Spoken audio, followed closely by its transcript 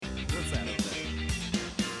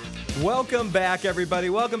Welcome back, everybody.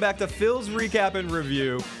 Welcome back to Phil's Recap and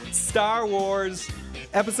Review. Star Wars,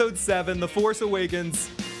 Episode 7, The Force Awakens.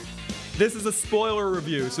 This is a spoiler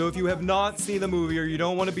review, so if you have not seen the movie or you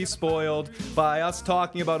don't want to be spoiled by us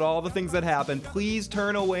talking about all the things that happened, please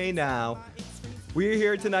turn away now. We're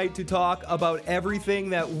here tonight to talk about everything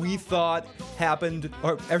that we thought happened,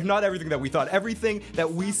 or not everything that we thought, everything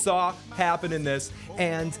that we saw happen in this,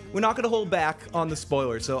 and we're not going to hold back on the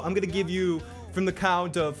spoilers. So I'm going to give you, from the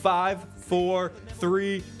count of 5, 4,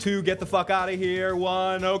 3, 2, get the fuck out of here,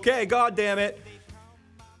 1, okay, god damn it.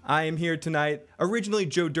 I am here tonight. Originally,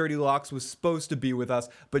 Joe Dirty Locks was supposed to be with us,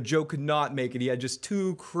 but Joe could not make it. He had just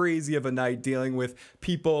too crazy of a night dealing with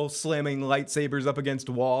people slamming lightsabers up against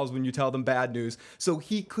walls when you tell them bad news. So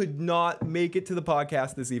he could not make it to the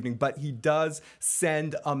podcast this evening, but he does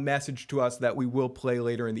send a message to us that we will play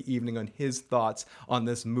later in the evening on his thoughts on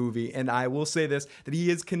this movie. And I will say this, that he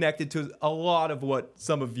is connected to a lot of what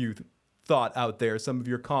some of you thought out there, some of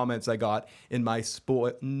your comments I got in my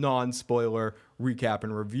non-spoiler recap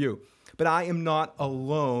and review. But I am not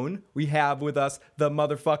alone. We have with us the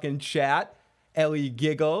motherfucking chat, Ellie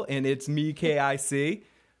Giggle, and it's me, KIC.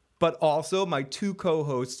 But also my two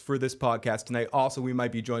co-hosts for this podcast tonight. Also, we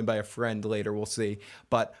might be joined by a friend later, we'll see.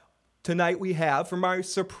 But tonight we have, from our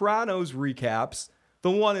Sopranos recaps,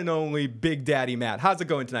 the one and only Big Daddy Matt. How's it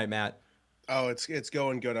going tonight, Matt? Oh, it's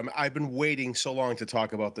going good. I've been waiting so long to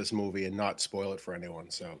talk about this movie and not spoil it for anyone.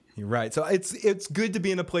 So you're right. So it's good to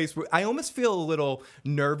be in a place where I almost feel a little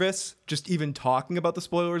nervous just even talking about the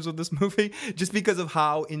spoilers of this movie, just because of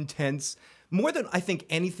how intense, more than I think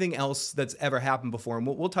anything else that's ever happened before. And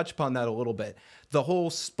we'll touch upon that a little bit. The whole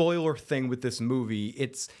spoiler thing with this movie,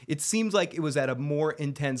 it seems like it was at a more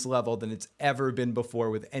intense level than it's ever been before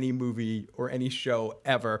with any movie or any show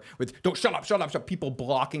ever. With don't shut up, people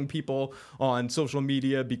blocking people on social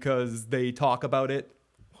media because they talk about it.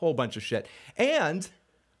 Whole bunch of shit. And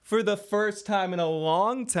for the first time in a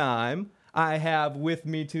long time, I have with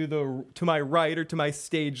me to my right or to my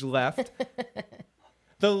stage left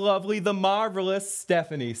the lovely, the marvelous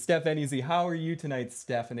Stephanie. Stephanie Z, how are you tonight,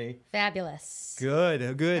 Stephanie? Fabulous. Good.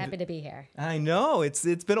 Happy to be here. I know. It's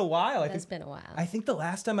been a while. It's been a while. I think the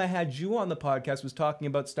last time I had you on the podcast was talking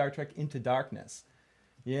about Star Trek Into Darkness.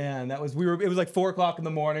 Yeah, and it was like 4 o'clock in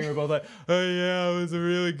the morning. We were both like, oh yeah, it was a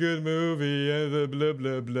really good movie. Blah,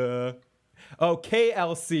 blah, blah. Oh,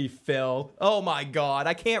 KLC, Phil. Oh my God,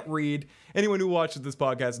 I can't read. Anyone who watches this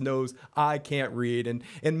podcast knows I can't read. And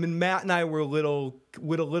when Matt and I were little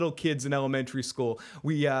kids in elementary school,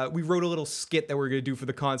 we wrote a little skit that we were going to do for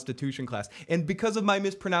the Constitution class. And because of my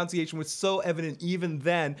mispronunciation was so evident even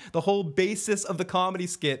then, the whole basis of the comedy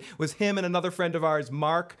skit was him and another friend of ours,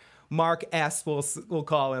 Mark S, we'll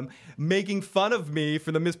call him, making fun of me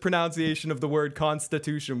for the mispronunciation of the word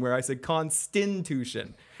Constitution, where I said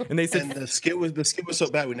Constitution, and they said, and the skit was so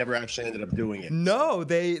bad we never actually ended up doing it. No,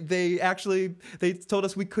 they told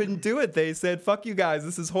us we couldn't do it. They said, "Fuck you guys,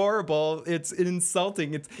 this is horrible. It's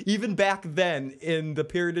insulting." It's even back then in the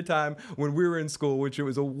period of time when we were in school, which it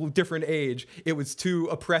was a different age. It was too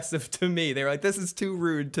oppressive to me. They were like, "This is too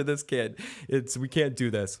rude to this kid. We can't do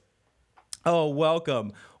this." Oh,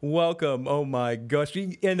 welcome. Oh my gosh.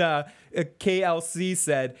 And KLC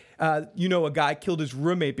said, a guy killed his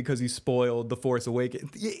roommate because he spoiled The Force Awakens.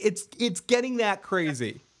 It's getting that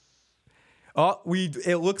crazy.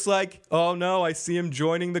 It looks like, oh no, I see him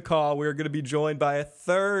joining the call. We're going to be joined by a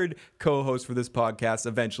third co-host for this podcast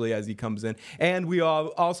eventually as he comes in. And we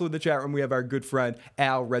also in the chat room, we have our good friend,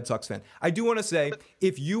 Al, Red Sox fan. I do want to say,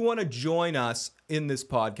 if you want to join us in this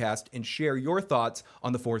podcast and share your thoughts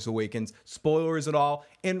on The Force Awakens, spoilers and all,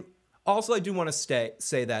 and also I do want to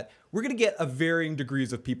say that we're going to get a varying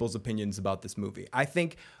degrees of people's opinions about this movie. I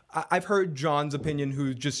think I've heard John's opinion,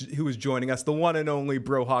 who was joining us, the one and only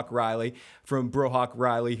Brohawk Riley from Brohawk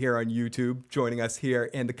Riley here on YouTube, joining us here,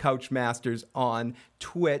 and the Couch Masters on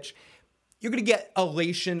Twitch. You're going to get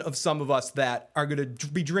elation of some of us that are going to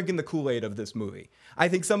be drinking the Kool-Aid of this movie. I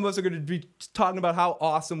think some of us are going to be talking about how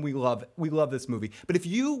awesome we love this movie. But if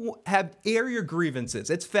you air your grievances,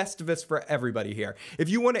 it's Festivus for everybody here. If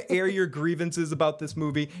you want to air your grievances about this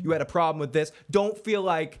movie, you had a problem with this, don't feel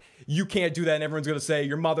like you can't do that and everyone's going to say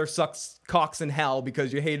your mother sucks cocks in hell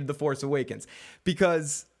because you hated The Force Awakens.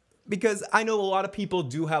 Because I know a lot of people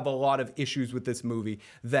do have a lot of issues with this movie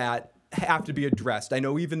that have to be addressed. I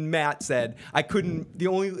know even Matt said the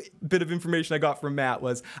only bit of information I got from Matt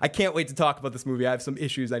was, I can't wait to talk about this movie. I have some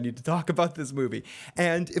issues I need to talk about this movie.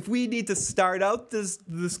 And if we need to start out this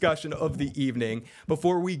discussion of the evening,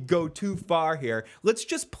 before we go too far here, let's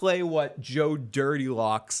just play what Joe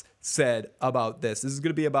Dirtylocks said about this. This is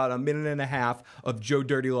going to be about a minute and a half of Joe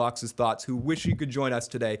Dirtylocks' thoughts, who wish he could join us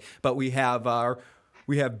today, but we have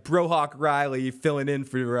Brohawk Riley filling in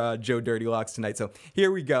for Joe Dirtylocks tonight. So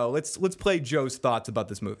here we go. Let's play Joe's thoughts about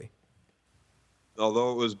this movie.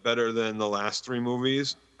 Although it was better than the last three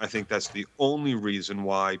movies, I think that's the only reason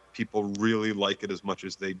why people really like it as much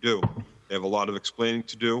as they do. They have a lot of explaining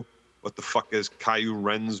to do. What the fuck is Kylo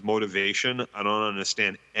Ren's motivation? I don't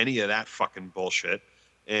understand any of that fucking bullshit.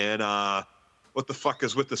 And what the fuck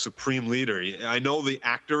is with the Supreme Leader? I know the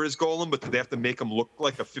actor is Golem, but do they have to make him look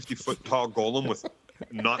like a 50-foot tall Golem with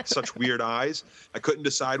not such weird eyes? I couldn't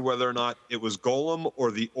decide whether or not it was Golem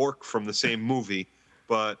or the orc from the same movie,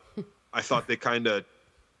 but I thought they kind of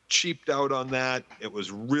cheaped out on that. It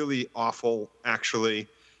was really awful, actually.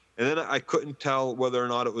 And then I couldn't tell whether or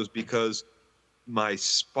not it was because my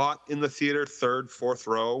spot in the theater, third, fourth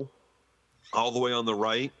row, all the way on the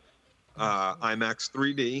right, IMAX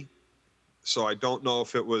 3D. So I don't know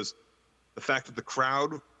if it was the fact that the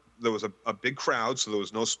crowd, there was a big crowd, so there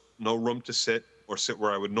was no room to sit or sit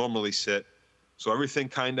where I would normally sit. So everything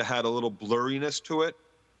kind of had a little blurriness to it,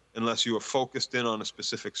 unless you were focused in on a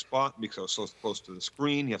specific spot, because I was so close to the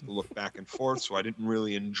screen. You have to look back and forth. So I didn't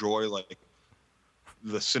really enjoy like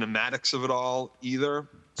the cinematics of it all either.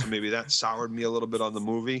 So maybe that soured me a little bit on the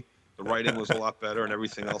movie. The writing was a lot better and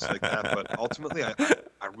everything else like that. But ultimately, I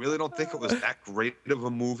really don't think it was that great of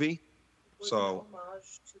a movie. So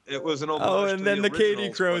it was an homage. Oh, and to then the Katie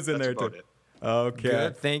originals, Crow's but in there that's too. about it. Okay.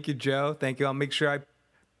 Good. Thank you, Joe. Thank you. I'll make sure I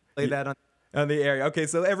play that on the area. Okay,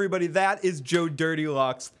 so everybody, that is Joe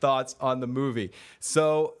Dirtylocks' thoughts on the movie.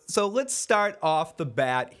 So let's start off the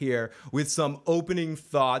bat here with some opening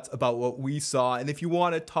thoughts about what we saw, and if you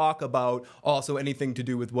want to talk about also anything to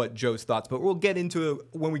do with what Joe's thoughts, but we'll get into it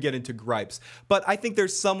when we get into gripes. But I think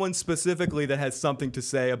there's someone specifically that has something to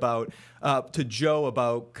say about to Joe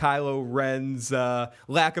about Kylo Ren's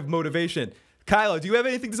lack of motivation. Kylo, do you have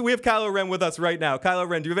anything to say? We have Kylo Ren with us right now. Kylo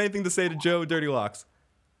Ren, do you have anything to say to Joe Dirtylocks?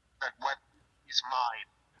 What is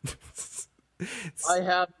mine? I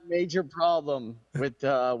have a major problem with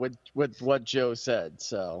what Joe said.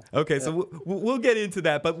 So okay, so we'll get into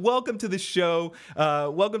that. But welcome to the show.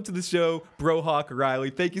 Brohawk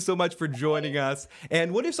Riley. Thank you so much for joining us.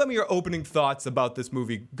 And what are some of your opening thoughts about this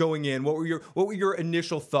movie going in? What were your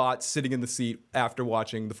initial thoughts sitting in the seat after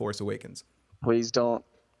watching The Force Awakens? please don't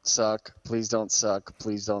suck. Please don't suck.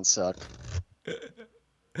 Please don't suck.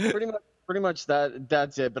 Pretty much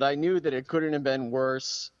that's it. But I knew that it couldn't have been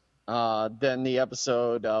worse than the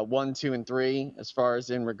episode 1, 2, and 3, as far as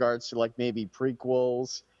in regards to like maybe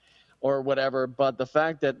prequels or whatever. But the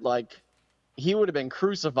fact that like he would have been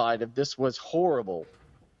crucified if this was horrible.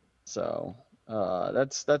 So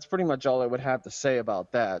that's pretty much all I would have to say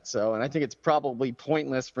about that. So, and I think it's probably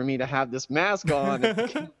pointless for me to have this mask on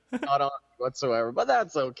and not on whatsoever, but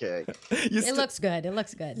that's okay. It looks good. It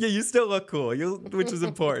looks good. Yeah, you still look cool, which is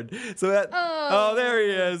important. So that oh, there he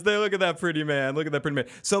is. There, look at that pretty man. Look at that pretty man.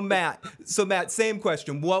 So Matt, same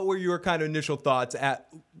question. What were your kind of initial thoughts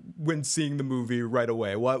when seeing the movie right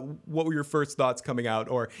away? What were your first thoughts coming out,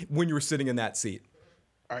 or when you were sitting in that seat?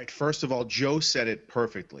 All right, first of all, Joe said it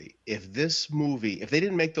perfectly. If they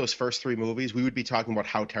didn't make those first three movies, we would be talking about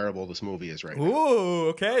how terrible this movie is right now. Ooh,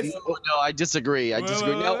 okay. No, I disagree.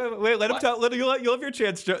 Wait, let him tell. You'll have your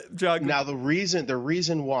chance, John. Now, the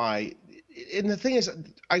reason why, and the thing is,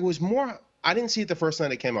 I didn't see it the first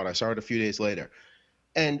night it came out. I saw it a few days later.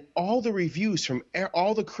 And all the reviews from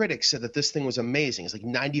all the critics said that this thing was amazing. It's like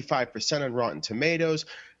 95% on Rotten Tomatoes.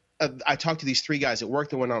 I talked to these three guys at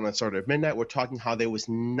work that went on and started at midnight. We're talking how there was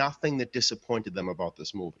nothing that disappointed them about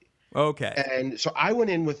this movie. Okay. And so I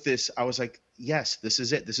went in with this. I was like, yes, this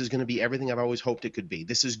is it. This is going to be everything I've always hoped it could be.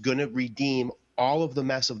 This is going to redeem all of the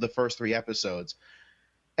mess of the first three episodes.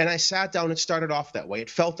 And I sat down. It started off that way.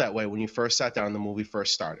 It felt that way when you first sat down and the movie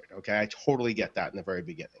first started. Okay. I totally get that in the very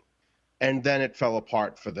beginning. And then it fell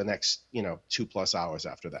apart for the next, 2+ hours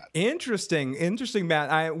after that. Interesting,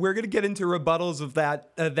 Matt. We're going to get into rebuttals of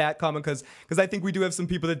that comment because I think we do have some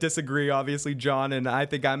people that disagree. Obviously, John, and I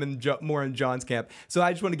think I'm more in John's camp. So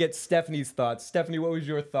I just want to get Stephanie's thoughts. Stephanie, what was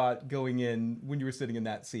your thought going in when you were sitting in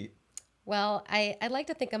that seat? Well, I like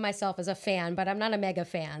to think of myself as a fan, but I'm not a mega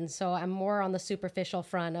fan. So I'm more on the superficial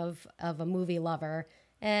front of a movie lover.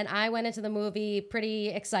 And I went into the movie pretty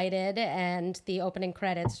excited, and the opening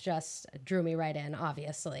credits just drew me right in,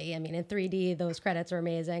 obviously. I mean, in 3D, those credits are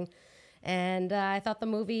amazing. And I thought the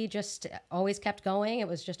movie just always kept going. It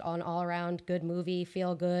was just an all-around good movie,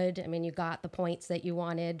 feel good. I mean, you got the points that you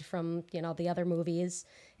wanted from, the other movies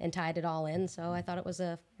and tied it all in. So I thought it was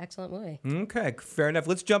an excellent movie. Okay, fair enough.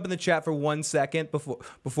 Let's jump in the chat for 1 second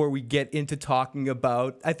before we get into talking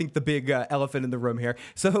about, I think, the big elephant in the room here.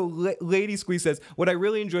 So Lady Squeeze says, what I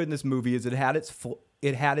really enjoyed in this movie is it had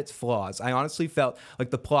its flaws. I honestly felt like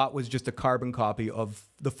the plot was just a carbon copy of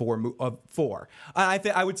the four.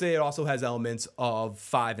 I would say it also has elements of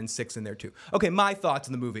 5 and 6 in there too. Okay, my thoughts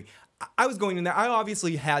on the movie. I was going in there. I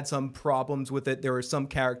obviously had some problems with it. There were some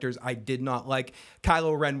characters I did not like.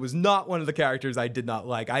 Kylo Ren was not one of the characters I did not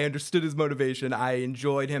like. I understood his motivation. I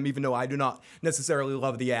enjoyed him, even though I do not necessarily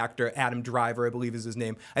love the actor. Adam Driver, I believe is his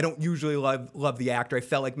name. I don't usually love the actor. I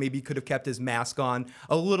felt like maybe he could have kept his mask on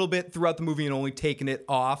a little bit throughout the movie and only taken it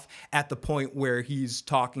off at the point where he's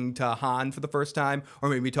talking to Han for the first time, or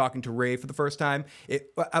maybe talking to Rey for the first time.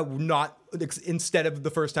 Instead of the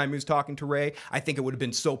first time he was talking to Rey, I think it would have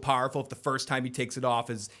been so powerful if the first time he takes it off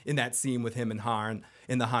is in that scene with him and Han,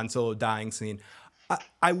 in the Han Solo dying scene.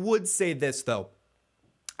 I would say this, though.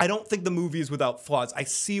 I don't think the movie is without flaws. I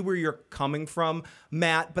see where you're coming from,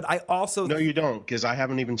 Matt, but I also... No, you don't, because I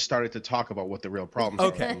haven't even started to talk about what the real problems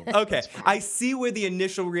are. Okay. I see where the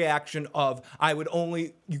initial reaction of,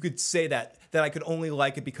 you could say that I could only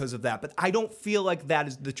like it because of that. But I don't feel like that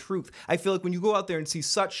is the truth. I feel like when you go out there and see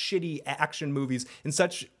such shitty action movies and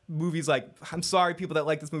such movies like, I'm sorry, people that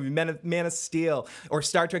like this movie, Man of Steel or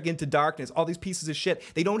Star Trek Into Darkness, all these pieces of shit,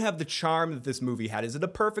 they don't have the charm that this movie had. Is it a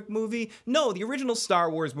perfect movie? No, the original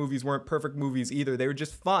Star Wars movies weren't perfect movies either. They were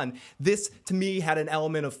just fun. This, to me, had an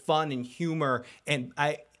element of fun and humor, and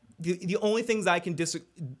the only things I can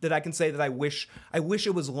say that I wish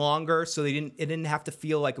it was longer, so it didn't have to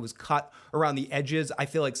feel like it was cut around the edges. I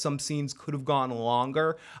feel like some scenes could have gone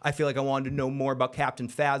longer. I feel like I wanted to know more about Captain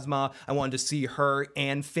Phasma. I wanted to see her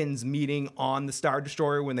and Finn's meeting on the Star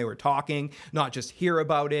Destroyer when they were talking, not just hear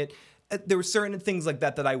about it. There were certain things like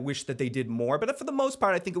that I wish that they did more, but for the most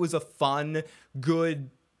part, I think it was a fun,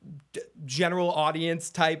 good, general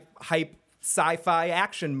audience type hype sci-fi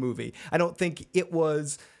action movie. I don't think it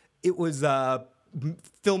was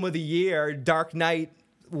film of the year, Dark Knight,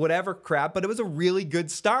 whatever crap, but it was a really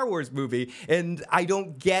good Star Wars movie. And I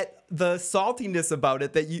don't get the saltiness about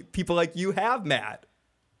it that people like you have, Matt.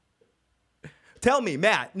 Tell me,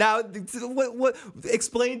 Matt. Now,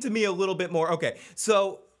 explain to me a little bit more. Okay,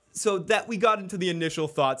 so that we got into the initial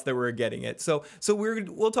thoughts that we were getting at. So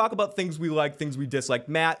we'll talk about things we like, things we dislike.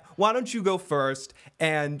 Matt, why don't you go first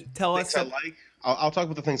and tell us? I'll talk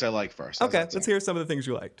about the things I like first. Okay, let's hear some of the things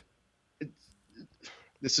you liked.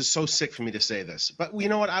 This is so sick for me to say this, but you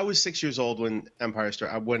know what? I was 6 years old when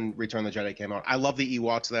when Return of the Jedi came out. I love the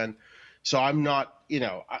Ewoks then, so I'm not,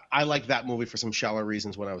 I like that movie for some shallow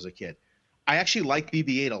reasons when I was a kid. I actually liked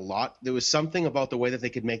BB-8 a lot. There was something about the way that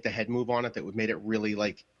they could make the head move on it that made it really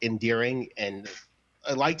like endearing, and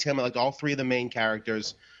I liked him. I liked all three of the main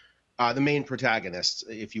characters, the main protagonists,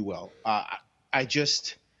 if you will. I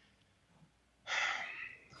just.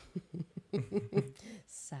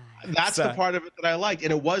 That's the part of it that I liked,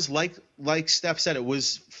 and it was like Steph said, it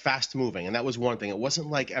was fast moving, and that was one thing. It wasn't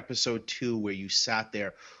like Episode 2 where you sat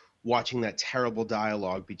there watching that terrible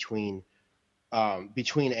dialogue between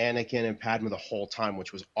Anakin and Padme the whole time,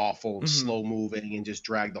 which was awful and slow moving and just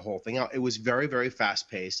dragged the whole thing out. It was very, very fast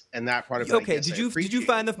paced, and that part of it. Okay, did you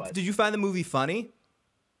find the movie funny?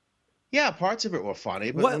 Yeah, parts of it were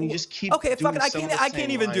funny, but when you just keep okay, doing fuck it, I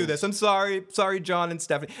can't even do this. I'm sorry, John and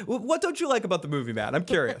Stephanie. What don't you like about the movie, Matt? I'm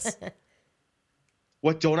curious.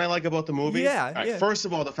 What don't I like about the movie? Yeah. First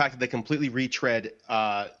of all, the fact that they completely retread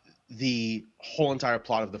the whole entire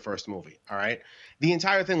plot of the first movie. All right, the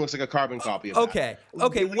entire thing looks like a carbon copy of that. Okay.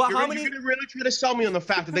 Well, you're going to really try to sell me on the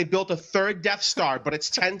fact that they built a third Death Star, but it's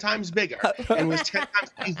 10 times bigger and was 10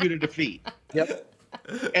 times easier to defeat. Yep.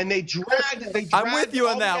 And they dragged I'm with you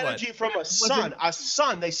on that one. Energy from a sun.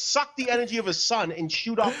 They suck the energy of a sun and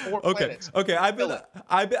shoot off 4 planets. Okay. I've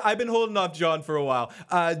been holding off John for a while.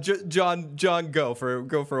 John, go for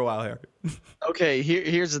a while here. Okay,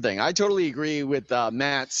 here's the thing. I totally agree with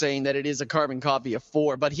Matt saying that it is a carbon copy of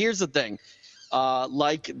 4. But here's the thing.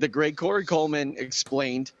 Like the great Corey Coleman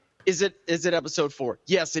explained, is it Episode 4?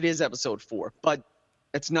 Yes, it is Episode 4. But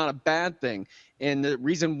it's not a bad thing. And the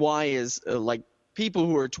reason why is like people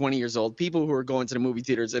who are 20 years old, people who are going to the movie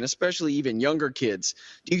theaters, and especially even younger kids,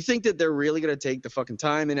 do you think that they're really going to take the fucking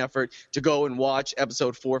time and effort to go and watch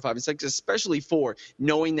Episode 4, 5, and 6, especially 4,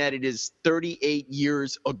 knowing that it is 38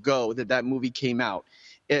 years ago that movie came out?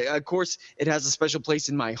 Of course, it has a special place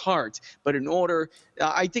in my heart. But in order,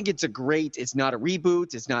 I think it's not a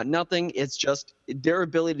reboot. It's not nothing. It's just their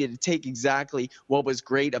ability to take exactly what was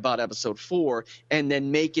great about Episode 4 and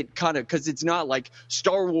then make it kind of, because it's not like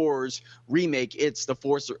Star Wars remake. It's the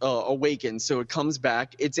Force Awakens. So it comes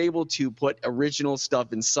back. It's able to put original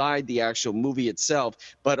stuff inside the actual movie itself,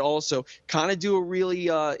 but also kind of do a really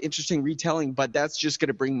interesting retelling. But that's just going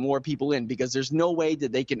to bring more people in, because there's no way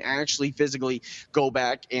that they can actually physically go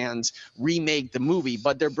back and remake the movie.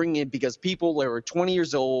 But they're bringing it because people that were 20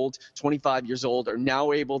 years old, 25 years old are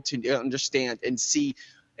now able to understand and see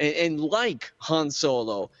and like Han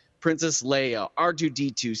Solo, Princess Leia,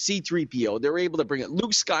 R2-D2, C-3PO. They're able to bring it.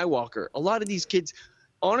 Luke Skywalker. A lot of these kids,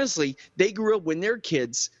 honestly, they grew up when they're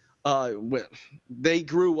kids. They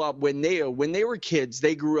grew up when they were kids.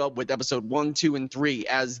 They grew up with Episode 1, 2, and 3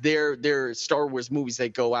 as their Star Wars movies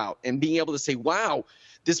that go out, and being able to say, "Wow,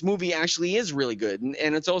 this movie actually is really good,"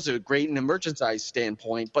 and it's also great in a merchandise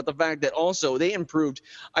standpoint. But the fact that also they improved,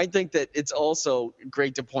 I think that it's also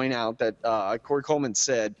great to point out that Corey Coleman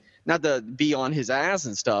said, not to be on his ass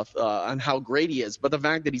and stuff on how great he is, but the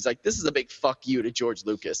fact that he's like, this is a big fuck you to George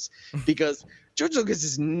Lucas, because George Lucas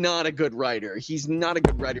is not a good writer. He's not a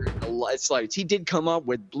good writer in the slightest. He did come up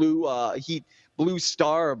with Blue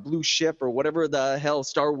Star or Blue Ship or whatever the hell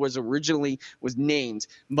Star Wars originally was named,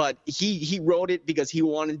 but he wrote it because he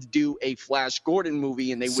wanted to do a Flash Gordon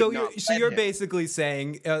movie, and they would not. So you're basically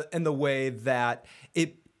saying, in the way that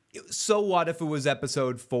so what if it was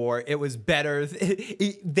Episode 4? It was better.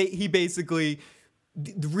 He basically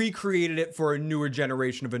recreated it for a newer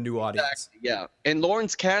generation of a new audience. Exactly, yeah. And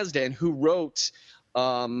Lawrence Kasdan, who wrote,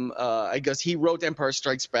 I guess he wrote Empire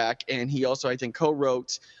Strikes Back, and he also, I think,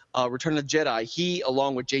 co-wrote Return of the Jedi. He,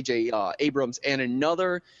 along with J.J. Abrams and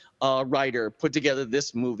another writer, put together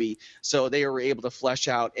this movie. So they were able to flesh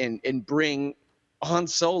out and bring Han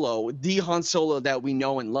Solo, the Han Solo that we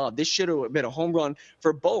know and love. This should have been a home run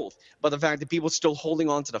for both, but the fact that people are still holding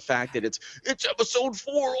on to the fact that it's Episode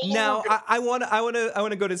 4. Now I want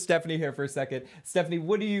to go to Stephanie here for a second. Stephanie,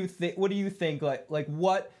 what do you think? What do you think?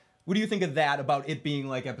 What do you think of that, about it being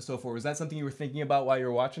like Episode 4? Was that something you were thinking about while you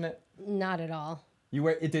were watching it? Not at all.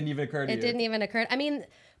 It didn't even occur to you. It didn't even occur. I mean,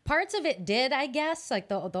 parts of it did, I guess, like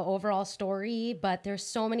the overall story, but there's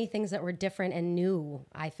so many things that were different and new,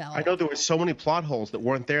 I felt. I know there were so many plot holes that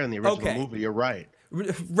weren't there in the original movie. You're right.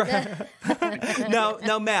 Right.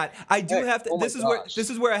 now, Matt, I do have to. This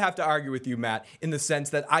is where I have to argue with you, Matt, in the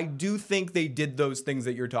sense that I do think they did those things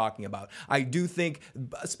that you're talking about. I do think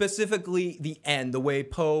specifically the end, the way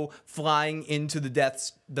Poe flying into the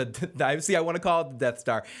I want to call it the Death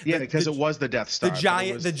Star. Yeah, because it was the Death Star. The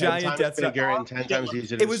giant Death Star. 10 times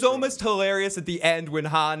easier to It was almost hilarious at the end when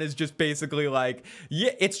Han is just basically like,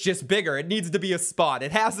 yeah, it's just bigger. It needs to be a spot.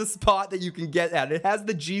 It has a spot that you can get at. It has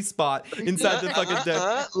the G spot inside the fucking.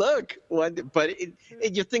 Look, but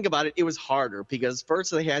you think about it, it was harder because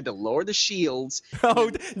first they had to lower the shields.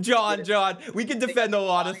 Oh, John, we can defend a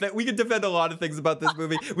lot of things. We can defend a lot of things about this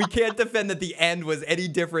movie. We can't defend that the end was any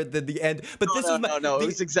different than the end. But it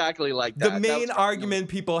was exactly like that. The main argument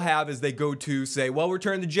people have is they go to say, well,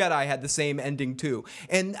 Return of the Jedi had the same ending too,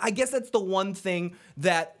 and I guess that's the one thing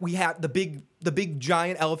that we have. The big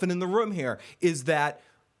giant elephant in the room here is that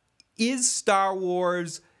Star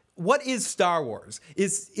Wars. What is Star Wars?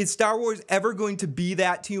 Is Star Wars ever going to be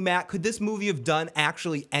that to you, Matt? Could this movie have done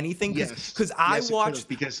actually anything? Yes. Because I watched...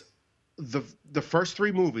 Because the first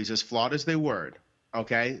 3 movies, as flawed as they were,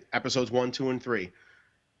 okay, Episodes 1, 2, and 3,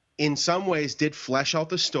 in some ways did flesh out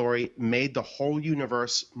the story, made the whole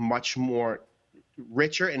universe much more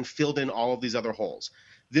richer, and filled in all of these other holes.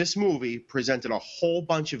 This movie presented a whole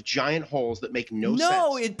bunch of giant holes that make no sense.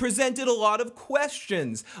 No, it presented a lot of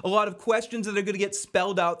questions. A lot of questions that are going to get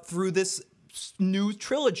spelled out through this new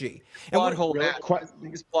trilogy. Plot hole.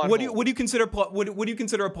 What do you consider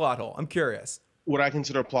a plot hole? I'm curious. What I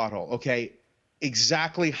consider a plot hole. Okay,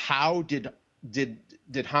 exactly how did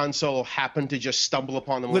Han Solo happen to just stumble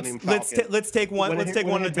upon the Millennium Falcon? Let's take one at a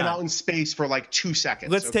time. Been out in space for like 2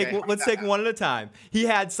 seconds. Let's take one at a time. He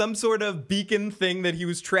had some sort of beacon thing that he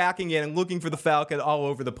was tracking in and looking for the Falcon all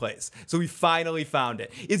over the place. So he finally found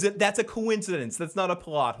it. That's a coincidence? That's not a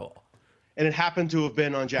plot hole. And it happened to have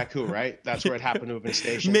been on Jakku, right? That's where it happened to have been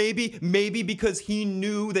stationed. Maybe because he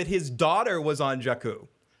knew that his daughter was on Jakku.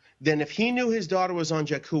 then if he knew his daughter was on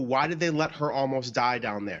Jakku, why did they let her almost die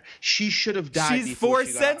down there? She should have died. She's before force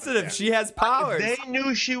she got out of sensitive. there. She has powers. If they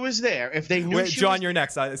knew she was there, if they knew Wait, she John, was you're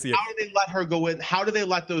next. I see it. how did they let her go in? How did they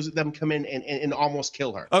let them come in and almost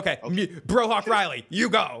kill her? Okay. Brohawk Riley, you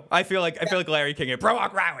go. I feel like Larry King.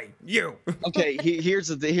 Brohawk Riley, you. Okay, here's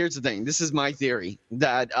the thing. This is my theory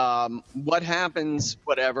that what happens,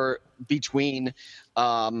 whatever, between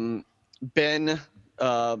Ben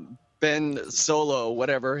Solo,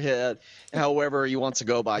 whatever, however he wants to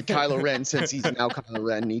go by, Kylo Ren, since he's now Kylo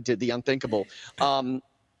Ren, he did the unthinkable.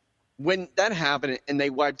 When that happened and they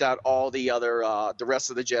wiped out all the other, the rest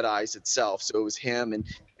of the Jedis itself, so it was him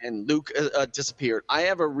and Luke disappeared. I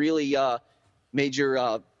have a really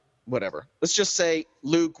major, whatever. Let's just say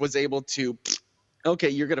Luke was able to. Okay,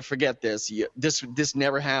 you're gonna forget this. This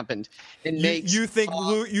never happened. You think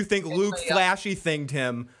Luke flashy thinged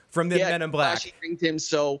him from the Men in Black? Flashy thinged him.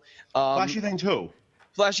 So Flashy thing too.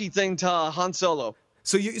 Flashy thing to Han Solo.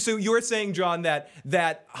 So you're saying, John, that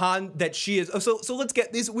she is. So let's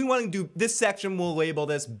get this. We want to do this section. We'll label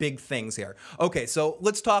this big things here. Okay, so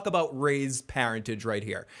let's talk about Rey's parentage right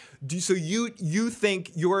here. So you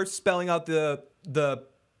think you're spelling out the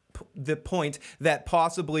point that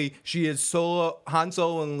possibly she is Han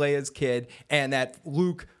Solo and Leia's kid, and that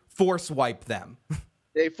Luke force wiped them.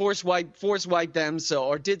 They force wiped them,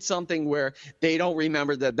 or did something where they don't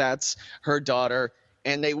remember that that's her daughter.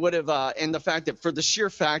 And they would have, and the fact that for the sheer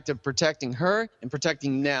fact of protecting her and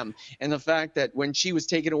protecting them, and the fact that when she was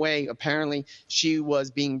taken away, apparently she was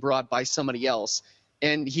being brought by somebody else,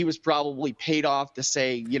 and he was probably paid off to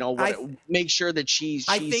say, make sure that she's.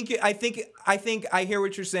 I think I hear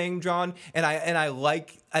what you're saying, John, and I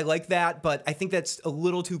like that, but I think that's a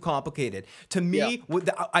little too complicated. To me,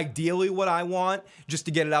 ideally what I want, just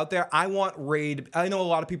to get it out there, I want Rey. I know a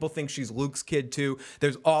lot of people think she's Luke's kid too.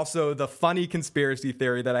 There's also the funny conspiracy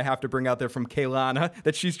theory that I have to bring out there from Kaylana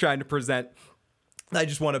that she's trying to present. I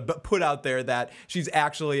just want to put out there that she's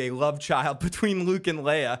actually a love child between Luke and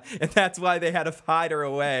Leia, and that's why they had to hide her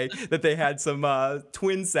away, that they had some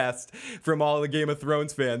twincest from all the Game of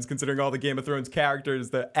Thrones fans, considering all the Game of Thrones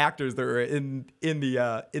characters, the actors that were in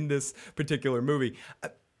this particular movie.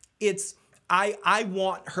 I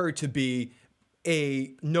want her to be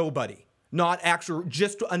a nobody. Not actually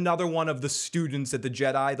just another one of the students at the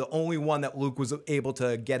Jedi, the only one that Luke was able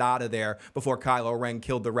to get out of there before Kylo Ren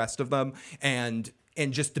killed the rest of them, and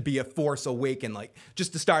just to be a Force Awaken, like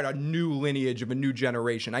just to start a new lineage of a new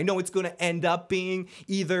generation. I know it's going to end up being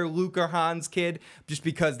either Luke or Han's kid, just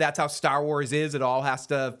because that's how Star Wars is. It all has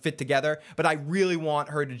to fit together. But I really want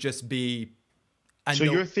her to just be.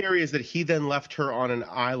 Your theory is that he then left her on an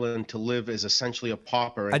island to live as essentially a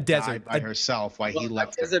pauper and died by herself while he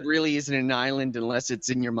left her. Because it really isn't an island unless it's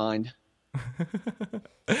in your mind.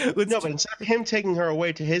 No, but instead of him taking her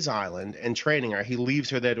away to his island and training her, he leaves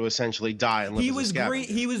her there to essentially die and live as a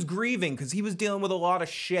scavenger. He was grieving because he was dealing with a lot of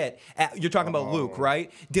shit. You're talking about Luke, right?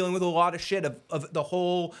 Dealing with a lot of shit of the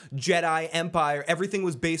whole Jedi Empire. Everything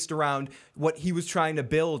was based around what he was trying to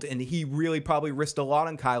build, and he really probably risked a lot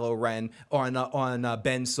on Kylo Ren or on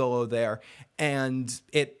Ben Solo there. And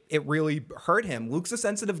it really hurt him. Luke's a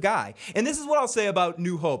sensitive guy. And this is what I'll say about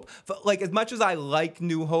New Hope. Like, as much as I like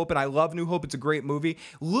New Hope and I love New Hope, it's a great movie,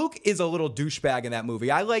 Luke is a little douchebag in that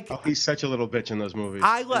movie. He's such a little bitch in those movies.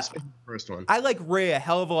 Especially the first one. I like Rey a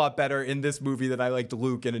hell of a lot better in this movie than I liked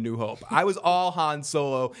Luke in A New Hope. I was all Han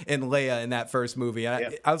Solo and Leia in that first movie.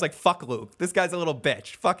 And I was like, fuck Luke. This guy's a little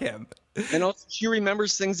bitch. Fuck him. And also, she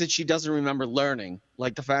remembers things that she doesn't remember learning,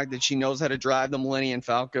 like the fact that she knows how to drive the Millennium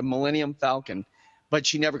Falcon, but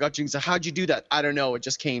she never got to say, how'd you do that? I don't know. It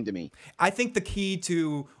just came to me. I think the key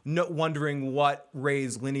to wondering what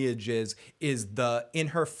Rey's lineage is in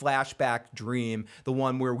her flashback dream, the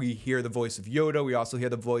one where we hear the voice of Yoda. We also hear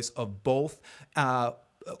the voice of both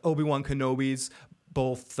Obi-Wan Kenobis,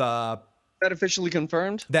 both. That officially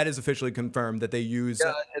confirmed? That is officially confirmed that they use.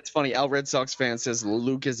 Yeah, it's funny. Al Red Sox fan says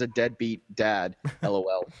Luke is a deadbeat dad.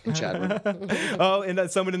 LOL in chat room. Oh, and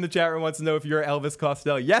someone in the chat room wants to know if you're Elvis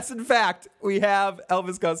Costello. Yes, in fact, we have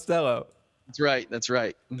Elvis Costello. That's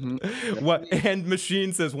right. Mm-hmm. What? And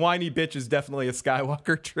Machine says whiny bitch is definitely a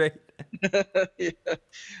Skywalker trait. Yeah.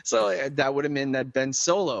 So that would have meant that Ben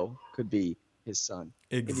Solo could be his son.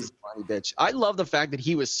 He's a funny bitch. I love the fact that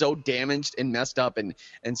he was so damaged and messed up and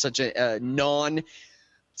such a non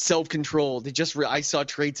self-controlled. I saw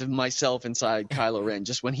traits of myself inside Kylo Ren.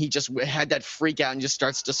 Just when he just had that freak out and just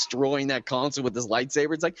starts destroying that console with his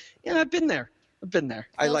lightsaber. It's like, yeah, I've been there. I've been there.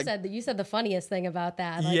 You said the funniest thing about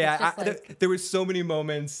that. Like, yeah, it's just there was so many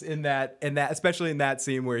moments in that, especially in that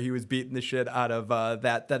scene where he was beating the shit out of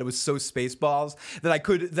that it was so Spaceballs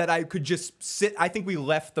that I could just sit. I think we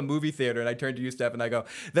left the movie theater and I turned to you, Steph, and I go,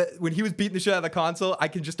 that when he was beating the shit out of the console, I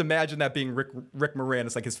can just imagine that being Rick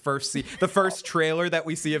Moranis, like his first scene, the first trailer that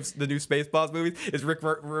we see of the new Spaceballs movies is Rick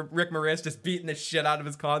Moranis just beating the shit out of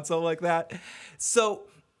his console like that. So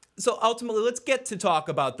ultimately, let's get to talk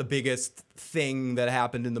about the biggest thing that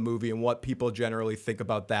happened in the movie and what people generally think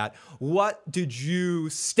about that. What did you,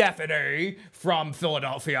 Stephanie from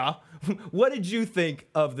Philadelphia, what did you think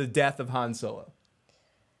of the death of Han Solo?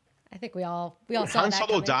 I think we all saw Han that Solo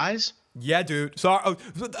coming. dies? Yeah, dude. Sorry. Oh,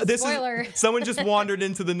 Spoiler. Someone just wandered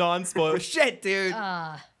into the non-spoiler. Shit, dude.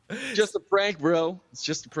 Just a prank, bro. It's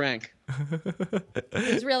just a prank.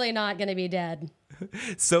 He's really not going to be dead.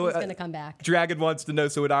 So He's going to come back. Dragon wants to know,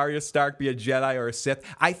 so would Arya Stark be a Jedi or a Sith?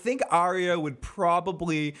 I think Arya would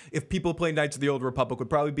probably, if people play Knights of the Old Republic, would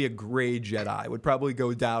probably be a gray Jedi. Would probably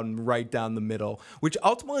go right down the middle, which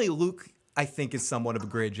ultimately Luke, I think, is somewhat of a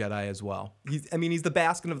gray Jedi as well. He's the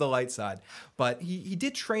Baskin of the light side, but he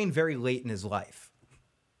did train very late in his life.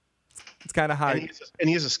 It's kind of hard. And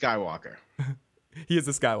he is a Skywalker. He is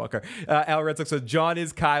a Skywalker. Al Red Sox says, John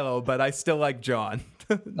is Kylo, but I still like John.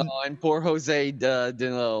 Oh, and poor Jose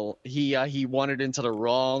Dinel, he wandered into the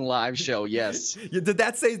wrong live show. Yes. Did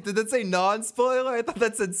that say non-spoiler? I thought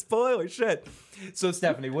that said spoiler. Shit. So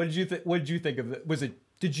Stephanie, what did you think of it?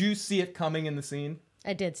 Did you see it coming in the scene?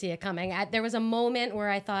 I did see it coming. There was a moment where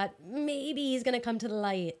I thought maybe he's going to come to the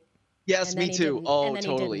light. Yes, me too. Oh,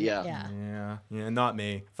 totally. Yeah. Yeah, not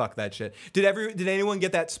me. Fuck that shit. Did anyone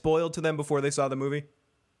get that spoiled to them before they saw the movie?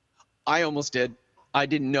 I almost did. I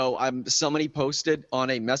didn't know. Somebody posted on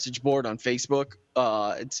a message board on Facebook.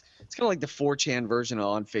 It's kind of like the 4chan version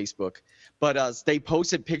on Facebook, but they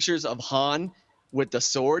posted pictures of Han with the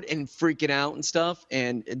sword and freaking out and stuff,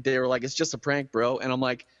 and they were like, "It's just a prank, bro." And I'm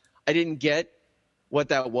like, I didn't get what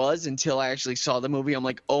that was until I actually saw the movie. I'm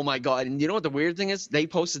like, oh my god! And you know what the weird thing is? They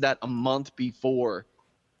posted that a month before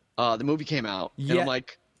the movie came out, and I'm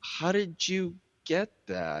like, how did you get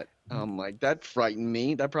that? Like, that frightened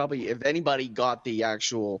me. That probably, if anybody got the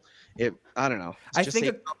actual, I don't know. I think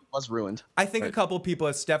it was ruined. I think a couple of people,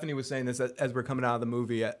 as Stephanie was saying this as we're coming out of the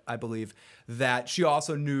movie, I believe, that she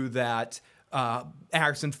also knew that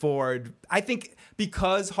Harrison Ford, I think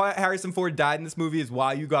because Harrison Ford died in this movie is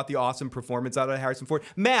why you got the awesome performance out of Harrison Ford.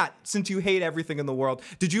 Matt, since you hate everything in the world,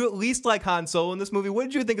 did you at least like Han Solo in this movie? What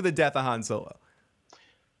did you think of the death of Han Solo?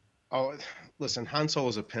 Oh, listen, Han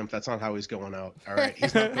Solo's a pimp. That's not how he's going out. All right,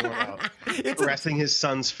 he's not going out caressing his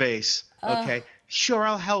son's face. Okay, sure,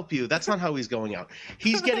 I'll help you. That's not how he's going out.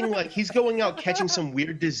 He's going out catching some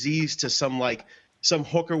weird disease to some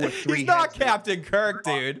hooker with 3 He's not heads. Captain Kirk,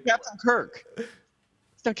 dude. Captain Kirk.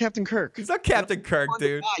 It's not Captain Kirk. He's not Captain Kirk,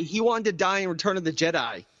 dude. He wanted to die in Return of the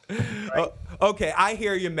Jedi. Right? Okay, I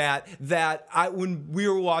hear you, Matt. That when we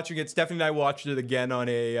were watching it, Stephanie and I watched it again on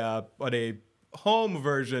a home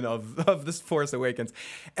version of this Force Awakens,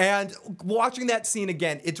 and watching that scene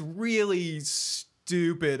again, it's really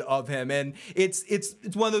stupid of him, and it's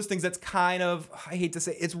one of those things that's kind of, I hate to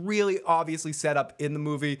say, it's really obviously set up in the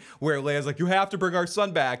movie where Leia's like, you have to bring our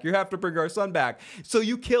son back, so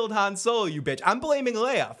you killed Han Solo, you bitch. I'm blaming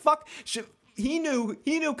Leia. Fuck. He knew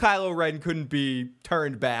Kylo Ren couldn't be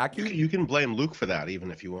turned back. You can blame Luke for that,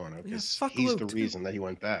 even if you want to, because he's Luke, the reason that he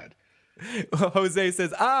went bad. Jose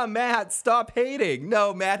says, Matt, stop hating.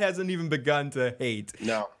 No, Matt hasn't even begun to hate.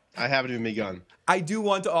 No, I haven't even begun. I do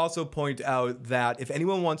want to also point out that if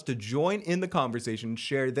anyone wants to join in the conversation,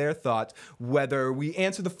 share their thoughts, whether we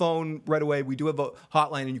answer the phone right away, we do have a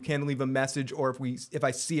hotline and you can leave a message, or if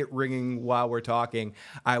I see it ringing while we're talking,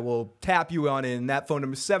 I will tap you on in. That phone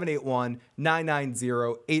number is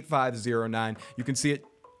 781-990-8509. You can see it.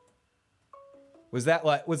 Was that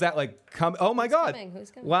like come? Oh my God!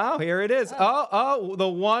 Who's coming? Wow, here it is. Oh, the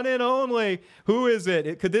one and only. Who is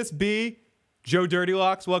it? Could this be Joe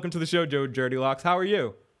Dirtylocks? Welcome to the show, Joe Dirtylocks. How are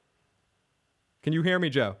you? Can you hear me,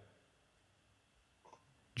 Joe?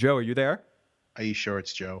 Joe, are you there? Are you sure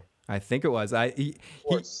it's Joe? I think it was.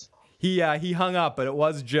 He hung up, but it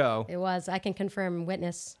was Joe. It was. I can confirm.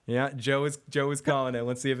 Witness. Yeah, Joe is calling it.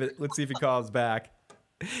 Let's see if he calls back.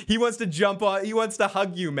 He wants to jump on. He wants to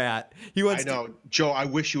hug you, Matt. I know, Joe. I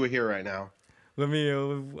wish you were here right now.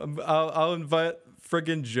 I'll invite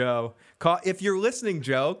friggin' Joe. If you're listening,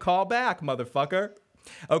 Joe, call back, motherfucker.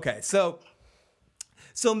 Okay, so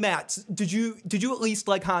Matt, did you at least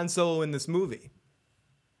like Han Solo in this movie?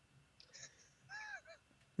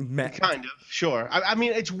 Kind of, sure. I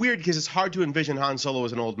mean, it's weird because it's hard to envision Han Solo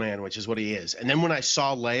as an old man, which is what he is. And then when I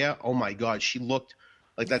saw Leia, oh my God, she looked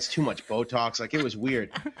like that's too much Botox. Like it was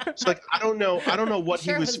weird. So like I don't know what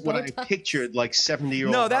Sure, he it was was what I Botox. pictured like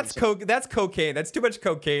 70-year-old. No, that's cocaine. That's too much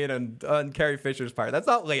cocaine on Carrie Fisher's part. That's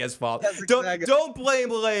not Leia's fault. That's exactly- Don't blame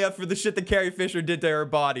Leia for the shit that Carrie Fisher did to her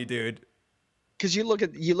body, dude. Because you look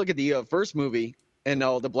at the first movie and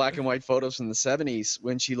all the black and white photos from the 70s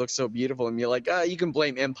when she looked so beautiful, and you're like, you can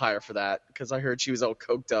blame Empire for that, because I heard she was all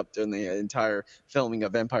coked up during the entire filming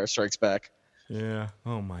of Empire Strikes Back. Yeah.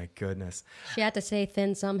 Oh my goodness. She had to stay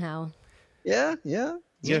thin somehow. Yeah.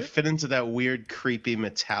 Yeah, fit into that weird, creepy,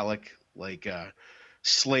 metallic, like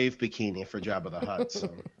slave bikini for Jabba the Hutt.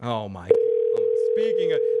 So. Oh my.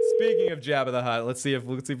 Speaking of Jabba the Hutt, let's see if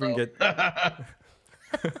we can get.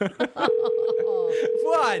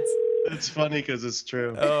 What? It's funny because it's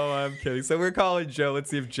true. Oh, I'm kidding. So we're calling Joe. Let's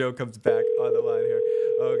see if Joe comes back on the line here.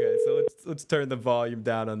 Okay, so let's turn the volume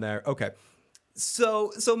down on there. Okay.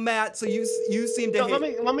 So Matt, so you seem to No,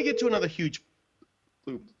 hate... let me get to another huge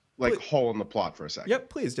hole in the plot for a second. Yep,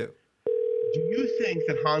 please do. Do you think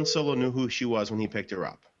that Han Solo knew who she was when he picked her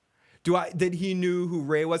up? Did he knew who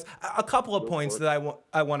Rey was? A couple of points that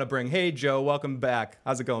I want to bring. Hey Joe, welcome back.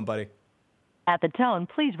 How's it going, buddy? At the tone,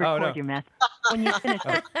 please record no. your message. When you finish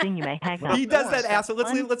messaging, you may hang up. He does that, asshole.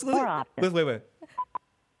 Let's leave. Wait.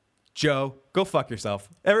 Joe, go fuck yourself.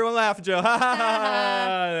 Everyone laugh, Joe. Ha ha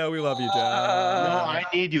ha. No, we love you, Joe. No, I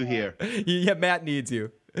need you here. Yeah, Matt needs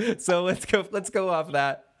you. So let's go off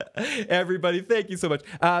that. Everybody, thank you so much.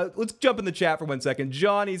 Let's jump in the chat for 1 second.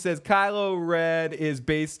 Johnny says Kylo Ren is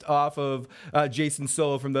based off of Jason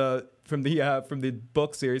Solo from the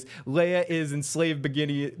book series. Leia is enslaved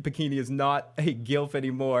bikini is not a gilf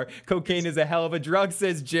anymore. Cocaine is a hell of a drug,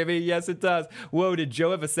 says Jimmy. Yes, it does. Whoa, did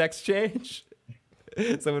Joe have a sex change?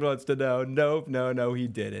 Someone wants to know. Nope, no, he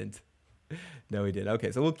didn't. No, he didn't.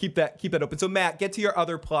 Okay, so we'll keep that open. So Matt, get to your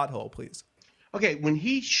other plot hole, please. Okay, when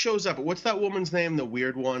he shows up, what's that woman's name? The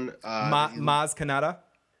weird one? Maz Kanata.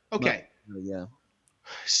 Okay. Yeah.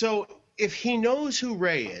 So if he knows who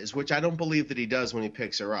Rey is, which I don't believe that he does when he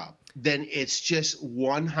picks her up, then it's just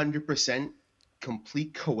 100%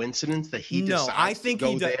 complete coincidence that he decides to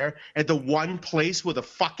go there at the one place where the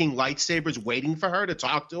fucking lightsaber's waiting for her to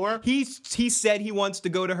talk to her. He said he wants to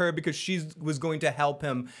go to her because she was going to help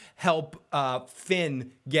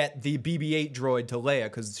Finn get the BB-8 droid to Leia,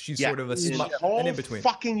 because she's sort of an in-between.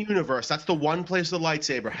 Fucking universe, that's the one place the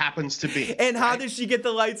lightsaber happens to be. And how does she get the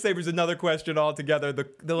lightsabers? Another question altogether. The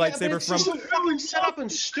lightsaber from so fucking set up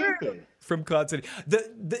and stupid. From Cloud City.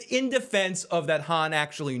 The in defense of that Han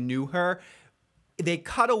actually knew her, they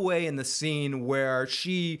cut away in the scene where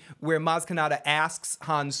Maz Kanata asks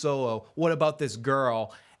Han Solo, "What about this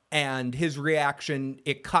girl?" And his reaction,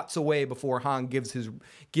 it cuts away before Han gives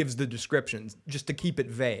the descriptions, just to keep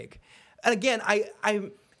it vague. And again,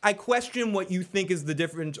 I question what you think is the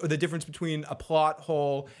difference between a plot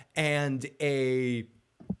hole and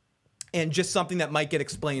just something that might get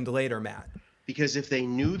explained later, Matt. Because if they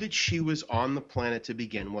knew that she was on the planet to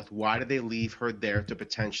begin with, why did they leave her there to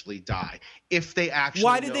potentially die? If they actually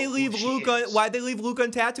why did they leave Luke on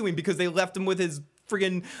Tatooine? Because they left him with his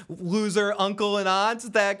friggin' loser uncle and aunts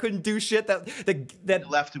that couldn't do shit. That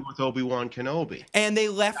left him with Obi-Wan Kenobi. And they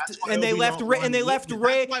left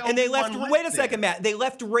Rey. Wait a second, Matt. They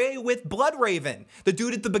left Rey with Blood Raven, the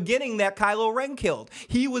dude at the beginning that Kylo Ren killed.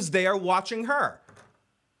 He was there watching her.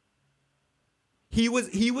 He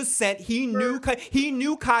was sent. He knew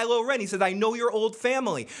Kylo Ren. He said, "I know your old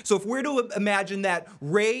family." So if we're to imagine that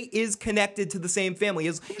Rey is connected to the same family,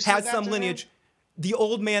 has some lineage, the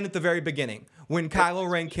old man at the very beginning when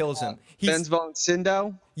Kylo Ren kills him, Benz von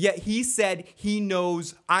Sydow. Yeah, he said he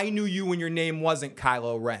knows, "I knew you when your name wasn't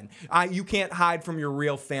Kylo Ren. You can't hide from your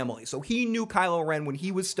real family." So he knew Kylo Ren when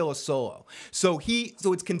he was still a Solo. So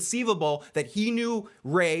it's conceivable that he knew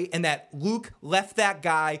Rey and that Luke left that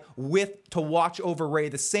guy to watch over Rey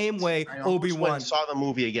the same way Obi-Wan. I saw the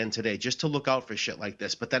movie again today just to look out for shit like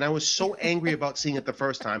this. But then I was so angry about seeing it the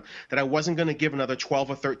first time that I wasn't going to give another $12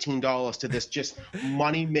 or $13 to this just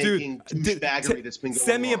money-making douchebaggery that's been going on.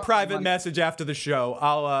 Send me a private message after the show.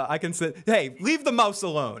 I can say, hey, leave the mouse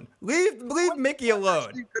alone. Leave Mickey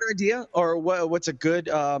alone. Good idea, or what's a good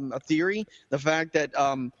theory? The fact that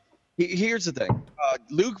here's the thing: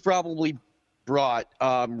 Luke probably brought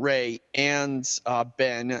Rey and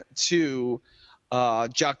Ben to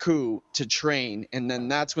Jakku to train, and then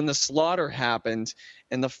that's when the slaughter happened.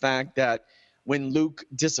 And the fact that when Luke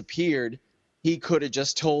disappeared, he could have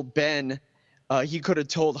just told Ben, he could have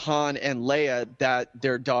told Han and Leia that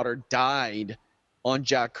their daughter died on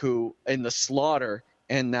Jakku in the slaughter,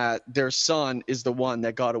 and that their son is the one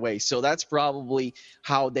that got away. So that's probably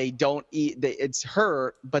how they don't eat. It's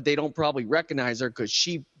her, but they don't probably recognize her because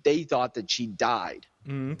they thought that she died.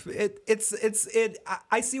 I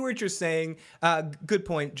see what you're saying. Good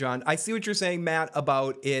point, John. I see what you're saying, Matt,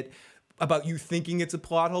 about you thinking it's a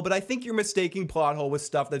plot hole, but I think you're mistaking plot hole with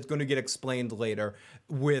stuff that's going to get explained later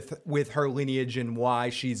with her lineage and why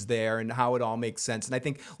she's there and how it all makes sense. And I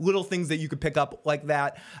think little things that you could pick up like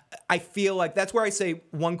that, I feel like that's where I say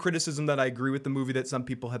one criticism that I agree with the movie that some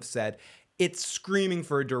people have said. It's screaming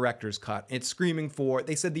for a director's cut. It's screaming for,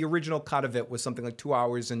 they said the original cut of it was something like 2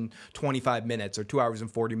 hours and 25 minutes or 2 hours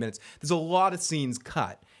and 40 minutes. There's a lot of scenes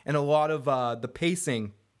cut and a lot of the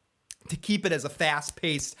pacing to keep it as a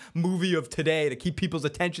fast-paced movie of today, to keep people's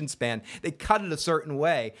attention span. They cut it a certain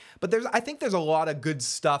way. But I think there's a lot of good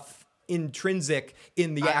stuff intrinsic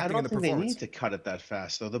in the acting and the performance. I don't think they need to cut it that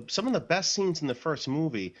fast, though. Some of the best scenes in the first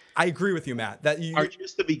movie, I agree with you, Matt. Are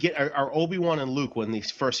just the begin. Are Obi-Wan and Luke when he's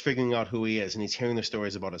first figuring out who he is and he's hearing the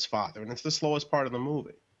stories about his father, and it's the slowest part of the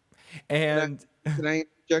movie. And can I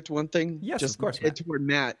interject one thing? Yes, just of course. Matt. Toward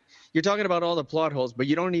Matt, you're talking about all the plot holes, but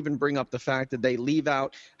you don't even bring up the fact that they leave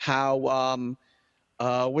out how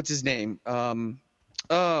what's his name? I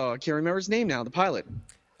can't remember his name now. The pilot.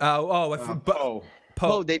 Poe.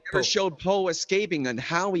 They never showed Poe escaping and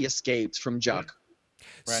how he escaped from Juck.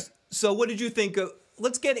 Right. So what did you think of?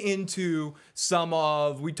 Let's get into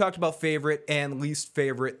we talked about favorite and least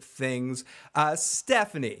favorite things.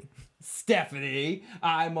 Stephanie,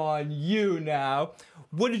 I'm on you now.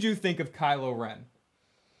 What did you think of Kylo Ren?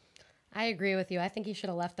 I agree with you. I think he should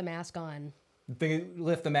have left the mask on.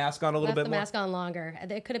 Lift the mask on a little bit more? Left the mask on longer.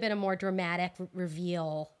 It could have been a more dramatic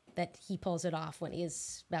reveal that he pulls it off when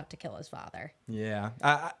he's about to kill his father. Yeah.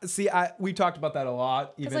 We talked about that a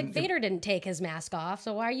lot. Because Vader didn't take his mask off,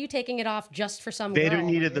 so why are you taking it off just for some Vader girl?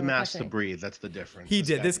 needed the mask to breathe. That's the difference. He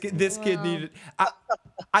did. This kid needed.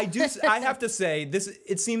 I have to say this.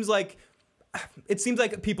 It seems like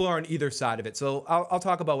people are on either side of it. So I'll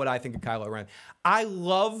talk about what I think of Kylo Ren. I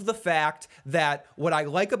love the fact that what I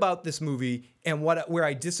like about this movie and where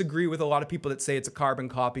I disagree with a lot of people that say it's a carbon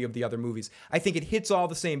copy of the other movies. I think it hits all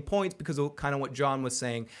the same points because of kind of what John was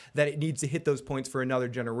saying, that it needs to hit those points for another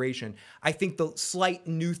generation. I think the slight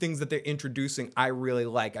new things that they're introducing, I really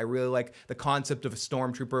like. I really like the concept of a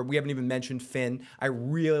stormtrooper. We haven't even mentioned Finn. I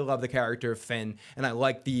really love the character of Finn, and I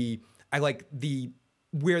like the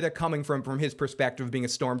where they're coming from his perspective of being a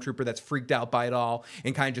stormtrooper that's freaked out by it all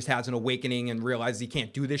and kind of just has an awakening and realizes he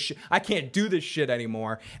can't do this shit. I can't do this shit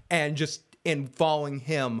anymore. And just in following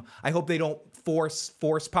him, I hope they don't force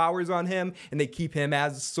powers on him and they keep him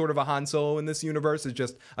as sort of a Han Solo in this universe, as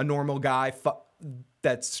just a normal guy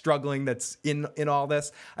that's struggling, that's in all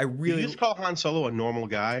this. You just call Han Solo a normal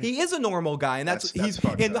guy? He is a normal guy, and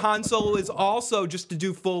and Han Solo is also, just to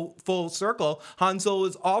do full circle, Han Solo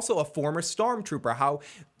is also a former stormtrooper.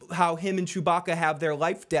 How him and Chewbacca have their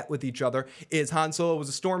life debt with each other is Han Solo was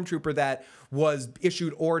a stormtrooper that was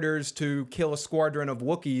issued orders to kill a squadron of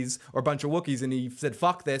Wookiees or a bunch of Wookiees, and he said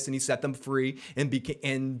fuck this, and he set them free, and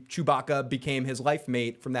Chewbacca became his life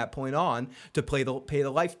mate from that point on to pay the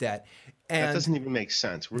life debt. And that doesn't even make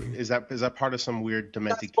sense. Is that part of some weird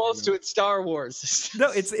demented? That's close to it. Star Wars. No,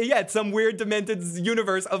 it's some weird demented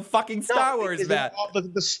universe of fucking Star Wars. Matt.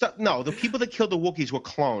 The people that killed the Wookiees were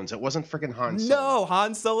clones. It wasn't freaking Han Solo. No,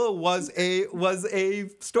 Han Solo was a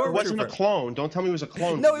stormtrooper. It wasn't a clone. Don't tell me he was a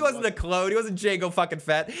clone. No, he wasn't a clone. He wasn't Jango fucking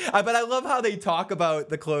Fett. But I love how they talk about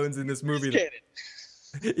the clones in this movie.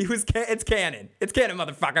 It's canon. It's canon,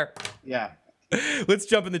 motherfucker. Yeah. Let's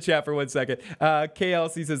jump in the chat for 1 second.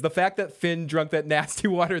 KLC says, the fact that Finn drunk that nasty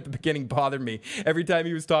water at the beginning bothered me. Every time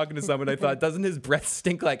he was talking to someone, I thought, doesn't his breath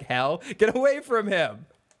stink like hell? Get away from him.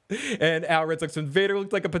 And Al Red Sox, Vader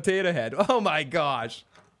looked like a potato head. Oh my gosh.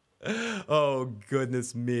 Oh,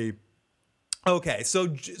 goodness me. Okay,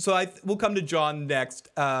 so we'll come to John next.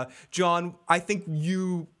 John, I think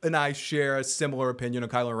you and I share a similar opinion on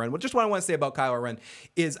Kylo Ren. Just what I want to say about Kylo Ren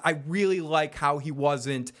is I really like how he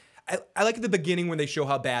wasn't... I like at the beginning when they show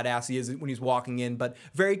how badass he is when he's walking in, but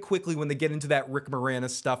very quickly when they get into that Rick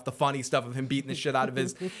Moranis stuff, the funny stuff of him beating the shit out of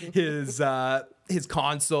his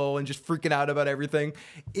console and just freaking out about everything.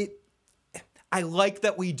 I like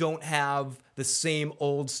that we don't have the same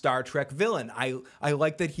old Star Trek villain. I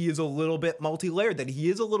like that he is a little bit multi-layered, that he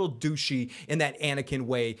is a little douchey in that Anakin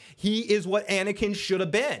way. He is what Anakin should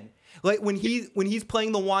have been. Like when he's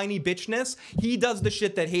playing the whiny bitchness, he does the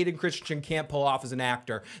shit that Hayden Christensen can't pull off as an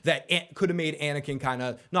actor. That could have made Anakin kind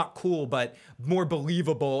of not cool, but more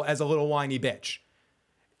believable as a little whiny bitch.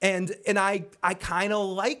 And I kind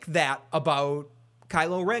of like that about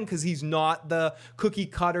Kylo Ren because he's not the cookie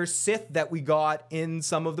cutter Sith that we got in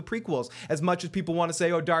some of the prequels. As much as people want to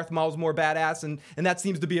say, oh, Darth Maul's more badass, and that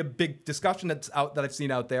seems to be a big discussion that I've seen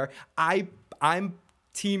out there. I'm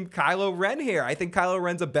team Kylo Ren here. I think Kylo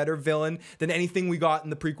Ren's a better villain than anything we got in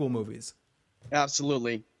the prequel movies.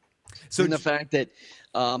 Absolutely. So and the fact that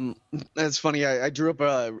that's funny. I drew up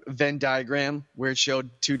a Venn diagram where it showed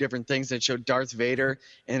two different things. It showed Darth Vader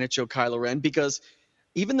and it showed Kylo Ren, because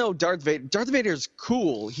even though Darth Vader is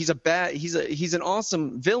cool, he's an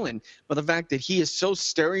awesome villain, but the fact that he is so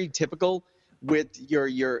stereotypical with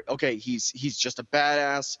your okay, he's just a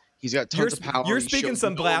badass. He's got tons of power. You're speaking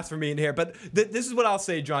some blasphemy in here, but this is what I'll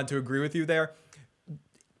say, John, to agree with you there.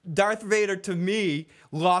 Darth Vader, to me,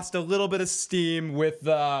 lost a little bit of steam with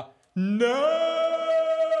the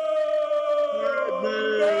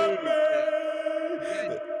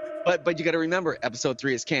But you got to remember, Episode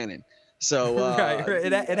 3 is canon. So right.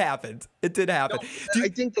 It happened. It did happen. No, I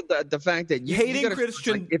think that the fact that hating gotta,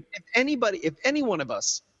 Christian, like, if any one of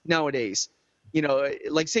us nowadays,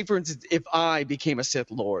 like say for instance, if I became a Sith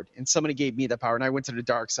Lord and somebody gave me the power and I went to the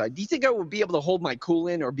dark side, do you think I would be able to hold my cool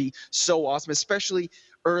in or be so awesome, especially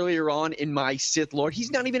earlier on in my Sith Lord? He's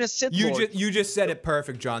not even a Sith Lord. You just said it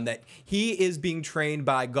perfect, John, that he is being trained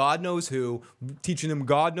by God knows who, teaching him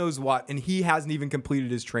God knows what, and he hasn't even completed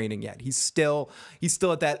his training yet. He's still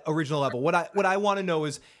at that original level. What I want to know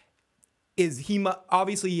is he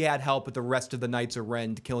obviously he had help with the rest of the Knights of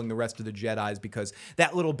Ren killing the rest of the Jedis, because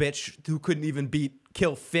that little bitch who couldn't even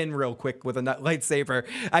kill Finn real quick with a lightsaber,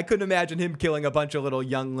 I couldn't imagine him killing a bunch of little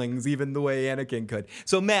younglings even the way Anakin could.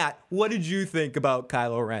 So Matt, what did you think about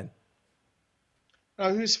Kylo Ren?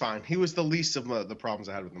 Oh, he was fine. He was the least of the problems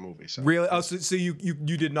I had with the movie. So. Really? Oh, so you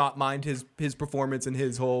did not mind his performance and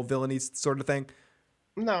his whole villainy sort of thing?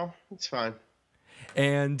 No, it's fine.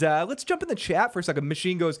 And let's jump in the chat for a second.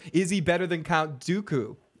 Machine goes, is he better than Count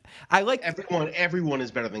Dooku? I like everyone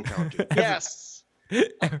is better than Count Dooku. Yes.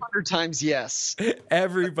 100 times yes.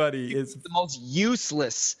 Everybody is the most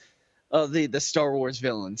useless of the Star Wars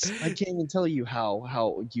villains. I can't even tell you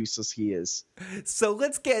how useless he is. So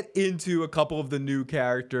let's get into a couple of the new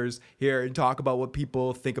characters here and talk about what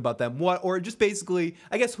people think about them. Or just basically,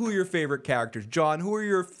 I guess, who are your favorite characters? John, who are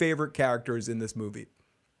your favorite characters in this movie?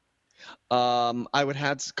 I would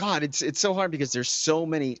have to, God, it's so hard because there's so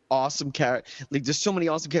many awesome characters. Like there's so many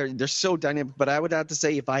awesome characters. They're so dynamic. But I would have to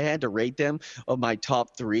say, if I had to rate them of my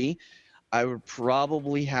top 3, I would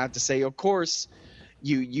probably have to say, of course,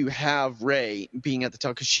 you have Rey being at the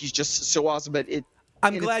top because she's just so awesome. But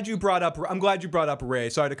I'm glad you brought up Rey.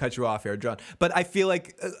 Sorry to cut you off here, John, but I feel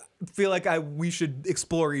like we should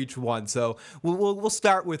explore each one. So we'll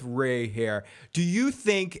start with Rey here. Do you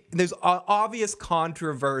think there's obvious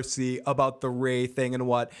controversy about the Rey thing and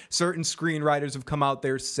what certain screenwriters have come out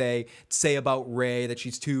there say about Rey, that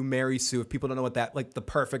she's too Mary Sue? If people don't know what that, like the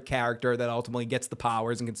perfect character that ultimately gets the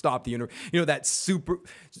powers and can stop the universe, that super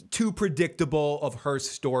too predictable of her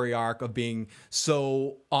story arc of being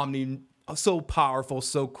so powerful,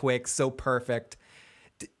 so quick, so perfect.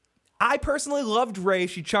 I personally loved Rey.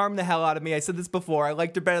 She charmed the hell out of me. I said this before. I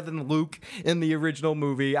liked her better than Luke in the original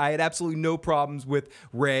movie. I had absolutely no problems with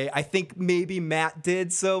Rey. I think maybe Matt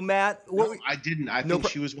did. So Matt, no, I didn't. I think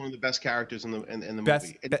she was one of the best characters in the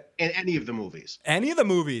movie. In any of the movies. Any of the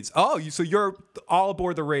movies. Oh, so you're all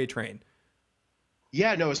aboard the Rey train.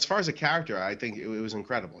 Yeah, no. As far as a character, I think it was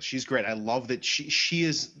incredible. She's great. I love that she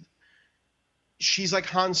is. She's like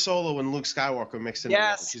Han Solo and Luke Skywalker mixed in.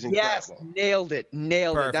 Yes, she's incredible. Yes, nailed it.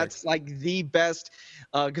 Perfect. That's like the best.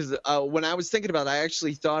 Because when I was thinking about it, I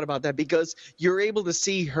actually thought about that because you're able to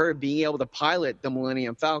see her being able to pilot the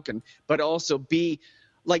Millennium Falcon, but also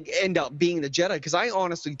end up being the Jedi. Because I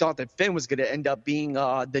honestly thought that Finn was going to end up being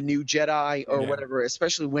the new Jedi or whatever.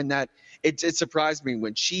 Especially when it surprised me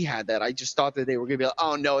when she had that. I just thought that they were going to be like,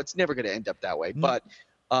 oh no, it's never going to end up that way. But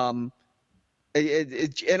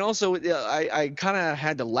and also I kind of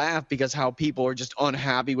had to laugh because how people are just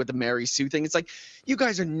unhappy with the Mary Sue thing. It's like, you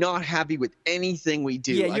guys are not happy with anything we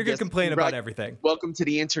do. Yeah, you're going to complain about everything. Welcome to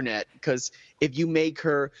the internet. Because if you make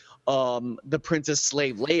her the Princess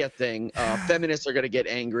Slave Leia thing, feminists are going to get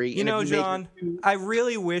angry. John, I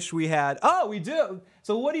really wish we had. Oh, we do.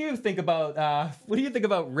 So what do you think about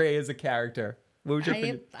Rey as a character? What was your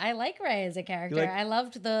opinion? I like Rey as a character. I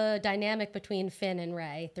loved the dynamic between Finn and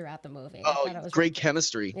Rey throughout the movie. Oh, it was great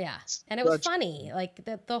chemistry. Yeah, and it was funny. Like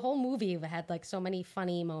the whole movie had like so many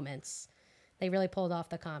funny moments. They really pulled off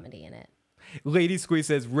the comedy in it. Lady Squeeze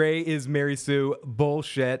says Ray is Mary Sue.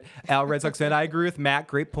 Bullshit. Al Red Sox fan. I agree with Matt.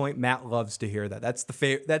 Great point. Matt loves to hear that.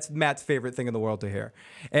 That's Matt's favorite thing in the world to hear.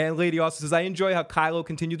 And Lady also says I enjoy how Kylo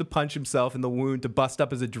continued to punch himself in the wound to bust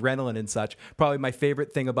up his adrenaline and such. Probably my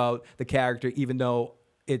favorite thing about the character, even though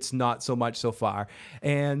it's not so much so far.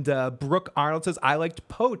 And Brooke Arnold says I liked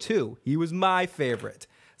Poe too. He was my favorite.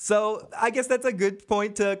 So I guess that's a good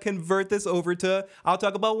point to convert this over to, I'll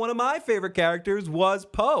talk about one of my favorite characters was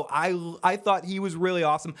Poe. I thought he was really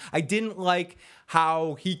awesome. I didn't like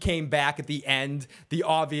how he came back at the end, the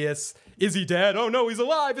obvious, is he dead? Oh no, he's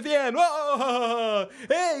alive at the end. Whoa!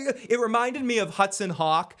 Hey, it reminded me of Hudson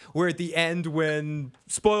Hawk, where at the end when,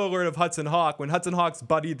 spoiler alert of Hudson Hawk, when Hudson Hawk's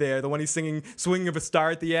buddy there, the one he's singing Swinging of a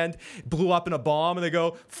Star at the end, blew up in a bomb and they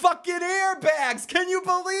go, fucking airbags, can you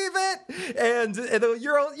believe it? And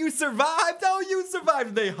you survived? Oh, you survived.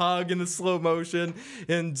 And they hug in the slow motion.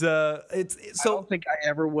 And it's so. I don't think I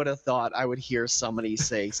ever would have thought I would hear somebody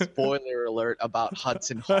say, spoiler alert about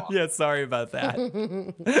Hudson Hawk. Yeah, sorry about that.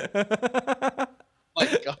 My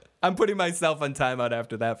God. I'm putting myself on timeout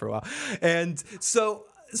after that for a while. And so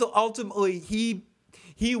ultimately he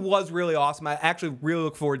was really awesome. I actually really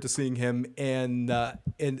look forward to seeing him in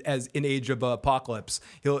Age of Apocalypse.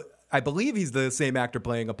 I believe he's the same actor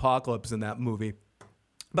playing Apocalypse in that movie.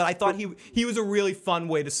 But I thought he was a really fun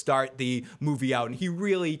way to start the movie out, and he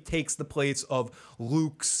really takes the place of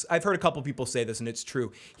Luke's. I've heard a couple people say this, and it's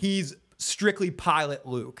true. He's strictly pilot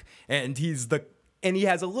Luke, and he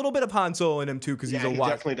has a little bit of Han Solo in him too, because he's a he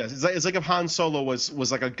wild. Definitely does. It's like if Han Solo was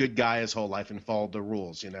like a good guy his whole life and followed the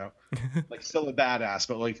rules, like still a badass,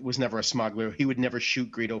 but like was never a smuggler. He would never shoot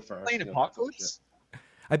Greedo first. Playing Apocalypse?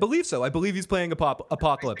 I believe so. I believe he's playing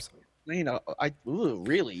Apocalypse.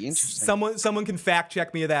 Really interesting. Someone can fact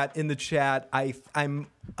check me that in the chat. I'm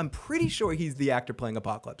pretty sure he's the actor playing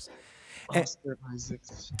Apocalypse.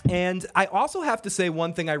 And I also have to say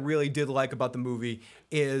one thing I really did like about the movie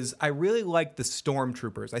is I really liked the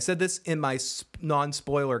stormtroopers. I said this in my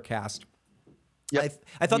non-spoiler cast. Yep.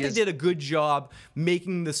 I thought they did a good job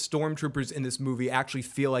making the stormtroopers in this movie actually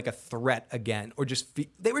feel like a threat again, or just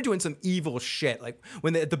they were doing some evil shit, like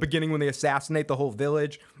at the beginning when they assassinate the whole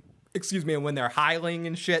village. And when they're hiling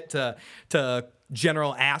and shit to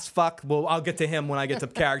General Assfuck. Well, I'll get to him when I get to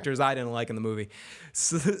characters I didn't like in the movie.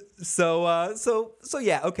 So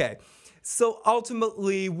yeah, okay. So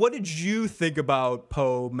ultimately, what did you think about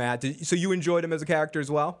Poe, Matt? So you enjoyed him as a character as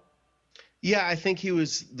well? Yeah, I think he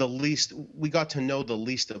was the least. We got to know the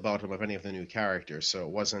least about him of any of the new characters, so it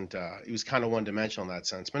wasn't. He was kind of one-dimensional in that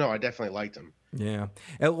sense. But no, I definitely liked him. Yeah,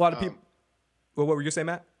 and a lot of people. Well, what were you saying,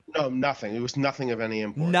 Matt? No, nothing. It was nothing of any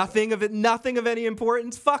importance. Nothing of any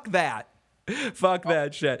importance. Fuck that. Fuck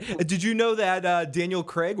that shit. Did you know that Daniel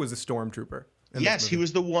Craig was a stormtrooper? Yes, he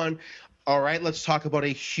was the one. All right, let's talk about a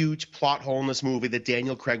huge plot hole in this movie that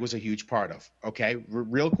Daniel Craig was a huge part of. Okay,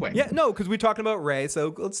 real quick. Yeah, no, because we're talking about Rey,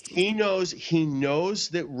 so let's. He knows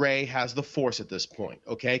that Rey has the Force at this point.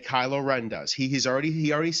 Okay, Kylo Ren does. He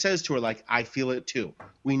already says to her like, I feel it too.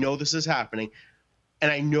 We know this is happening.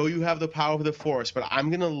 And I know you have the power of the Force, but I'm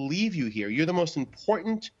going to leave you here. You're the most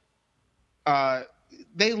important.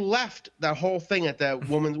 They left that whole thing at that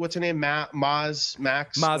woman. What's her name? Maz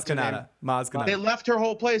Kanata. They left her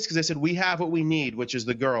whole place because they said, we have what we need, which is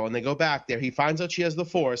the girl. And they go back there. He finds out she has the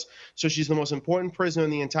Force. So she's the most important prisoner in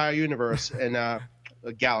the entire universe and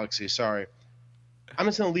galaxy. Sorry. I'm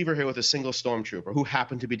just going to leave her here with a single stormtrooper who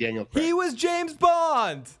happened to be Daniel Craig. He was James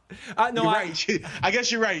Bond. No, you're right. I guess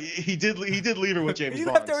you're right. He did leave her with James Bond. He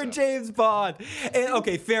left her with James Bond. And,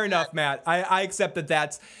 okay, fair enough, Matt. I accept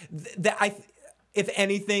that. If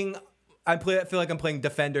anything, I feel like I'm playing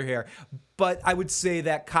defender here. But I would say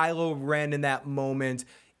that Kylo Ren in that moment,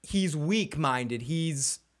 he's weak-minded.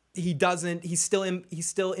 He's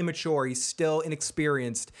still immature. He's still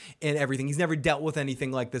inexperienced in everything. He's never dealt with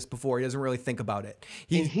anything like this before. He doesn't really think about it.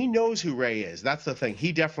 He knows who Rey is. That's the thing.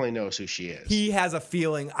 He definitely knows who she is. He has a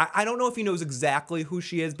feeling. I don't know if he knows exactly who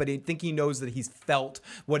she is, but I think he knows that he's felt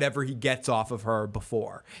whatever he gets off of her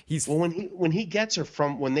before. When he gets her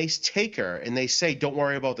when they take her and they say, don't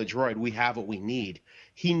worry about the droid, we have what we need.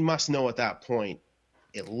 He must know at that point,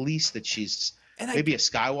 at least that she's maybe a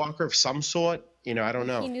Skywalker of some sort. I don't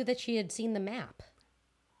know. He knew that she had seen the map.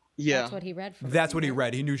 Yeah. That's what he read. That's what he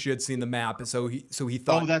read. He knew she had seen the map, so he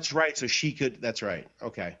thought. Oh, that's right. So she could. That's right.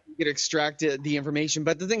 Okay. You could extract the information,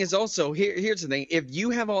 but the thing is also here's the thing: if you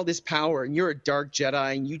have all this power and you're a dark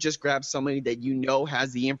Jedi and you just grab somebody that you know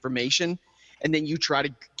has the information, and then you try to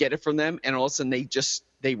get it from them, and all of a sudden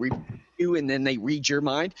they read you and then they read your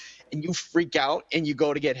mind, and you freak out and you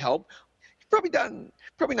go to get help.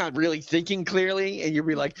 probably not really thinking clearly, and you'll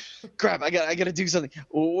be like, crap, I gotta do something.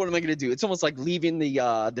 What am I gonna do? It's almost like leaving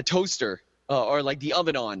the toaster or like the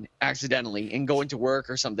oven on accidentally and going to work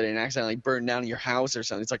or something and accidentally burn down your house or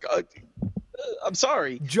something. It's like, I'm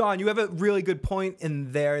sorry. John, you have a really good point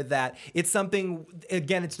in there that it's something,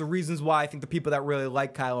 again, it's the reasons why I think the people that really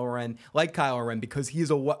like Kylo Ren because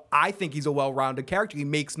I think he's a well-rounded character. He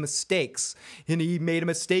makes mistakes, and he made a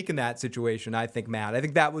mistake in that situation, I think, Matt. I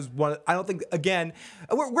think that was one, I don't think, again,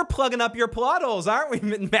 we're plugging up your plot holes, aren't we?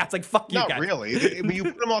 Matt's like, fuck you guys. Not really. I mean, you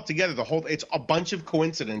put them all together, it's a bunch of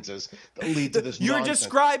coincidences that lead to this You're nonsense.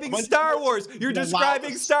 describing Star Wars. You're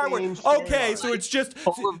describing Star Wars. Okay, so it's just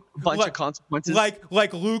A bunch of consequences.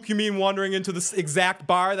 Like Luke, you mean wandering into this exact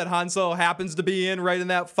bar that Han Solo happens to be in right in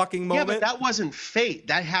that fucking moment? Yeah, but that wasn't fate.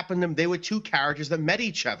 That happened. They were two characters that met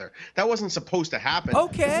each other. That wasn't supposed to happen.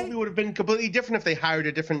 Okay. The movie would have been completely different if they hired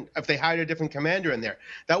a different commander in there.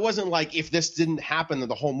 That wasn't like if this didn't happen, then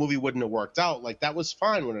the whole movie wouldn't have worked out. Like that was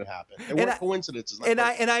fine when it happened. It weren't coincidences.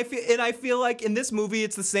 I feel like in this movie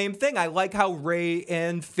it's the same thing. I like how Rey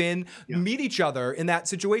and Finn meet each other in that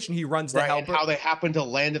situation. He runs to help her. How they happen to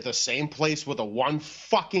land at the same place with the one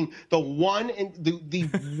lightsaber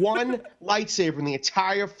in the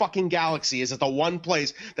entire fucking galaxy is at the one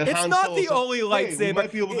place that it's Han not Solo the said, only lightsaber. We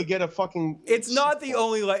might be able to get a fucking. It's not the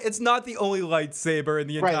only lightsaber in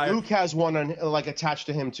the entire. Right, Luke has one attached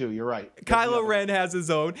to him too. You're right. Kylo Ren has his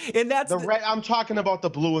own, and that's the red. I'm talking about the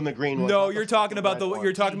blue and the green one. No, you're talking about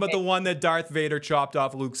the one that Darth Vader chopped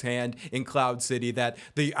off Luke's hand in Cloud City.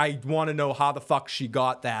 I want to know how the fuck she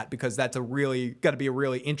got that, because that's got to be a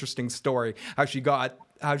really interesting story. How she got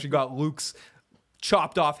Luke's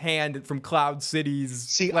chopped off hand from Cloud City's.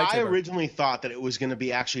 See, lightsaber. I originally thought that it was going to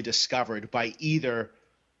be actually discovered by either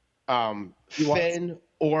Finn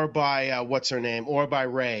or by what's her name, or by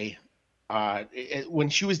Rey. When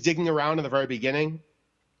she was digging around in the very beginning,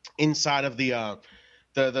 inside of the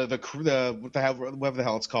whatever the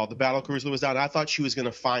hell it's called, the battle cruiser that was down. I thought she was going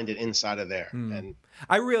to find it inside of there. And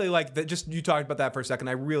I really like that. Just you talked about that for a second.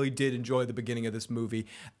 I really did enjoy the beginning of this movie,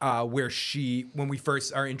 where when we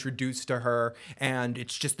first are introduced to her, and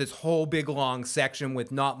it's just this whole big long section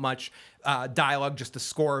with not much dialogue, just a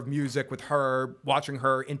score of music with her, watching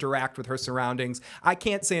her interact with her surroundings. I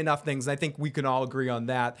can't say enough things. I think we can all agree on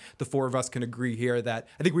that. The four of us can agree here that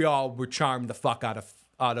I think we all were charmed the fuck out of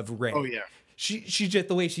Rey. Oh yeah. She just,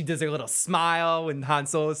 the way she does her little smile when Han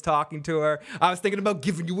Solo's talking to her. I was thinking about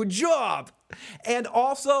giving you a job. And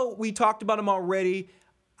also, we talked about him already.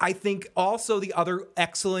 I think also the other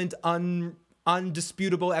excellent,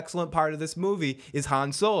 undisputable, excellent part of this movie is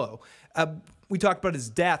Han Solo. We talked about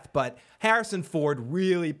his death, but Harrison Ford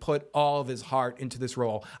really put all of his heart into this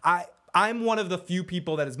role. I'm one of the few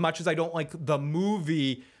people that, as much as I don't like the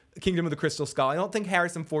movie Kingdom of the Crystal Skull, I don't think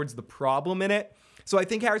Harrison Ford's the problem in it. So I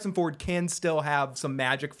think Harrison Ford can still have some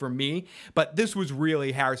magic for me, but this was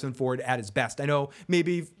really Harrison Ford at his best. I know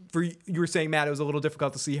maybe you were saying, Matt, it was a little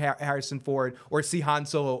difficult to see Harrison Ford or see Han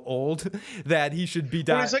Solo old, that he should be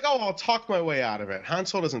dying. He's like, I'll talk my way out of it. Han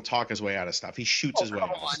Solo doesn't talk his way out of stuff. He shoots his way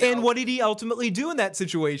out of stuff. And what did he ultimately do in that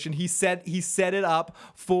situation? He set it up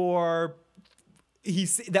for...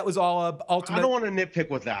 that was all ultimate. I don't want to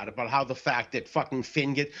nitpick with that about how the fact that fucking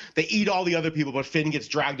they eat all the otother people, but Finn gets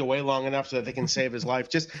dragged away long enough so that they can save his life.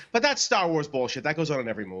 But that's Star Wars bullshit. That goes on in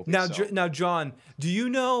every movie. Now, John, do you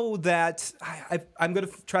know that I'm going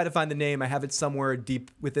to try to find the name. I have it somewhere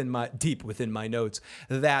deep within my notes.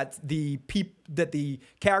 That the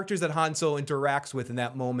characters that Han Solo interacts with in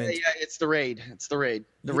that moment. Yeah, it's the raid. The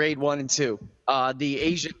raid 1 and 2. The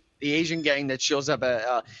Asian gang that shows up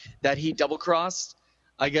that he double crossed,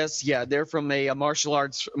 I guess. Yeah, they're from a martial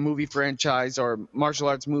arts movie franchise or martial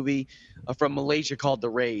arts movie from Malaysia called The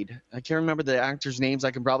Raid. I can't remember the actors' names.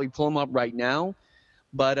 I can probably pull them up right now.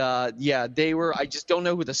 But yeah, they were. I just don't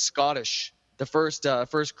know who the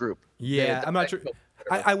first group. Yeah, I'm not sure.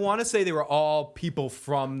 I want to say they were all people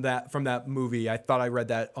from that movie. I thought I read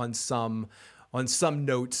that on some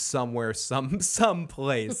notes somewhere, some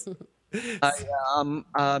place.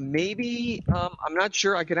 Maybe I'm not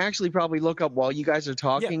sure. I can actually probably look up while you guys are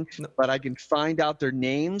talking, but I can find out their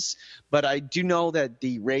names. But I do know that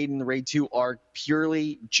the Raid and the Raid 2 are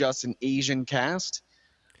purely just an Asian cast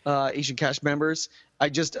members.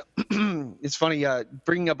 It's funny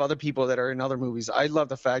bringing up other people that are in other movies. I love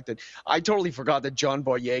the fact that I totally forgot that John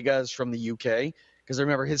Boyega is from the UK, because I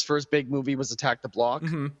remember his first big movie was Attack the Block.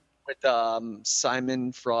 Mm-hmm. with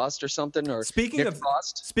Simon Frost or something, or Speaking Nick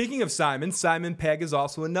Frost. Speaking of Simon Pegg is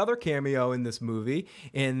also another cameo in this movie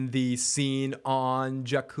in the scene on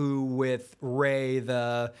Jakku with Ray,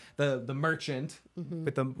 the merchant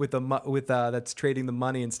with that's trading the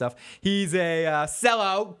money and stuff. He's a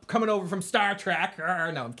sellout coming over from Star Trek.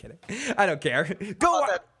 No, I'm kidding. I don't care. Go.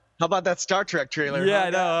 How about that Star Trek trailer? Yeah, huh?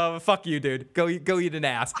 no, fuck you, dude. Go eat an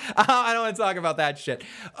ass. I don't want to talk about that shit.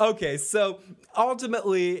 Okay, so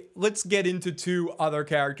ultimately, let's get into two other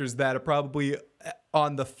characters that are probably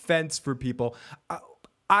on the fence for people.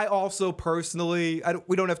 I also personally,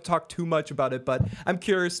 we don't have to talk too much about it, but I'm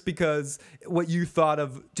curious because what you thought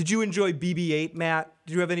of. Did you enjoy BB-8, Matt?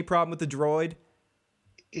 Did you have any problem with the droid?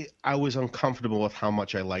 I was uncomfortable with how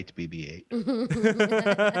much I liked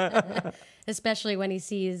BB-8. Especially when he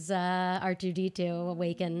sees R2-D2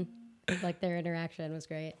 awaken. Like, their interaction was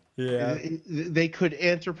great. Yeah. They could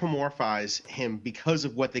anthropomorphize him because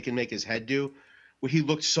of what they can make his head do, where he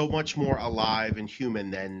looked so much more alive and human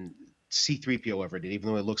than C-3PO ever did, even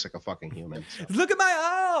though it looks like a fucking human. So. Look at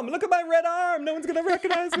my arm! Look at my red arm! No one's gonna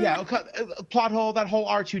recognize me. Yeah, plot hole, that whole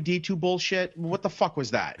R2-D2 bullshit. What the fuck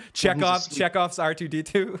was that? Chekhov's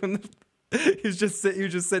R2-D2. He was just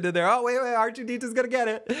sitting there. Oh, wait, R2-D2's gonna get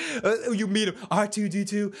it. You meet him.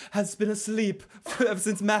 R2-D2 has been asleep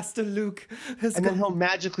since Master Luke has. And then he'll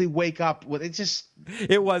magically wake up. With it just.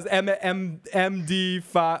 It was MD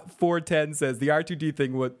 410 says the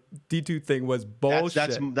D2 thing was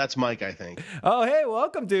bullshit. That's Mike, I think. Oh, hey,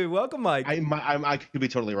 welcome, dude. Welcome, Mike. I could be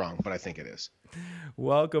totally wrong, but I think it is.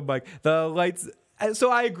 Welcome, Mike. The lights.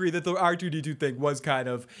 So I agree that the R2-D2 thing was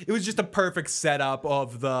it was just a perfect setup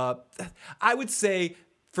of I would say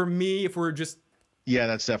for me, if we're just. Yeah,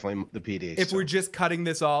 that's definitely the PD. If we're just cutting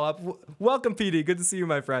this all up, welcome, PD. Good to see you,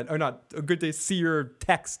 my friend. Or not, good to see your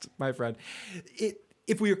text, my friend.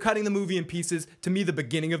 If we were cutting the movie in pieces, to me, the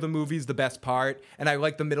beginning of the movie is the best part, and I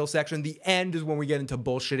like the middle section. The end is when we get into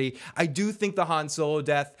bullshitty. I do think the Han Solo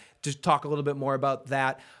death, just talk a little bit more about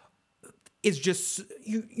that, is just,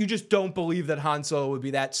 you just don't believe that Han Solo would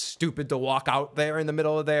be that stupid to walk out there in the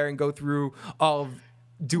middle of there and go through all of that.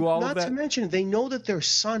 Not to mention, they know that their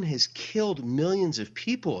son has killed millions of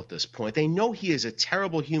people at this point. They know he is a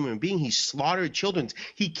terrible human being. He slaughtered children.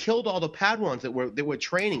 He killed all the Padawans that were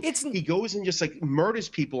training. He goes and just like murders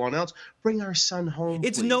people on else. Bring our son home.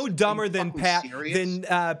 It's please. no dumber than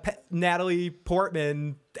Natalie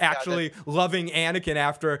Portman actually loving Anakin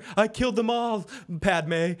after I killed them all,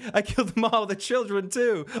 Padme. I killed them all, the children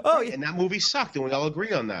too. Oh, right, and that movie sucked, and we all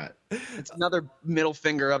agree on that. It's another middle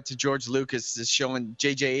finger up to George Lucas is showing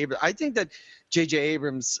J.J. Abrams. I think that J.J.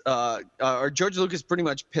 Abrams or George Lucas pretty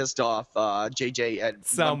much pissed off J.J. at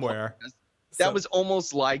somewhere. That was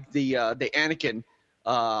almost like the Anakin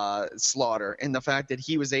slaughter, and the fact that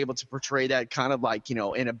he was able to portray that kind of like,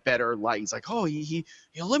 in a better light. He's like, oh, he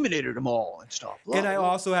eliminated them all and stuff. And I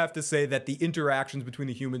also have to say that the interactions between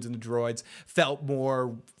the humans and the droids felt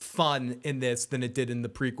more fun in this than it did in the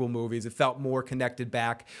prequel movies. It felt more connected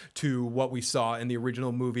back to what we saw in the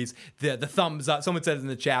original movies. The thumbs up, someone said in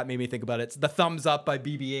the chat, made me think about it. It's the thumbs up by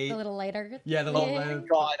BB-8. A little lighter. Yeah, the little lighter.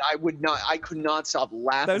 God, I could not stop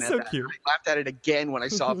laughing That's so cute. I laughed at it again when I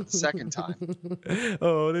saw it for the second time.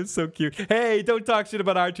 Oh, that's so cute. Hey, don't talk shit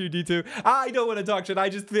about R2-D2. I don't want to talk shit. I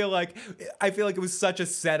just feel like it was such a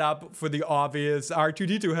setup for the obvious.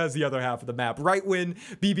 R2-D2 has the other half of the map. Right when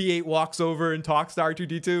BB-8 walks over and talks to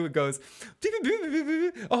R2-D2, it goes,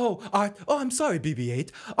 I'm sorry, BB-8.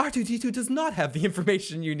 R2-D2 does not have the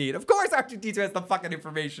information you need. Of course R2-D2 has the fucking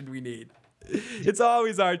information we need. It's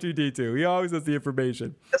always R2-D2. He always has the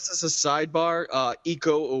information. This is a sidebar.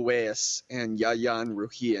 Iko Uwais and Yayan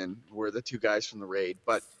Ruhian were the two guys from the raid.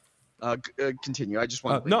 But continue. I just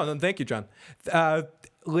want to... No, thank you, John.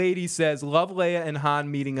 Lady says, love Leia and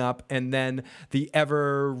Han meeting up, and then the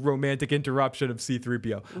ever romantic interruption of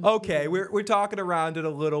C-3PO. Okay, we're talking around it a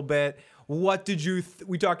little bit. What did you...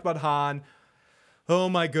 we talked about Han. Oh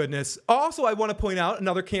my goodness. Also, I want to point out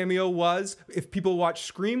another cameo was, if people watch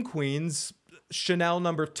Scream Queens, Chanel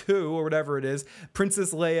number 2 or whatever it is,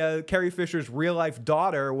 Princess Leia, Carrie Fisher's real life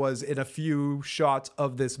daughter, was in a few shots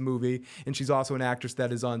of this movie, and she's also an actress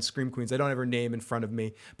that is on Scream Queens. I don't have her name in front of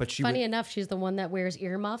me, but she... Funny enough, she's the one that wears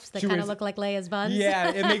earmuffs that kind of look like Leia's buns.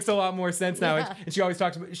 Yeah, it makes a lot more sense now. Yeah. And she always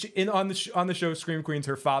talks about on the show Scream Queens,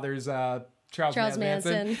 her father's Charles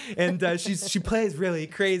Manson. And she plays really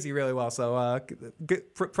crazy really well. So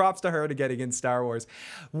props to her to getting in Star Wars.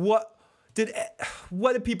 What did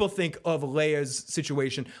people think of Leia's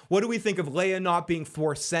situation? What do we think of Leia not being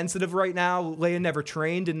Force sensitive right now? Leia never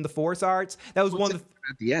trained in the Force arts. That was one of the...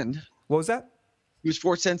 At the end. What was that? He was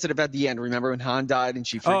force sensitive at the end. Remember when Han died and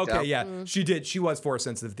she freaked out? Yeah, she did. She was force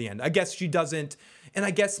sensitive at the end. I guess she doesn't, and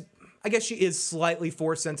I guess she is slightly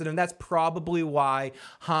force sensitive, and that's probably why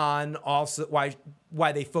Han also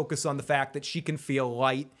why they focus on the fact that she can feel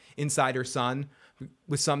light inside her son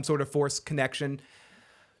with some sort of force connection.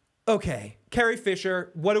 Okay, Carrie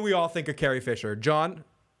Fisher. What do we all think of Carrie Fisher, John?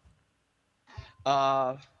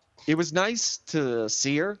 It was nice to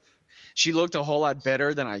see her. She looked a whole lot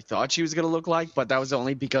better than I thought she was going to look like, but that was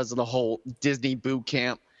only because of the whole Disney boot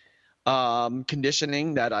camp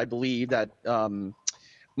conditioning that I believe that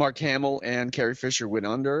Mark Hamill and Carrie Fisher went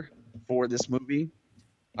under for this movie.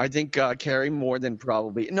 I think Carrie more than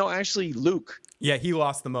actually Luke. Yeah, he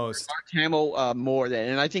lost the most. Mark Hamill more than,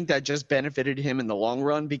 and I think that just benefited him in the long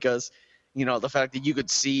run because, the fact that you could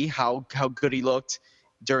see how good he looked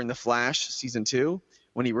during The Flash season 2.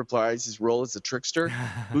 When he reprised his role as the trickster,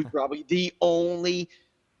 who's probably the only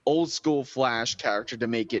old school Flash character to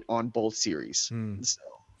make it on both series. So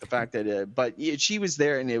the fact that, she was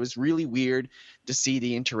there, and it was really weird to see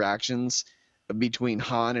the interactions between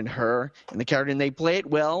Han and her and the character, and they play it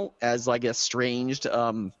well as like estranged,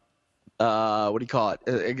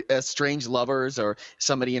 estranged lovers or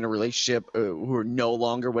somebody in a relationship who are no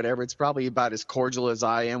longer whatever. It's probably about as cordial as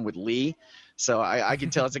I am with Lee. So I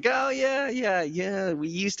can tell it's like, oh, yeah, we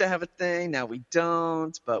used to have a thing. Now we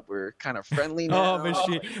don't, but we're kind of friendly now.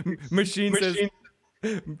 Machine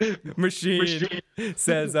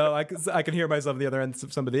says, oh, I can hear myself on the other end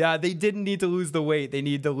of somebody. Yeah, they didn't need to lose the weight. They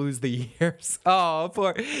need to lose the years. Oh,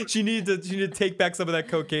 poor. She needed to take back some of that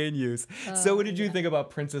cocaine use. So what did you think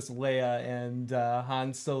about Princess Leia and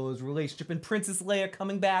Han Solo's relationship and Princess Leia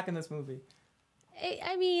coming back in this movie?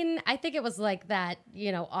 I mean, I think it was like that,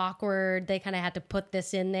 awkward. They kind of had to put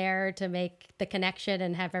this in there to make the connection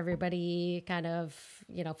and have everybody kind of,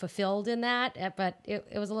 fulfilled in that. But it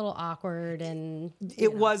was a little awkward, and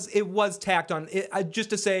it was tacked on.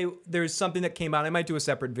 Just to say, there's something that came out. I might do a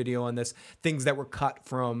separate video on this. Things that were cut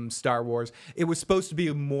from Star Wars. It was supposed to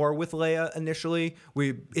be more with Leia initially.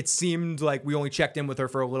 It seemed like we only checked in with her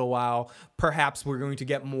for a little while. Perhaps we're going to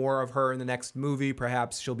get more of her in the next movie.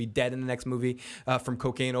 Perhaps she'll be dead in the next movie. From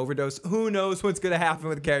cocaine overdose. Who knows what's going to happen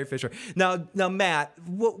with Carrie Fisher? Now, Matt,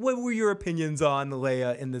 what were your opinions on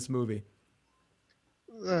Leia in this movie?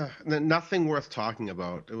 Nothing worth talking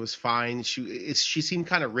about. It was fine. She seemed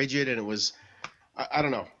kind of rigid, and it was, I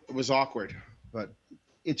don't know, it was awkward. But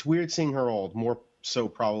it's weird seeing her old, more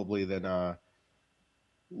so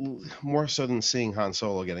than seeing Han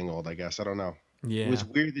Solo getting old. I guess I don't know. Yeah, it was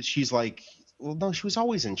weird that she's like. Well, no, she was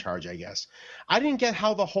always in charge, I guess. I didn't get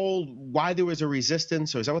how why there was a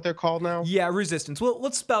resistance, or is that what they're called now? Yeah, resistance. Well,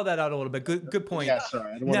 let's spell that out a little bit. Good point. Yeah,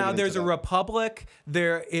 sorry. Now, there's a republic.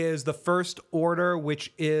 There is the First Order,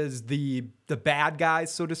 which is the bad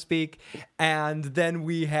guys, so to speak. And then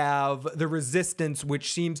we have the resistance,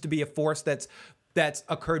 which seems to be a force that's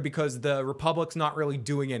occurred because the Republic's not really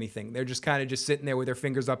doing anything. They're just kind of sitting there with their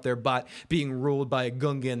fingers up their butt, being ruled by a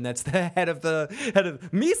Gungan that's the head of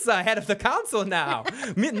Misa, head of the council now.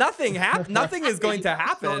 Nothing is going to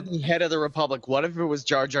happen. The head of the Republic. What if it was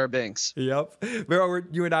Jar Jar Binks? Yep.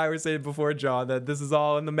 You and I were saying before, John, that this is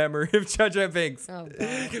all in the memory of Jar Jar Binks. Oh,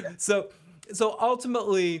 God. So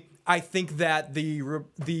ultimately, I think that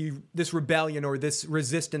this rebellion or this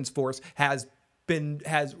resistance force has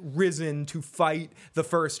risen to fight the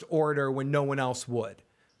First Order when no one else would.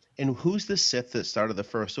 And who's the Sith that started the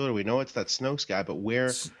First Order? We know it's that Snoke guy, but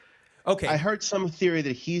where? Okay. I heard some theory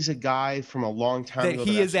that he's a guy from a long time ago.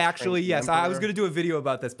 That he is actually, yes. I was going to do a video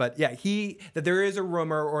about this, but yeah, that there is a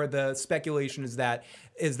rumor, or the speculation is that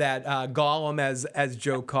Gollum, as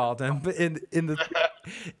Joe called him, but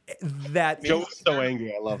Joe was so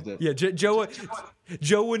angry. I loved it. Yeah, Joe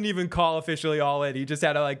wouldn't even call officially all in. He just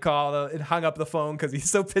had to call and hung up the phone because he's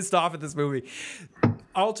so pissed off at this movie.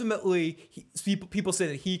 Ultimately, people say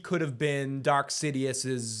that he could have been Darth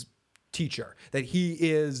Sidious's teacher, that he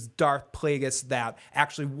is Darth Plagueis that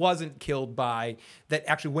actually wasn't killed that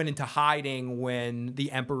actually went into hiding when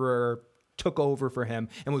the Emperor took over for him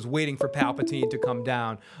and was waiting for Palpatine to come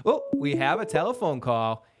down. Oh, we have a telephone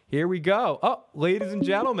call. Here we go. Oh, ladies and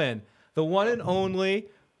gentlemen, the one and only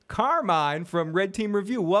Carmine from Red Team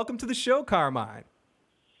Review. Welcome to the show, Carmine.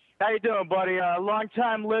 How you doing, buddy?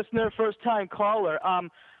 Long-time listener, first-time caller.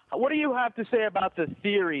 What do you have to say about the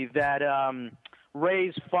theory that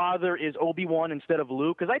Rey's father is Obi-Wan instead of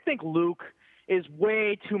Luke? Because I think Luke is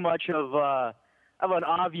way too much of an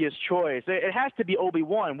obvious choice. It has to be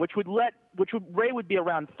Obi-Wan, Rey would be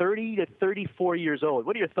around 30 to 34 years old.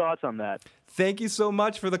 What are your thoughts on that? Thank you so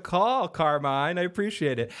much for the call, Carmine. I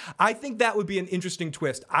appreciate it. I think that would be an interesting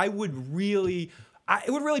twist. I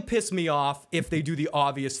it would really piss me off if they do the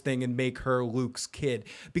obvious thing and make her Luke's kid,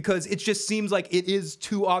 because it just seems like it is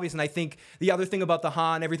too obvious. And I think the other thing about the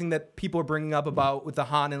Han, everything that people are bringing up about with the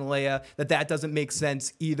Han and Leia, that doesn't make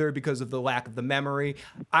sense either because of the lack of the memory.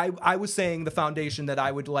 I was saying the foundation that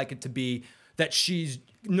I would like it to be that she's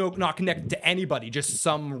not connected to anybody, just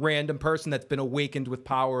some random person that's been awakened with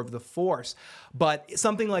power of the Force. But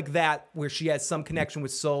something like that, where she has some connection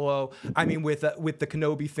with Solo, with the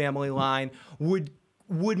Kenobi family line, would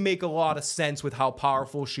make a lot of sense with how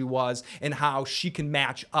powerful she was and how she can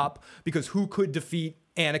match up. Because who could defeat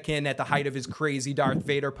Anakin at the height of his crazy Darth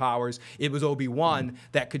Vader powers? It was Obi-Wan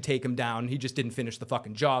that could take him down. He just didn't finish the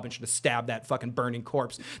fucking job and should have stabbed that fucking burning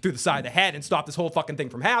corpse through the side of the head and stopped this whole fucking thing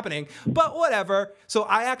from happening. But whatever. So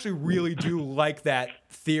I actually really do like that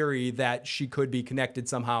theory that she could be connected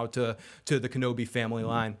somehow to the Kenobi family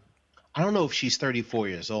line. I don't know if she's 34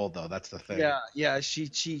 years old though. That's the thing. Yeah. She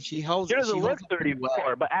holds. She doesn't she look holds 34,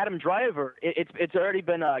 well. but Adam Driver, it's already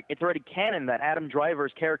been it's already canon that Adam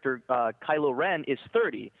Driver's character Kylo Ren is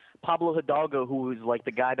 30. Pablo Hidalgo, who is like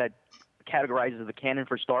the guy that categorizes the canon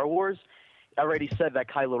for Star Wars, already said that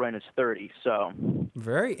Kylo Ren is 30. So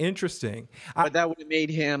very interesting. But that would have made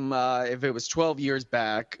him, if it was 12 years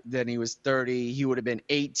back, then he was 30. He would have been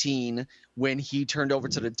 18 when he turned over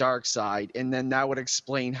to the dark side, and then that would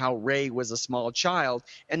explain how Rey was a small child,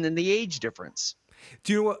 and then the age difference.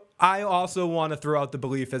 Do you know what? I also want to throw out the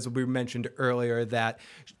belief, as we mentioned earlier, that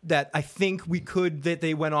I think that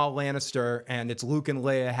they went all Lannister, and it's Luke and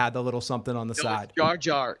Leia had the little something on the side. Jar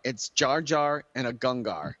Jar. It's Jar Jar and a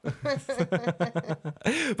Gungar.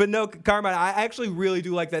 But no, Carmine, I actually really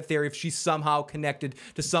do like that theory. If she's somehow connected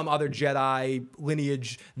to some other Jedi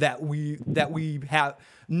lineage that we have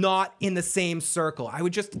not in the same circle, I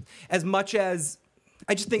would just, as much as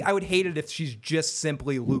I just think I would hate it if she's just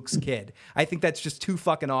simply Luke's kid. I think that's just too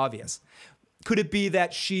fucking obvious. Could it be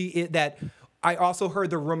that that I also heard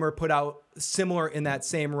the rumor put out similar in that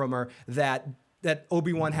same rumor that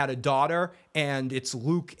Obi-Wan had a daughter and it's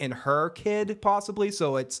Luke and her kid possibly.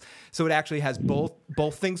 So it actually has both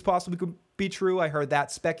things possibly could be true. I heard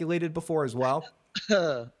that speculated before as well.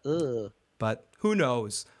 But who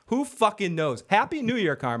knows? Who fucking knows? Happy New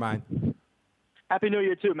Year, Carmine. Happy New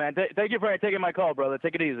Year too, man. Thank you for taking my call, brother.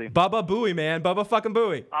 Take it easy. Bubba Booey, man. Bubba fucking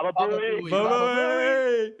Booey. Bubba Booey.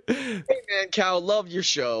 Bubba Booey. Hey, man, Cal, love your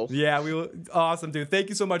show. Yeah, awesome, dude. Thank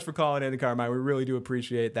you so much for calling in, Carmine. We really do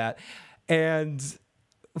appreciate that. And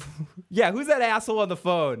yeah, who's that asshole on the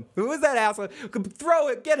phone? Who is that asshole? Throw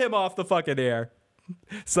it. Get him off the fucking air.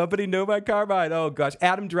 Somebody know my Carmine. Oh gosh,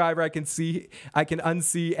 Adam Driver. I can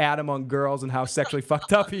unsee Adam on girls and how sexually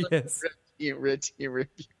fucked up he is. Red team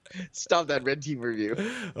review. Stop that red team review.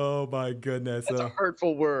 Oh my goodness. That's a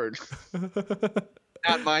hurtful word.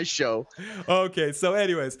 Not my show. Okay, so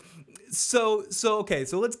anyways. So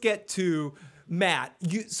let's get to Matt.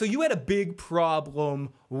 You had a big problem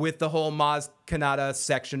with the whole Maz Kanata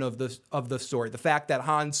section of the story. The fact that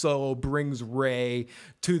Han Solo brings Rey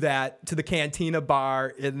to the cantina bar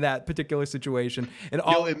in that particular situation. And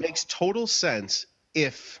it makes total sense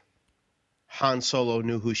if Han Solo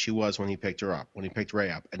knew who she was when he picked Rey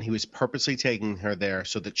up, and he was purposely taking her there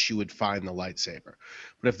so that she would find the lightsaber.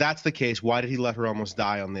 But if that's the case, why did he let her almost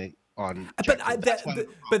die on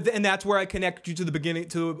and that's where I connect you to the beginning,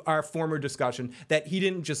 to our former discussion, that he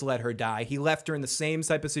didn't just let her die. He left her in the same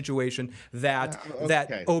type of situation that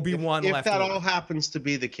Obi-Wan left her. If that all happens to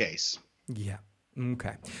be the case. Yeah.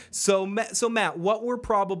 Okay. So Matt, what were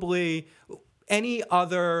probably any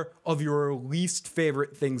other of your least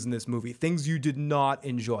favorite things in this movie? Things you did not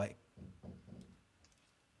enjoy?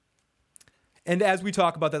 And as we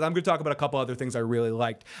talk about that, I'm going to talk about a couple other things I really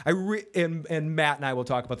liked. And Matt and I will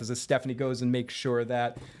talk about this as Stephanie goes and makes sure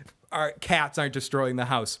that our cats aren't destroying the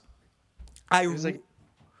house. I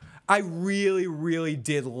really, really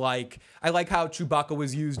did I like how Chewbacca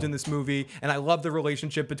was used in this movie, and I love the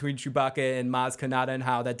relationship between Chewbacca and Maz Kanata and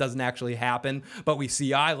how that doesn't actually happen, but we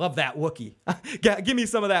see, I love that Wookiee. Give me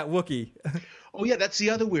some of that Wookiee. Oh yeah, that's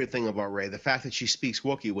the other weird thing about Rey, the fact that she speaks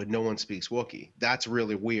Wookiee when no one speaks Wookiee. That's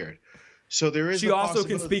really weird. So there is. She also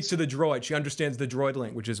can speak to the droid. She understands the droid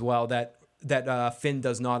language as well that Finn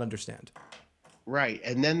does not understand. Right,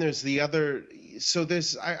 and then there's the other. So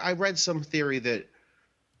I read some theory that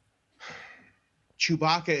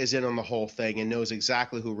Chewbacca is in on the whole thing and knows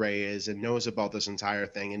exactly who Rey is and knows about this entire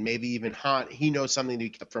thing, and maybe even Han. He knows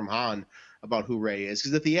something from Han about who Rey is,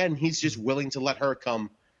 because at the end he's just willing to let her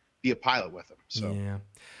come be a pilot with him. So yeah.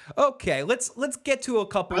 Okay, let's get to a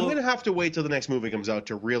couple. I'm gonna have to wait till the next movie comes out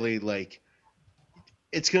to really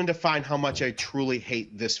it's going to define how much I truly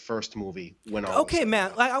hate this first movie.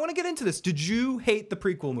 Matt, I want to get into this. Did you hate the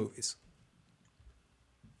prequel movies?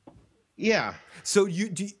 Yeah. So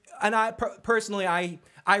and I personally, I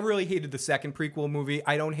really hated the second prequel movie.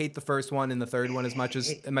 I don't hate the first one and the third one as much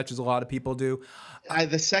as a lot of people do.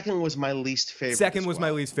 The second was my least favorite. Second was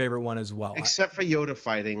my least favorite one as well. Except for Yoda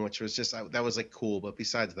fighting, which was just that was like cool, but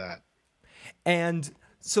besides that. And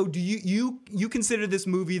so do you consider this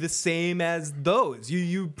movie the same as those?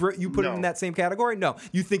 You put it in that same category? No.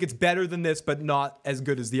 You think it's better than this but not as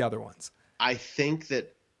good as the other ones? I think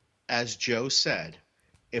that, as Joe said,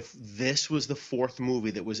 if this was the fourth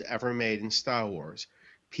movie that was ever made in Star Wars,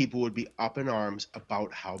 people would be up in arms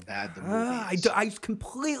about how bad the movie is. I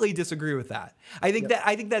completely disagree with that. I think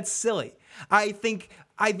that's silly. I think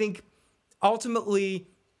ultimately,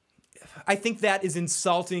 I think that is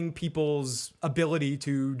insulting people's ability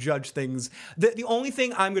to judge things. The only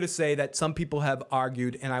thing I'm going to say that some people have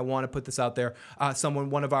argued, and I want to put this out there,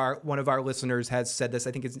 one of our listeners has said this.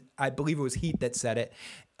 I believe it was Heat that said it.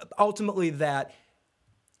 Ultimately, that.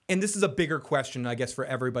 And this is a bigger question, I guess, for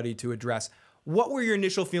everybody to address. What were your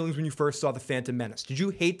initial feelings when you first saw The Phantom Menace? Did you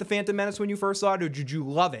hate The Phantom Menace when you first saw it, or did you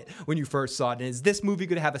love it when you first saw it? And is this movie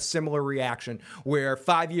going to have a similar reaction where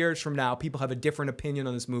 5 years from now, people have a different opinion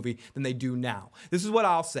on this movie than they do now? This is what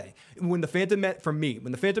I'll say. When The Phantom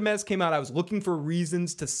Menace came out, I was looking for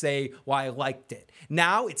reasons to say why I liked it.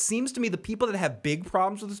 Now, it seems to me the people that have big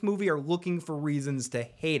problems with this movie are looking for reasons to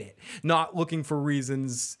hate it, not looking for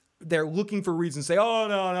reasons. They're looking for reasons to say, oh,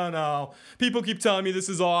 no. People keep telling me this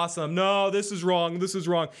is awesome. No, this is wrong.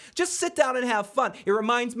 Just sit down and have fun. It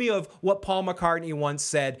reminds me of what Paul McCartney once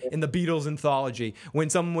said in the Beatles anthology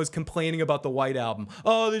when someone was complaining about the White Album.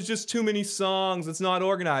 Oh, there's just too many songs. It's not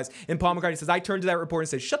organized. And Paul McCartney says, I turned to that reporter and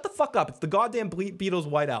said, shut the fuck up. It's the goddamn Beatles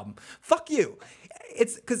White Album. Fuck you.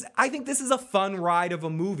 It's because I think this is a fun ride of a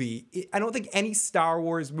movie. I don't think any Star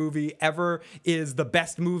Wars movie ever is the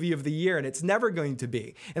best movie of the year, and it's never going to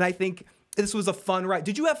be. And I think this was a fun ride.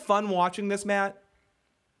 Did you have fun watching this, Matt?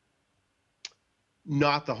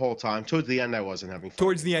 Not the whole time. Towards the end, I wasn't having fun.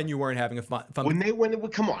 Towards the end, you weren't having fun. When they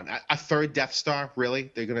come on, a third Death Star, really?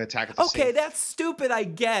 They're going to attack at the same. Okay, that's stupid. I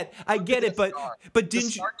get it, but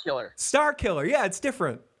didn't you? Star Killer. Yeah, it's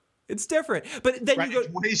different. It's different. But then you go.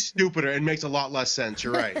 It's way stupider and makes a lot less sense.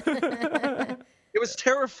 You're right. It was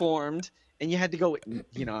terraformed, and you had to go. I'm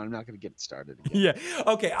not going to get it started again. Yeah.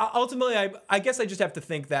 Okay. Ultimately, I guess I just have to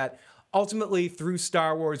think that ultimately through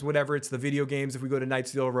Star Wars, whatever it's the video games. If we go to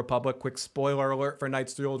Knights of the Old Republic, quick spoiler alert for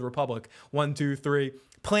Knights of the Old Republic. 1, 2, 3.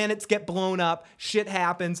 Planets get blown up. Shit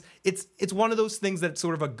happens. It's one of those things that's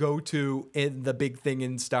sort of a go-to in the big thing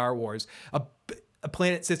in Star Wars. A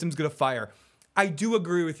planet system's going to fire. I do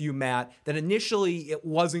agree with you, Matt, that initially it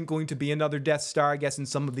wasn't going to be another Death Star. I guess in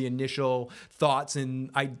some of the initial thoughts and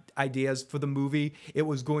ideas for the movie, it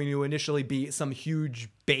was going to initially be some huge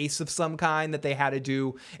base of some kind that they had to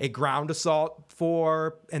do a ground assault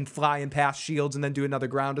for and fly and pass shields and then do another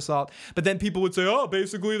ground assault. But then people would say, oh,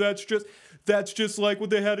 basically that's just like what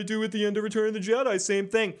they had to do at the end of Return of the Jedi. Same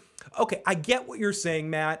thing. Okay, I get what you're saying,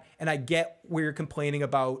 Matt, and I get where you're complaining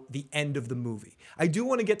about the end of the movie. I do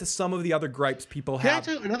want to get to some of the other gripes people have.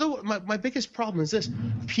 Can I tell you my biggest problem is this.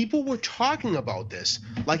 People were talking about this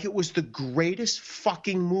like it was the greatest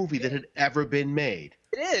fucking movie that had ever been made.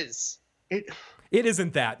 It is. It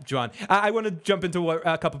isn't that, John. I want to jump into what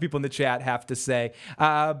a couple people in the chat have to say.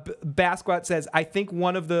 Basquat says, I think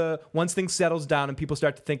once things settles down and people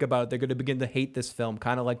start to think about it, they're going to begin to hate this film,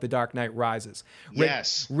 kind of like The Dark Knight Rises.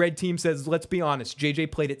 Yes. Red Team says, let's be honest,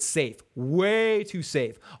 JJ played it safe, way too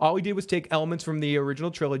safe. All he did was take elements from the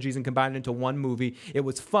original trilogies and combine it into one movie. It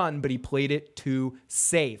was fun, but he played it too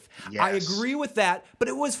safe. Yes. I agree with that, but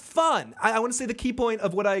it was fun. I want to say the key point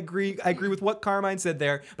of what I agree with what Carmine said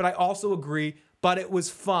there, but I also agree but it was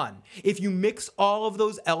fun. If you mix all of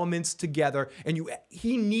those elements together, and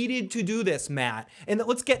he needed to do this, Matt. And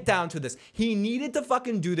let's get down to this. He needed to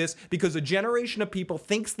fucking do this because a generation of people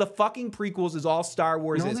thinks the fucking prequels is all Star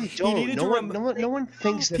Wars is. They don't. No one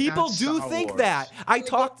thinks that. People that's do Star think Wars. that. I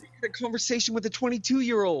talked a conversation with a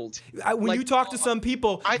 22-year-old. When you talk to some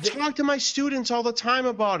people, I talk to my students all the time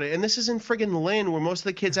about it, and this is in friggin' Lynn, where most of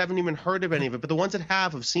the kids haven't even heard of any of it, but the ones that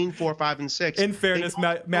have seen 4, 5, and 6. In fairness,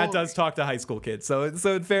 Matt does talk to high school kids, so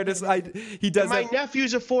in fairness, he does. My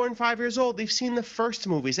nephews are 4 and 5 years old. They've seen the first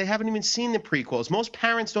movies. They haven't even seen the prequels. Most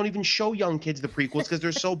parents don't even show young kids the prequels because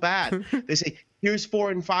they're so bad. They say, here's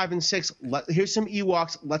 4 and 5 and 6. Here's some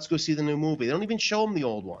Ewoks. Let's go see the new movie. They don't even show them the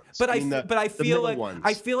old ones. But I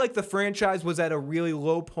feel like the franchise was at a really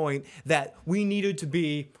low point that we needed to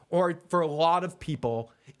be, or for a lot of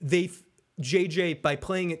people, JJ, by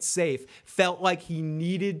playing it safe, felt like he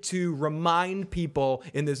needed to remind people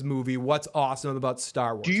in this movie what's awesome about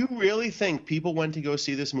Star Wars. Do you really think people went to go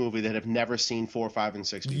see this movie that have never seen 4, 5, and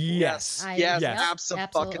 6 before? Yes. Yes, Yep,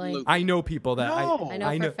 absolutely. I know people that No.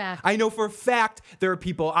 I know for a fact. I know for a fact there are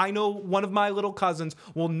people. I know one of my little cousins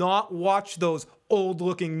will not watch those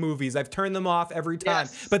old-looking movies. I've turned them off every time,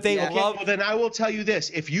 Yes. but they Yeah. love. Well, then I will tell you this: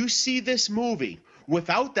 if you see this movie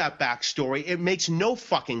without that backstory, it makes no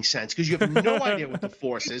fucking sense because you have no idea what the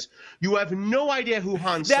Force is. You have no idea who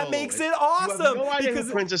Han Solo is. That makes it You awesome. have no idea because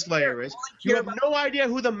who Princess Leia is. You have no idea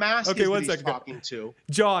who the mask Okay, is one that he's second, go. talking to.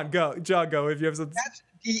 John, go. If you have some.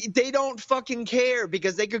 They don't fucking care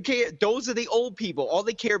because they could care. Those are the old people. All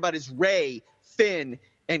they care about is Rey, Finn,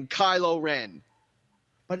 and Kylo Ren.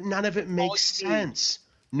 But none of it makes you need. sense.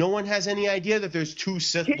 No one has any idea that there's 2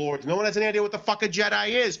 Sith Lords. No one has any idea what the fuck a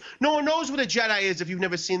Jedi is. No one knows what a Jedi is if you've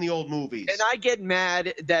never seen the old movies. And I get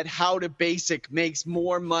mad that How to Basic makes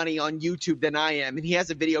more money on YouTube than I am. And he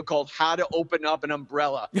has a video called How to Open Up an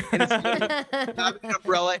Umbrella. And it's having an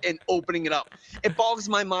umbrella and opening it up. It boggles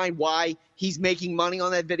my mind why he's making money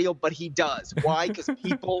on that video, but he does. Why? Because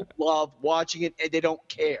people love watching it and they don't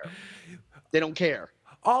care. They don't care.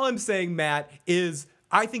 All I'm saying, Matt, is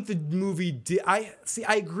I think the movie I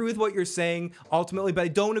agree with what you're saying ultimately, but I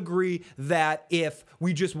don't agree that if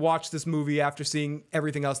we just watched this movie after seeing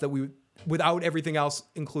everything else that without everything else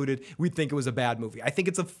included, we'd think it was a bad movie. I think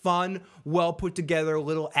it's a fun, well put together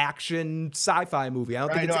little action sci-fi movie. I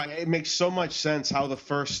don't think it makes so much sense how the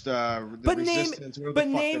first it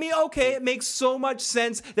makes so much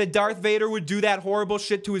sense that Darth Vader would do that horrible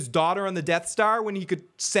shit to his daughter on the Death Star when he could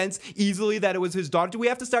sense easily that it was his daughter. Do we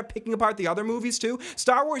have to start picking apart the other movies too?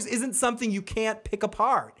 Star Wars isn't something you can't pick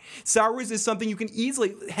apart. Star Wars is something you can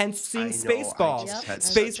easily, hence seeing Spaceballs. I just had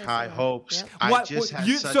Space such high hopes. Yep.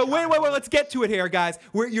 Wait, let's get to it here, guys.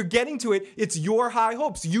 You're getting to it. It's your high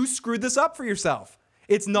hopes. You screwed this up for yourself.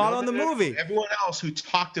 It's not on the movie. Everyone else who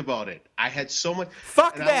talked about it, I had so much.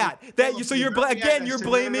 Fuck that. You're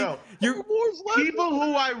blaming. People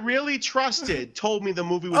who I really trusted told me the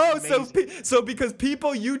movie was amazing. So because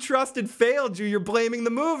people you trusted failed you, you're blaming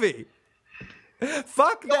the movie.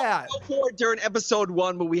 Fuck that. Go forward during episode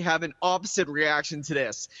 1, but we have an opposite reaction to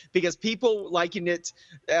this because people liken it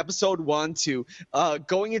episode 1 to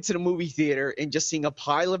going into the movie theater and just seeing a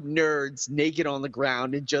pile of nerds naked on the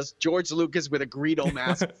ground and just George Lucas with a Greedo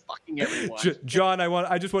mask fucking everyone. John,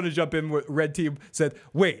 I just want to jump in. What Red Team said.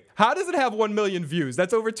 Wait, how does it have 1 million views?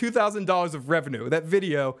 That's over $2,000 of revenue. That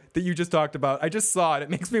video that you just talked about, I just saw it. It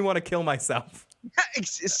makes me want to kill myself.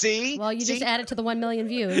 See? Well, you just added to the 1 million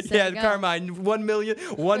views. There Yeah, Carmine, 1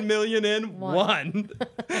 million in one.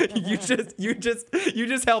 you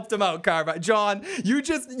just helped him out, Carmine. John, you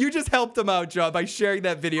just helped him out, John, by sharing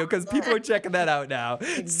that video because people are checking that out now.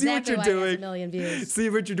 Exactly See what you're why it has doing. 1 million views. See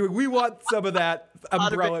what you're doing. We want some of that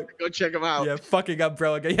umbrella. Go check him out. Yeah, fucking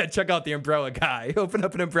umbrella guy. Yeah, check out the umbrella guy. Open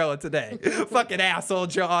up an umbrella today. Fucking asshole,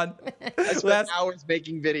 John. I spent hours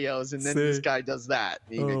making videos, and then this guy does that.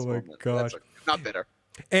 He makes my more money. gosh. Not bitter.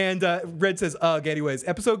 And Red says, anyways,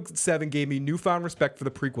 episode 7 gave me newfound respect for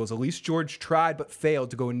the prequels. At least George tried but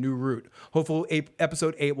failed to go a new route. Hopefully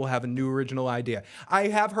episode 8 will have a new original idea. I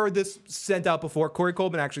have heard this sent out before. Corey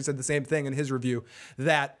Coleman actually said the same thing in his review,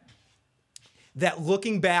 that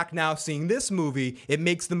looking back now, seeing this movie, it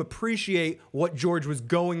makes them appreciate what George was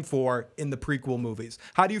going for in the prequel movies.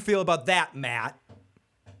 How do you feel about that, Matt?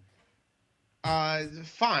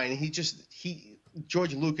 Fine.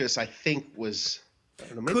 George Lucas, I think, was. I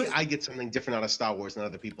don't know, maybe I get something different out of Star Wars than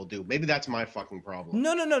other people do. Maybe that's my fucking problem.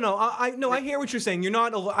 No. I hear what you're saying. You're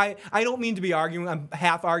not. I don't mean to be arguing. I'm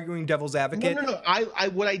half arguing devil's advocate. No.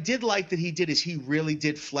 What I did like that he did is he really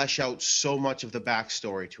did flesh out so much of the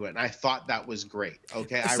backstory to it, and I thought that was great.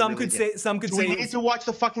 Okay. Some could say. We need to watch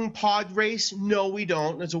the fucking pod race. No, we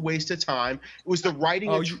don't. It's a waste of time. It was the writing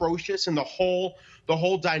atrocious and the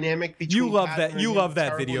whole dynamic between. You love that. You love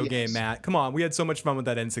that video game, Matt. Come on, we had so much fun with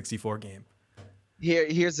that N64 game.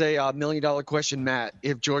 Here's a $1 million question, Matt.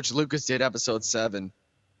 If George Lucas did episode 7,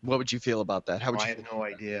 what would you feel about that? How would you? I have no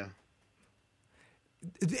idea.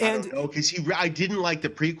 And I don't know, because I didn't like the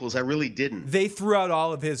prequels. I really didn't. They threw out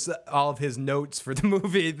all of his notes for the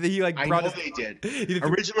movie. I know they did.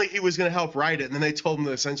 Originally, he was going to help write it, and then they told him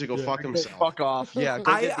to essentially go fuck himself. Fuck off. Yeah.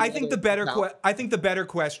 I think the better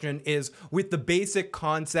question is with the basic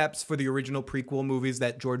concepts for the original prequel movies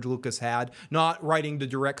that George Lucas had, not writing the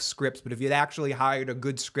direct scripts, but if you'd actually hired a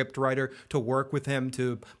good script writer to work with him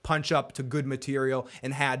to punch up to good material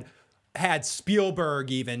and had had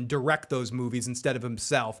Spielberg even direct those movies instead of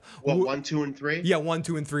himself. What, 1, 2, and 3? Yeah, 1,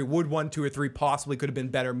 2, and 3. Would 1, 2, or 3 possibly could have been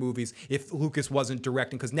better movies if Lucas wasn't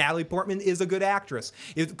directing? Because Natalie Portman is a good actress.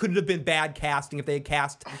 It could have been bad casting if they had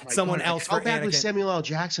cast someone else for Anakin. How bad was Samuel L.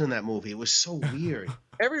 Jackson in that movie? It was so weird.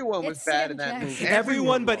 Everyone was bad in that movie.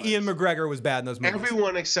 Everyone but Ian McGregor was bad in those movies.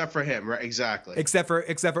 Everyone except for him, right? Exactly. Except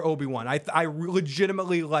for Obi-Wan. I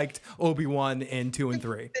legitimately liked Obi-Wan in 2 and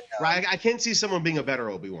 3. Right. I can't see someone being a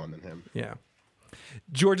better Obi-Wan than him. Yeah.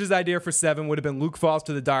 George's idea for 7 would have been Luke falls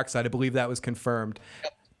to the dark side. I believe that was confirmed.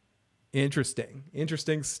 Yep.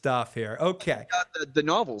 Interesting stuff here. Okay. The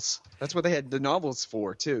novels. That's what they had the novels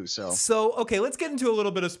for too. So okay, let's get into a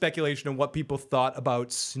little bit of speculation on what people thought about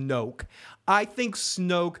Snoke. I think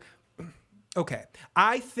Snoke. Okay,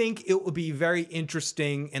 I think it will be very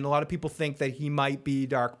interesting, and a lot of people think that he might be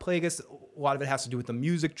Darth Plagueis. A lot of it has to do with the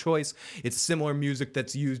music choice. It's similar music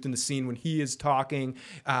that's used in the scene when he is talking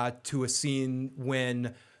to a scene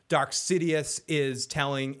when Darth Sidious is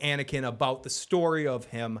telling Anakin about the story of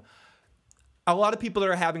him. A lot of people that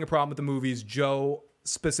are having a problem with the movies, Joe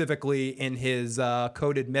specifically in his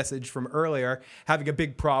coded message from earlier, having a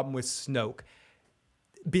big problem with Snoke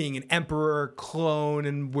being an Emperor clone,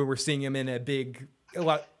 and where we're seeing him in a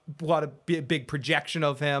lot of big projection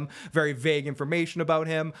of him, very vague information about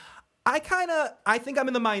him. I think I'm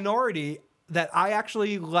in the minority that I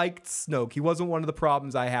actually liked Snoke. He wasn't one of the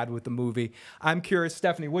problems I had with the movie. I'm curious,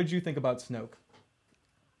 Stephanie, what did you think about Snoke?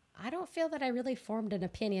 I don't feel that I really formed an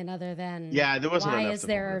opinion other than there wasn't why enough is to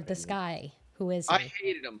there form an this guy? Who is he? I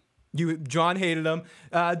hated him. John hated him.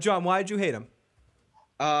 John, why did you hate him?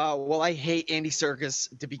 Well, I hate Andy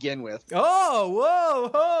Serkis to begin with.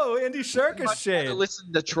 Oh, Andy Serkis shade. I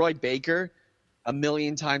listened to Troy Baker a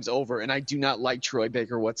million times over, and I do not like Troy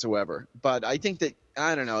Baker whatsoever. But I think that,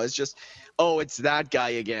 I don't know, it's just, it's that guy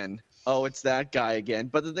again.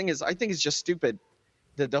 But the thing is, I think it's just stupid,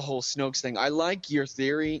 the whole Snoke's thing. I like your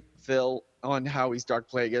theory, Phil, on how he's Darth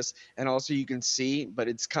Plagueis, and also you can see, but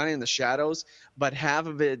it's kind of in the shadows, but half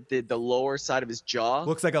of it, the lower side of his jaw.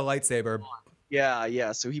 Looks like a lightsaber.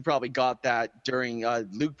 Yeah. So he probably got that during.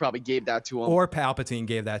 Luke probably gave that to him, or Palpatine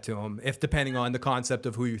gave that to him, if depending on the concept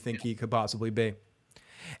of who you think he could possibly be.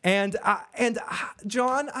 And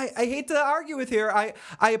John, I hate to argue with here.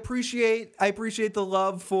 I appreciate the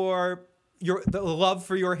love for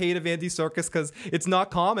your hate of Andy Serkis, because it's not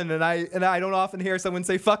common, and I don't often hear someone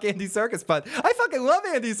say fuck Andy Serkis, but I fucking love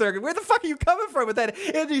Andy Serkis. Where the fuck are you coming from with that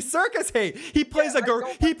Andy Serkis hate? He plays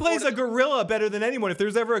a gorilla better than anyone. If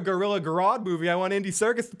there's ever a Gorilla Grodd movie, I want Andy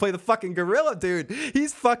Serkis to play the fucking gorilla, dude.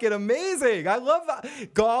 He's fucking amazing. I love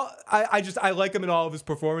I like him in all of his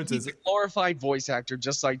performances. He's a glorified voice actor,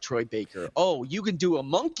 just like Troy Baker. Oh, you can do a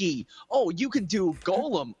monkey. Oh, you can do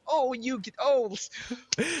Golem.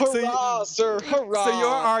 Hurrah! Sir, hurrah! So your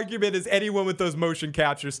argument is anyone with those motion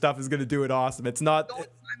capture stuff is going to do it awesome. It's not. The only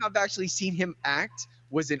time I've actually seen him act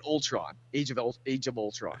was in Ultron, Age of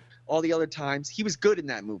Ultron. All the other times, he was good in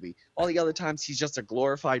that movie. All the other times, he's just a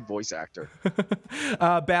glorified voice actor.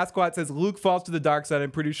 Basquat says, Luke falls to the dark side.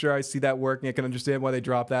 I'm pretty sure I see that working. I can understand why they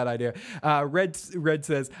dropped that idea. Red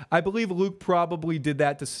says, I believe Luke probably did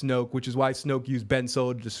that to Snoke, which is why Snoke used Ben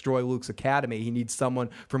Solo to destroy Luke's academy. He needs someone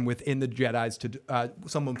from within the Jedis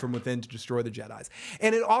to destroy the Jedis.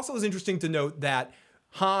 And it also is interesting to note that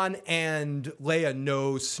Han and Leia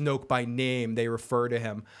know Snoke by name. They refer to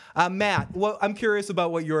him. Matt, I'm curious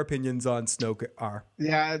about what your opinions on Snoke are.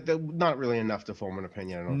 Yeah, not really enough to form an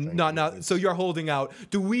opinion, I don't think. No. So you're holding out.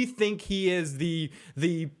 Do we think he is the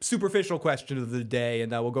superficial question of the day,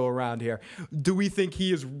 and that will go around here? Do we think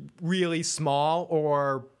he is really small,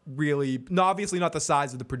 or really, no, obviously not the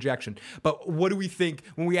size of the projection, but what do we think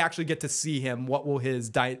when we actually get to see him? What will his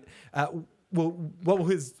diet... Will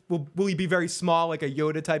he be very small, like a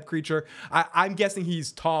Yoda type creature? I'm guessing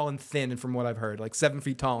he's tall and thin, and from what I've heard, like 7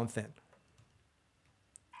 feet tall and thin.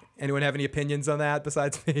 Anyone have any opinions on that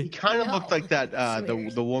besides me? He kind of looked like that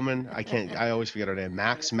the woman. I always forget her name.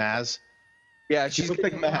 Maz. Yeah, she looked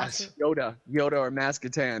like Maz. Yoda or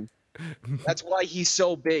Maz-Katan. That's why he's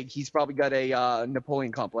so big. He's probably got a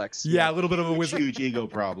Napoleon complex. Yeah, a little bit of a huge ego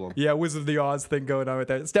problem. Yeah, Wizard of the Oz thing going on right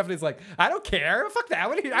there. Stephanie's like, I don't care. Fuck that.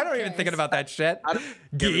 I don't even thinking about that shit.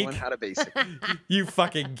 Geek. Everyone had a basic. You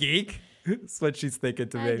fucking geek. That's what she's thinking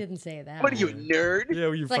to me. I didn't say that. What are you, a nerd?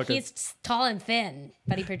 Yeah, you it's like he's tall and thin,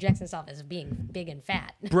 but he projects himself as being big and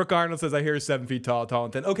fat. Brooke Arnold says, I hear 7 feet tall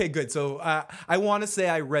and thin. Okay, good. So I want to say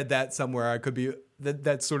I read that somewhere. I could be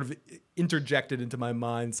that's sort of interjected into my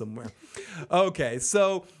mind somewhere. Okay,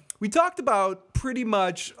 so we talked about pretty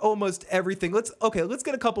much almost everything. Let's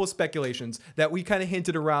get a couple of speculations that we kind of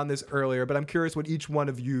hinted around this earlier, but I'm curious what each one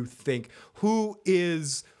of you think. Who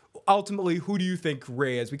is ultimately, who do you think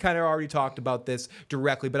Rey is? We kind of already talked about this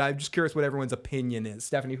directly, but I'm just curious what everyone's opinion is.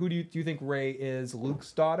 Stephanie, who do you think Rey is?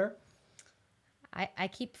 Luke's daughter? I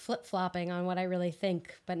keep flip-flopping on what I really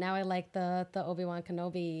think, but now I like the Obi-Wan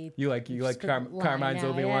Kenobi. You like Carmine's now.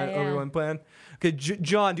 Obi-Wan plan? Okay,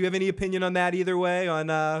 John, do you have any opinion on that either way,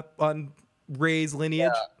 on Rey's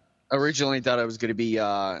lineage? Yeah. Originally thought I was going to be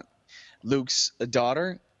Luke's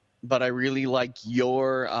daughter, but I really like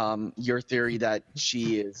your theory that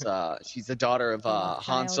she's the daughter of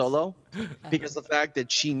Han Solo, because the fact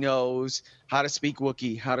that she knows how to speak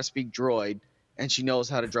Wookiee, how to speak droid, and she knows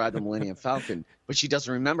how to drive the Millennium Falcon, but she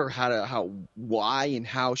doesn't remember why and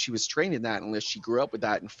how she was trained in that unless she grew up with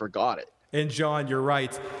that and forgot it. And John, you're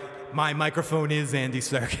right. My microphone is Andy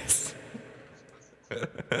Serkis.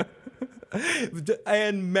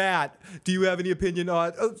 And Matt, do you have any opinion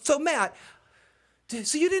on? So Matt,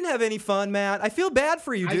 so you didn't have any fun, Matt. I feel bad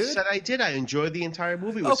for you, dude. I said I did. I enjoyed the entire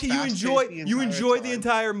movie. It was okay, you enjoyed the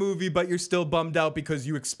entire movie, but you're still bummed out because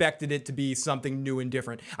you expected it to be something new and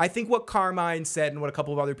different. I think what Carmine said and what a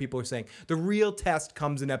couple of other people are saying, the real test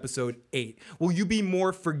comes in episode 8. Will you be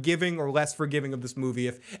more forgiving or less forgiving of this movie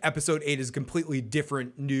if episode 8 is a completely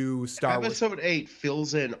different, new Star Wars? Episode 8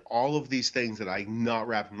 fills in all of these things that I'm not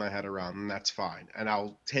wrapping my head around, and that's fine. And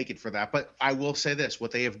I'll take it for that. But I will say this,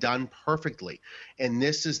 what they have done perfectly, and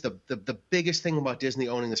this is the biggest thing about Disney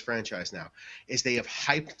owning this franchise now, is they have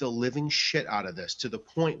hyped the living shit out of this to the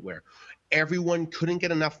point where everyone couldn't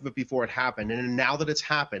get enough of it before it happened. And now that it's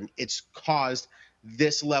happened, it's caused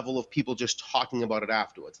this level of people just talking about it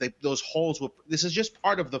afterwards. This is just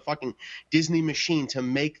part of the fucking Disney machine to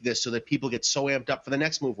make this so that people get so amped up for the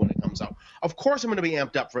next move when it comes out. Of course I'm going to be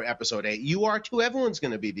amped up for episode 8. You are too. Everyone's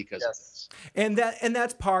going to be because of this. And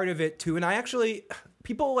that's part of it too. And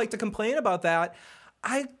people like to complain about that.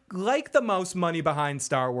 I like the most money behind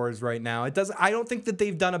Star Wars right now. I don't think that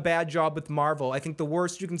they've done a bad job with Marvel. I think the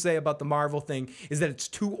worst you can say about the Marvel thing is that it's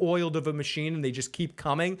too oiled of a machine and they just keep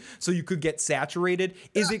coming, so you could get saturated.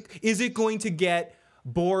 Is it going to get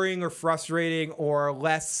boring or frustrating or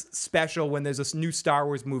less special when there's a new Star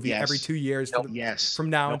Wars movie every 2 years from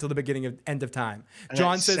now until the beginning of end of time? And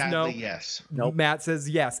John says sadly, no. Yes. Nope. Matt says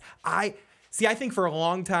yes. I think for a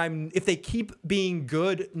long time, if they keep being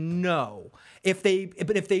good, no. If they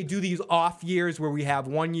do these off years where we have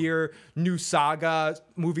 1 year new saga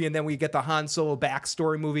movie and then we get the Han Solo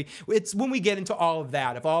backstory movie, it's when we get into all of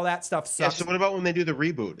that. If all that stuff sucks. Yeah, so what about when they do the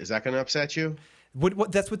reboot? Is that going to upset you?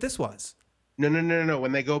 That's what this was. No.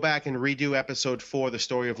 When they go back and redo episode 4, the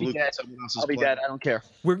story of Luke. I'll be dead. I don't care.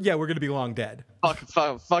 We're going to be long dead.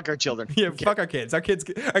 Fuck our children. Yeah, fuck our kids. Our kids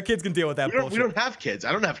can deal with that bullshit. We don't have kids.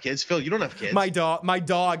 I don't have kids. Phil, you don't have kids. My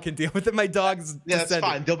dog can deal with it. My dog's that's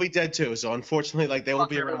fine. They'll be dead too. So unfortunately, they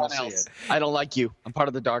won't be around to see it. I don't like you. I'm part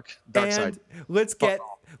of the dark side.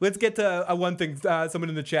 Let's get to one thing. Someone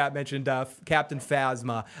in the chat mentioned Captain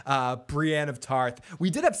Phasma, Brienne of Tarth. We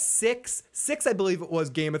did have six, I believe it was,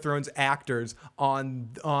 Game of Thrones actors in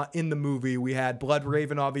the movie. We had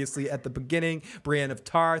Bloodraven, obviously, at the beginning. Brienne of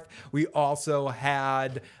Tarth. We also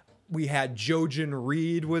had Jojen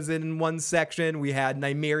Reed was in one section. We had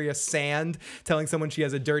Nymeria Sand telling someone she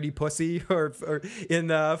has a dirty pussy or in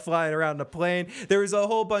flying around in a plane. There was a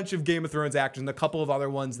whole bunch of Game of Thrones actors and a couple of other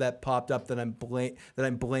ones that popped up that I'm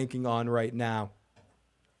blanking on right now.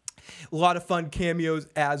 A lot of fun cameos,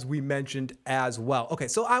 as we mentioned as well. Okay,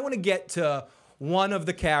 so I want to get to one of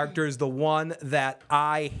the characters, the one that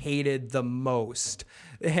I hated the most.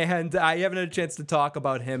 And I haven't had a chance to talk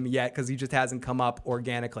about him yet because he just hasn't come up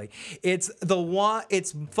organically. It's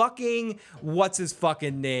fucking, what's his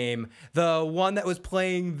fucking name? The one that was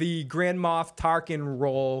playing the Grand Moff Tarkin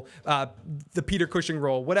role, the Peter Cushing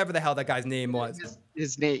role, whatever the hell that guy's name was.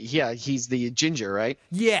 His name, yeah, he's the ginger, right?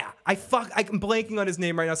 Yeah, I'm blanking on his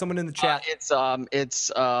name right now. Someone in the chat.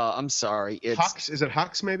 I'm sorry. It's Hux. Is it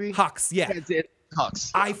Hux? Maybe Hux. Yeah.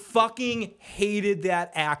 Hux. I fucking hated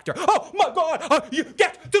that actor. Oh my god! You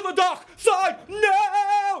get to the dark side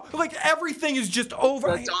now! Like everything is just over.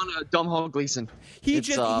 That's on Domhnall Gleeson.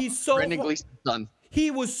 He's so Brendan Gleeson's son.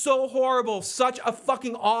 He was so horrible, such a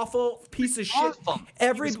fucking awful piece of shit.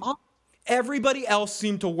 Everybody else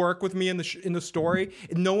seemed to work with me in the story.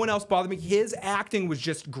 No one else bothered me. His acting was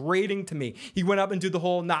just grating to me. He went up and did the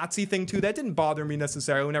whole Nazi thing too. That didn't bother me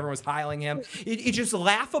necessarily when everyone was hiling him. It's just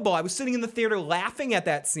laughable. I was sitting in the theater laughing at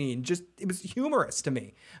that scene. It was humorous to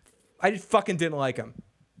me. I just fucking didn't like him.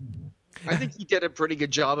 I think he did a pretty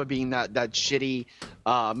good job of being that shitty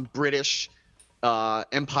British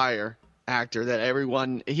Empire actor that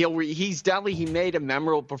everyone he made a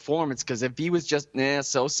memorable performance, because if he was just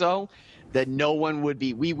so-so, that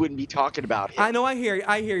we wouldn't be talking about him. I know. I hear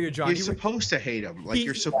you, John. You're supposed to hate him. Like,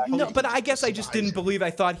 you're supposed No, to. but I guess I just didn't believe. I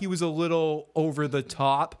thought he was a little over the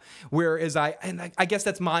top. Whereas I guess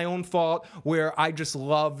that's my own fault. Where I just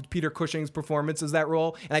loved Peter Cushing's performance as that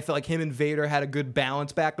role, and I felt like him and Vader had a good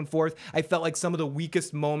balance back and forth. I felt like some of the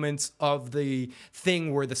weakest moments of the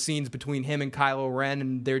thing were the scenes between him and Kylo Ren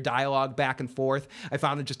and their dialogue back and forth. I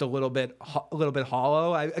found it just a little bit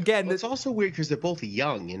hollow. It's also weird because they're both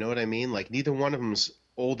young. You know what I mean? Like, neither one of them's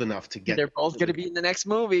old enough to get. They're both going to be in the next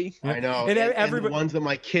movie. I know, and the ones that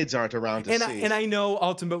my kids aren't around to see. And I know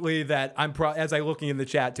ultimately that as I'm looking in the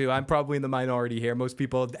chat too, I'm probably in the minority here. Most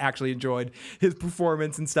people actually enjoyed his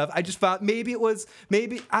performance and stuff. I just thought maybe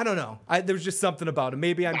I don't know. There was just something about him.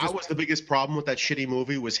 Maybe that was the biggest problem with that shitty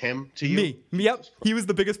movie was him to you. Me, yep. He was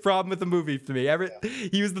the biggest problem with the movie to me.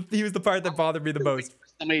 He was the part that bothered me the most.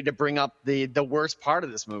 Somebody to bring up the worst part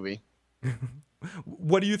of this movie.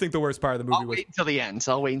 What do you think the worst part of the movie was? I'll wait until the end.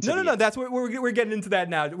 So I'll wait until No. That's what we're getting into that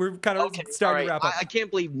now. We're kind of starting to wrap up. I can't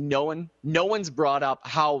believe no one's brought up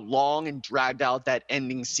how long and dragged out that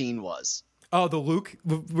ending scene was. Oh, the Luke?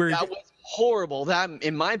 That was horrible. That,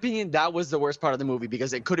 in my opinion, that was the worst part of the movie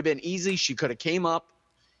because it could have been easy. She could have came up.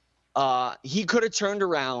 He could have turned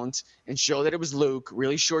around and showed that it was Luke,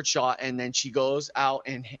 really short shot, and then she goes out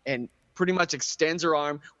and pretty much extends her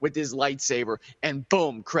arm with his lightsaber, and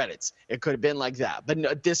boom, credits. It could have been like that, but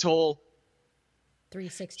no, this whole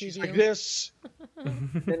 360 view, like this,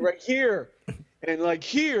 and right here, and like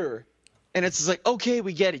here, and it's just like, okay,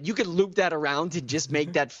 we get it. You could loop that around to just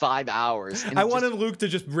make that 5 hours. I wanted Luke to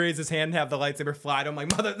just raise his hand and have the lightsaber fly to him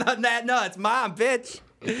like, mother, not that, no, it's mom, bitch.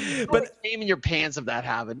 But shame in your pants if that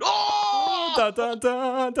happened. Oh! Dun, dun,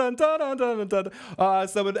 dun, dun, dun, dun, dun, dun.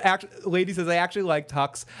 Someone lady says I actually liked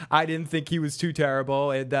Hux. I didn't think he was too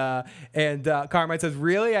terrible. And Carmine says,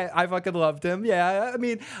 really, I fucking loved him. Yeah, I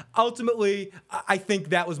mean, ultimately, I think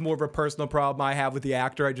that was more of a personal problem I have with the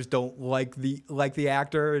actor. I just don't like the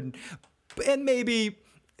actor, and maybe.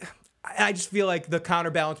 I just feel like the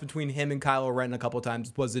counterbalance between him and Kylo Ren a couple of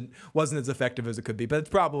times wasn't as effective as it could be, but it's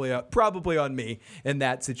probably on me in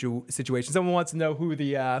that situation. Someone wants to know who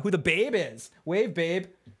the babe is. Wave, babe.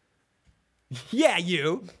 Yeah,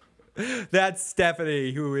 you. That's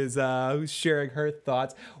Stephanie who's sharing her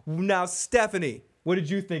thoughts. Now, Stephanie, what did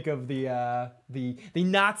you think of the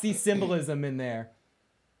Nazi symbolism in there?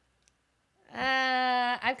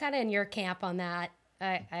 I'm kind of in your camp on that.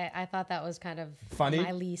 I thought that was kind of funny.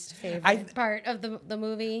 My least favorite part of the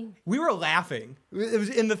movie. We were laughing. It was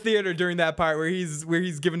in the theater during that part where he's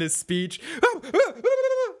giving his speech.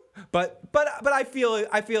 But I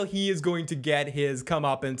feel he is going to get his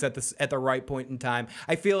comeuppance at the right point in time.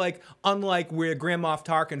 I feel like unlike where Grand Moff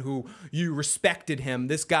Tarkin, who you respected him,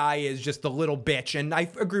 this guy is just a little bitch. And I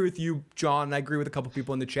agree with you, John. And I agree with a couple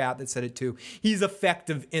people in the chat that said it too. He's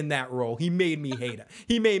effective in that role. He made me hate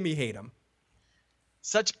him.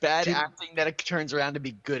 Such bad acting that it turns around to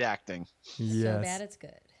be good acting. Yes. So bad it's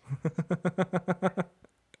good.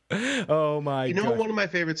 Oh my god. You know what one of my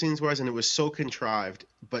favorite scenes was, and it was so contrived,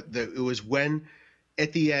 but it was when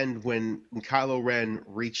at the end when Kylo Ren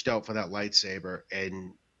reached out for that lightsaber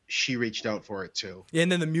and she reached out for it too.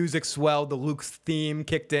 And then the music swelled, the Luke's theme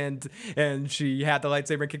kicked in, and she had the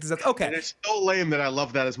lightsaber and kicked his ass. Okay. And it's so lame that I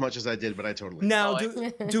love that as much as I did, but I totally. Now,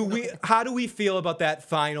 how do we feel about that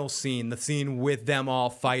final scene? The scene with them all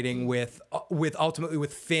fighting with ultimately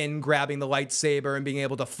with Finn grabbing the lightsaber and being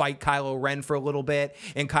able to fight Kylo Ren for a little bit,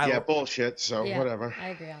 and Kylo. Yeah, bullshit. So whatever. I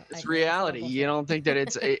agree. It's reality. You don't think that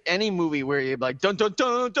it's any movie where you're like dun dun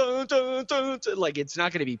dun dun dun dun, like it's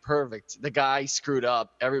not going to be perfect. The guy screwed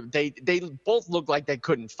up. They both look like they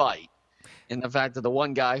couldn't fight, and the fact that the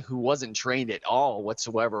one guy who wasn't trained at all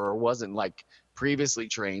whatsoever or wasn't like previously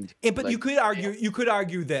trained. But you could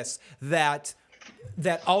argue this that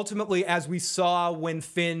ultimately, as we saw when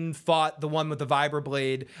Finn fought the one with the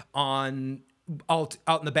vibroblade out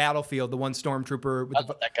in the battlefield, the one stormtrooper with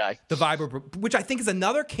that guy, the vibro, which I think is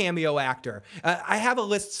another cameo actor. I have a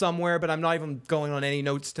list somewhere, but I'm not even going on any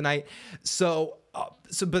notes tonight.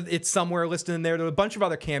 But it's somewhere listed in there. There are a bunch of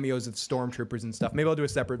other cameos of stormtroopers and stuff. Maybe I'll do a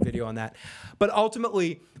separate video on that. But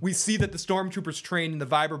ultimately, we see that the stormtroopers trained in the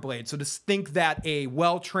vibroblade. So to think that a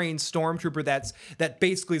well-trained stormtrooper that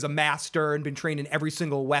basically is a master and been trained in every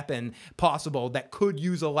single weapon possible that could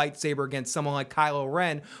use a lightsaber against someone like Kylo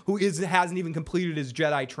Ren, who hasn't even completed his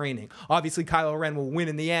Jedi training. Obviously, Kylo Ren will win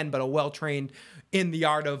in the end, but a well-trained in the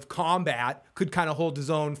art of combat could kind of hold his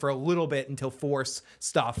own for a little bit until Force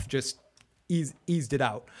stuff just eased it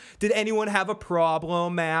out. Did anyone have a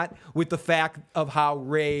problem, Matt, with the fact of how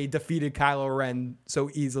Rey defeated Kylo Ren so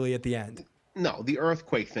easily at the end? No, the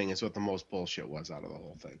earthquake thing is what the most bullshit was out of the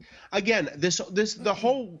whole thing. Again,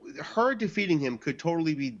 her defeating him could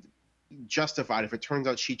totally be justified if it turns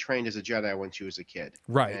out she trained as a Jedi when she was a kid,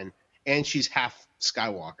 right? And she's half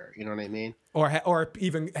Skywalker. You know what I mean? Or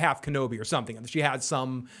even half Kenobi or something. She had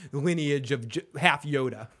some lineage of half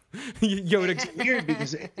Yoda. Yoda. It's weird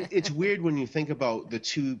because it's weird when you think about the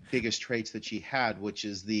two biggest traits that she had, which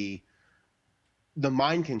is the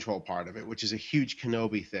mind control part of it, which is a huge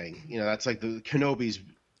Kenobi thing. You know, that's like the Kenobi's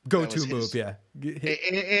go-to move, yeah.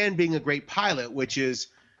 And being a great pilot, which is,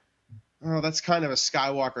 that's kind of a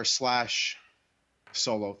Skywalker /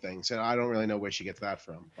 Solo thing. So I don't really know where she gets that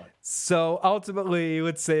from. But. So ultimately,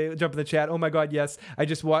 let's say, jump in the chat. Oh my God, yes. I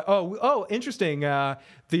just watched. Oh, interesting.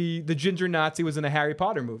 The ginger Nazi was in a Harry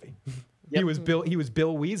Potter movie. Yep. He was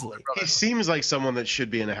Bill Weasley. He seems like someone that should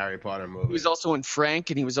be in a Harry Potter movie. He was also in Frank,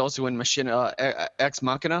 and he was also in Machina Ex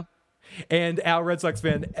Machina. And Al, Red Sox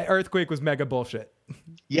fan, Earthquake was mega bullshit.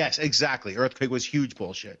 Yes, exactly. Earthquake was huge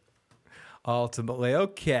bullshit. Ultimately,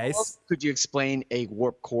 okay. Could you explain a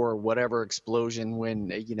warp core, whatever explosion when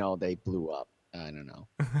they blew up? I don't know.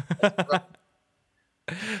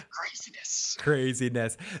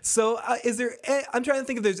 Craziness. So is there, I'm trying to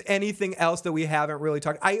think if there's anything else that we haven't really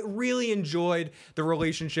talked. I really enjoyed the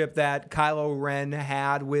relationship that Kylo Ren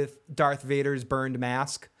had with Darth Vader's burned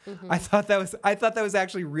mask. Mm-hmm. I thought that was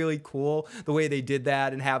actually really cool, the way they did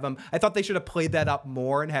that and have him. I thought they should have played that up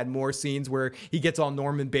more and had more scenes where he gets all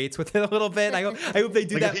Norman Bates with it a little bit. I hope they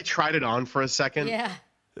do that. If he tried it on for a second. Yeah.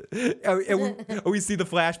 And we see the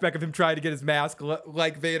flashback of him trying to get his mask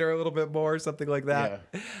like Vader a little bit more, something like that.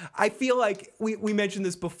 Yeah. I feel like we mentioned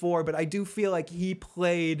this before, but I do feel like he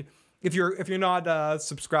played. If you're not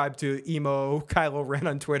subscribed to emo Kylo Ren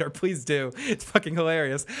on Twitter, please do. It's fucking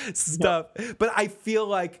hilarious stuff. Yeah. But I feel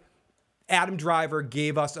like Adam Driver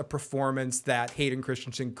gave us a performance that Hayden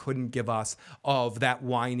Christensen couldn't give us, of that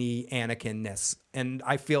whiny Anakin-ness. And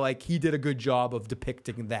I feel like he did a good job of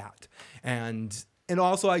depicting that. And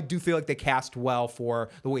also, I do feel like they cast well for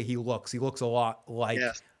the way he looks. He looks a lot like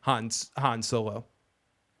Han Solo.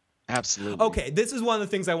 Absolutely. Okay, this is one of the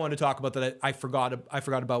things I want to talk about that I forgot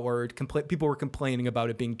about, where people were complaining about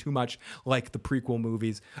it being too much like the prequel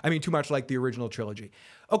movies. I mean, too much like the original trilogy.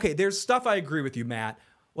 Okay, there's stuff I agree with you, Matt,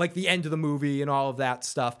 like the end of the movie and all of that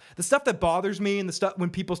stuff. The stuff that bothers me and the stuff when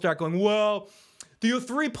people start going, well, the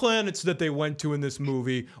 3 planets that they went to in this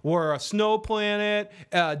movie were a snow planet,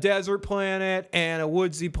 a desert planet, and a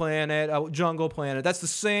woodsy planet, a jungle planet. That's the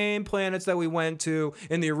same planets that we went to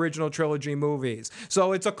in the original trilogy movies.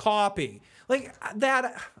 So it's a copy. Like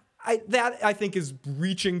that, I think is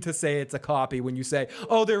reaching to say it's a copy when you say,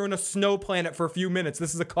 oh, they were in a snow planet for a few minutes.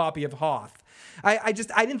 This is a copy of Hoth. I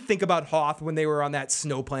didn't think about Hoth when they were on that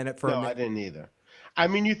snow planet for a minute. No, I didn't either. I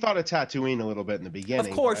mean, you thought of Tatooine a little bit in the beginning.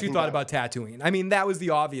 Of course you thought about Tatooine. I mean, that was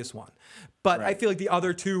the obvious one. But right. I feel like the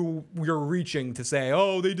other two, we're reaching to say,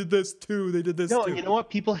 oh, they did this too, they did this too. No, you know what?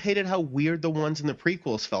 People hated how weird the ones in the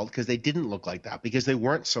prequels felt because they didn't look like that, because they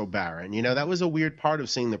weren't so barren. You know, that was a weird part of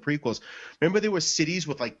seeing the prequels. Remember there were cities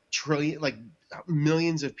with like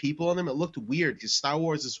millions of people in them? It looked weird because Star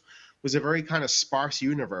Wars was a very kind of sparse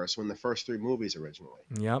universe when the first 3 movies originally.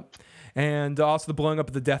 Yep. And also the blowing up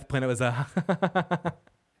of the Death Planet was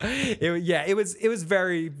it was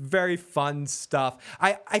very, very fun stuff.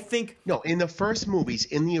 I think in the first movies,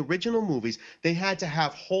 in the original movies, they had to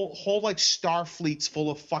have whole like star fleets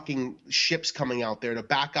full of fucking ships coming out there to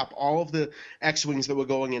back up all of the X-wings that were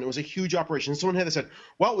going in. It was a huge operation. Someone had said,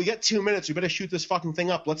 "Well, we got 2 minutes. We better shoot this fucking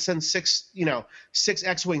thing up. Let's send 6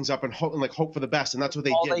 X-wings up and hope for the best." And that's what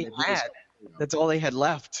they did. That's all they had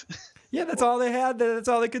left. Yeah, that's all they had. That's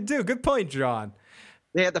all they could do. Good point, John.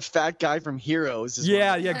 They had the fat guy from Heroes.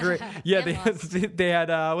 Yeah, great. Yeah, they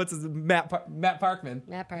had what's his Matt Parkman.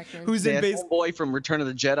 Matt Parkman. Who's in base boy from Return of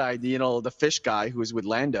the Jedi, the fish guy who was with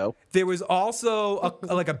Lando. There was also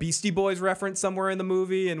a Beastie Boys reference somewhere in the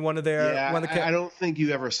movie, and one of their I don't think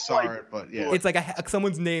you ever saw it, but yeah. It's like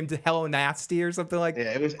someone's named Hello Nasty or something like that.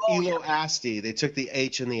 Yeah, it was Elo Asti. They took the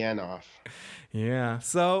H and the N off. Yeah.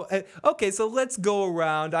 So, okay. So let's go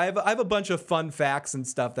around. I have a bunch of fun facts and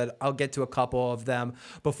stuff that I'll get to a couple of them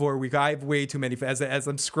before I have way too many. As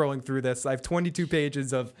I'm scrolling through this, I have 22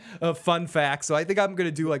 pages of fun facts. So I think I'm going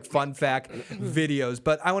to do like fun fact videos,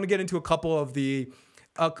 but I want to get into a couple of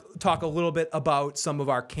talk a little bit about some of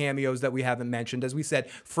our cameos that we haven't mentioned. As we said,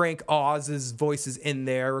 Frank Oz's voice is in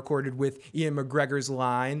there, recorded with Ian McGregor's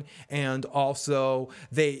line. And also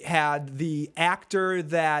they had the actor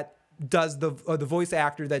that does the voice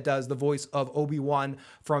actor that does the voice of Obi-Wan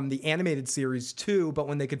from the animated series too, but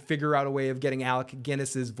when they could figure out a way of getting Alec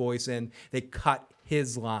Guinness's voice in, they cut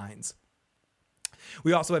his lines.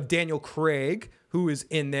 We also have Daniel Craig, who is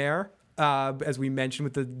in there, as we mentioned,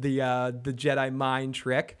 with the Jedi mind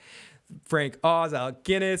trick. Frank Oz, Alec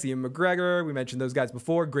Guinness, Ian McGregor. We mentioned those guys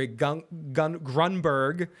before. Greg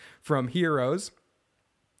Grunberg from Heroes.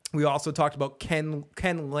 We also talked about Ken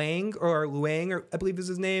Lang, or Luang, or I believe is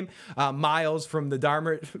his name. Miles from the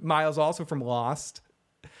Dharma. Miles also from Lost.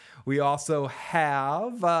 We also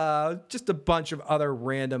have just a bunch of other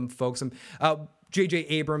random folks. J.J.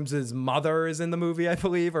 Abrams' mother is in the movie, I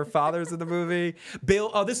believe, or father's in the movie.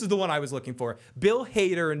 This is the one I was looking for. Bill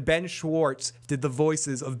Hader and Ben Schwartz did the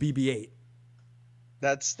voices of BB-8.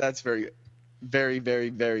 That's very, very, very,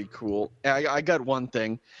 very cool. I got one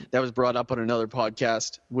thing that was brought up on another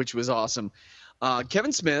podcast, which was awesome.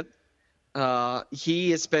 Kevin Smith,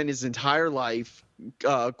 he has spent his entire life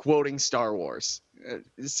quoting Star Wars.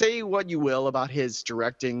 Say what you will about his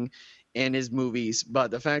directing and his movies,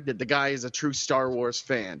 but the fact that the guy is a true Star Wars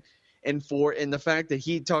fan, and the fact that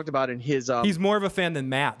he talked about in his he's more of a fan than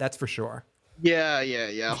Matt, that's for sure.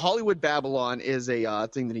 Yeah. Hollywood Babylon is a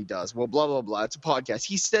thing that he does. Well, blah blah blah. It's a podcast.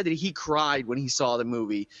 He said that he cried when he saw the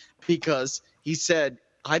movie because he said,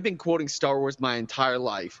 "I've been quoting Star Wars my entire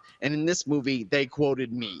life, and in this movie they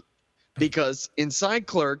quoted me." Because inside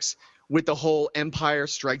Clerks, with the whole Empire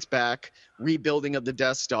Strikes Back rebuilding of the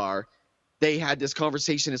Death Star, they had this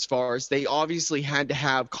conversation as far as they obviously had to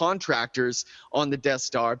have contractors on the Death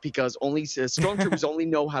Star because only stormtroopers only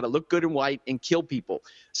know how to look good in white and kill people.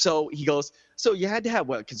 So he goes, so you had to have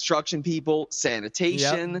construction people,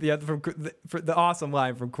 sanitation. Yeah, the awesome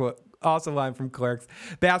line from Clerks.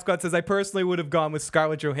 Basquat says, I personally would have gone with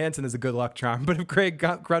Scarlett Johansson as a good luck charm, but if Greg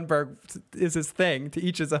Grunberg is his thing, to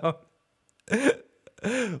each his own.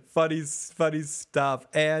 funny stuff.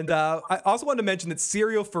 And I also wanted to mention that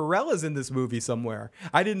Serial Pharrell is in this movie somewhere.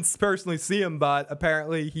 I didn't personally see him, but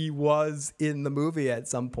apparently he was in the movie at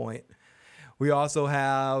some point. We also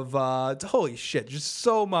have holy shit, just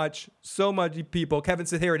so much people. Kevin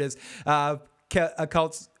Smith, here it is.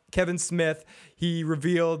 Kevin Smith, he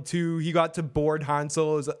got to board Han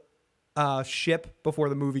Solo's ship before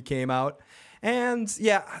the movie came out. And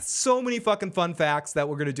yeah, so many fucking fun facts that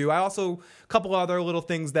we're going to do. I also, a couple other little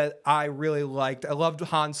things that I really liked. I loved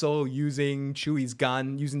Han Solo using Chewie's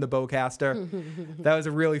gun, using the bowcaster. That was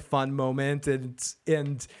a really fun moment.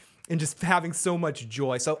 And just having so much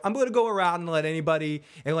joy. So I'm going to go around and let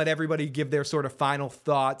everybody give their sort of final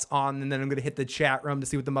thoughts on, and then I'm going to hit the chat room to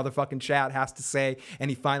see what the motherfucking chat has to say.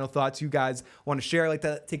 Any final thoughts you guys want to share? I'd like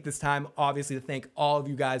to take this time, obviously, to thank all of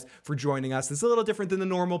you guys for joining us. It's a little different than the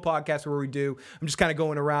normal podcast where we do. I'm just kind of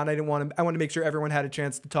going around. I want to make sure everyone had a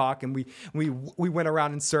chance to talk, and we went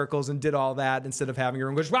around in circles and did all that instead of having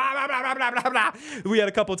everyone go blah, blah, blah, blah, blah, blah. We had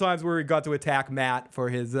a couple of times where we got to attack Matt for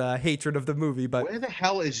his hatred of the movie. But where the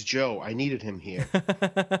hell is Joe? I needed him here.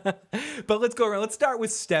 But let's go around. Let's start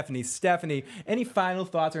with Stephanie. Stephanie, any final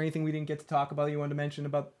thoughts or anything we didn't get to talk about you wanted to mention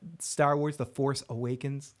about Star Wars: The Force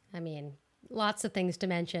Awakens? I mean, lots of things to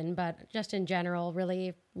mention, but just in general,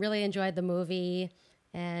 really, really enjoyed the movie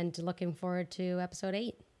and looking forward to episode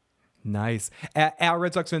 8. Nice. Al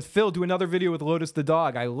Red Sox fans, Phil, do another video with Lotus the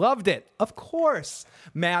dog. I loved it. Of course.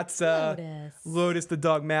 Matt's Lotus the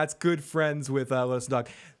dog. Matt's good friends with Lotus the dog.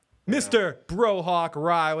 Mr. Brohawk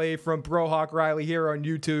Riley from Brohawk Riley here on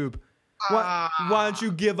YouTube. Why don't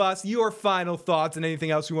you give us your final thoughts and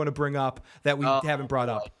anything else you want to bring up that we haven't brought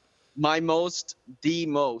up? The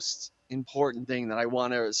most important thing that I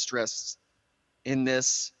want to stress in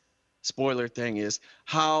this spoiler thing is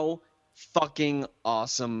how fucking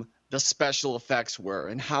awesome the special effects were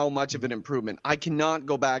and how much of an improvement. I cannot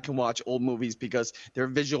go back and watch old movies because their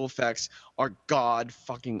visual effects are god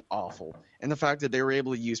fucking awful. And the fact that they were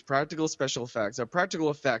able to use practical effects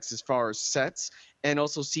as far as sets and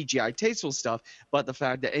also CGI tasteful stuff, but the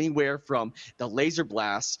fact that anywhere from the laser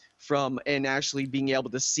blasts and actually being able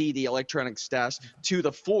to see the electronic stash to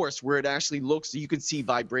the Force where it actually looks, you can see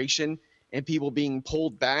vibration and people being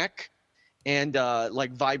pulled back and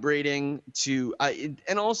like vibrating to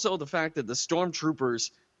and also the fact that the stormtroopers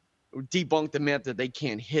debunked the myth that they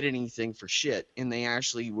can't hit anything for shit, and they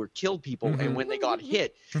actually were killed people. And when they got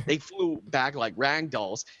hit, they flew back like rag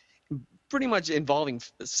dolls, pretty much involving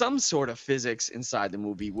some sort of physics inside the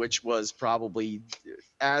movie, which was probably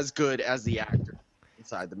as good as the actor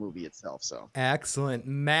inside the movie itself. So excellent.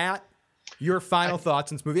 Matt, your final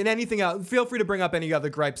thoughts on this movie and anything else. Feel free to bring up any other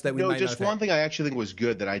gripes that we might not have. Just one thing I actually think was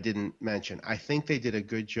good that I didn't mention. I think they did a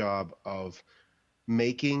good job of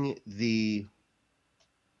making the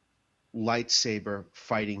lightsaber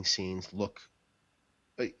fighting scenes look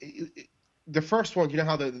the first one, you know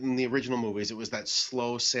how in the original movies it was that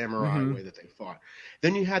slow samurai way that they fought.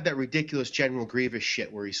 Then you had that ridiculous General Grievous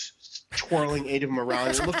shit where he's twirling 8 of them around.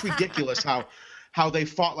 It looked ridiculous how they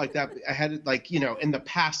fought like that. I had like, you know, in the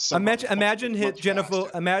past. Imagine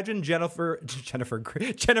Jennifer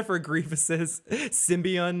Grievous's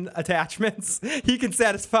symbiont attachments. He can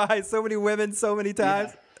satisfy so many women so many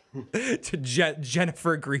times. To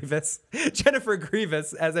Jennifer Grievous,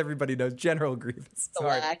 as everybody knows, General Grievous.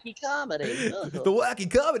 Sorry. The wacky comedy. The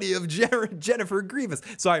wacky comedy of Jennifer Grievous.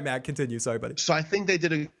 Sorry, Matt. Continue. Sorry, buddy. So I think they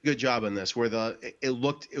did a good job in this, where it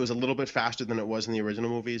was a little bit faster than it was in the original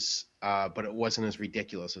movies, but it wasn't as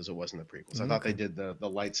ridiculous as it was in the prequels. I thought they did the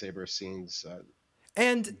lightsaber scenes.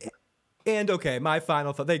 And okay, my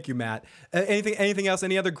final thought. Thank you, Matt. Anything else?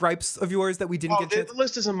 Any other gripes of yours that we didn't get? The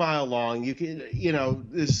list is a mile long. You can, you know,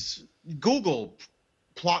 this Google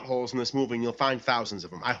plot holes in this movie, and you'll find thousands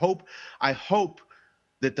of them. I hope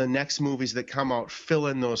that the next movies that come out fill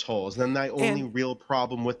in those holes. Then the only real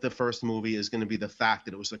problem with the first movie is going to be the fact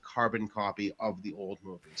that it was a carbon copy of the old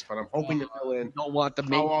movies. But I'm hoping to fill in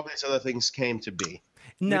how all these other things came to be.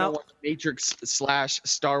 Now, Matrix /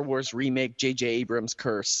 Star Wars remake J.J. Abrams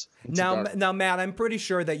curse. Now, Matt, I'm pretty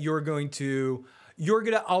sure that you're going to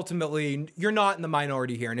ultimately, you're not in the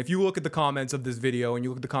minority here. And if you look at the comments of this video and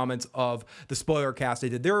you look at the comments of the spoiler cast I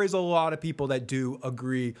did, there is a lot of people that do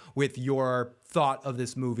agree with your thought of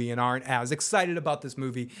this movie and aren't as excited about this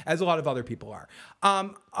movie as a lot of other people are.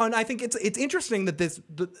 And I think it's interesting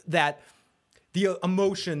that the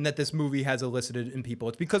emotion that this movie has elicited in people,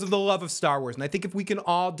 it's because of the love of Star Wars. And I think if we can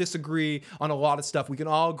all disagree on a lot of stuff, we can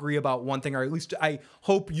all agree about one thing, or at least I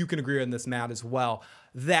hope you can agree on this, Matt, as well,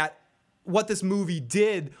 that what this movie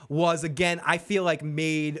did was, again, I feel like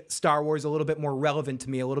made Star Wars a little bit more relevant to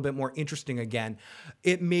me, a little bit more interesting again.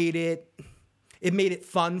 It made it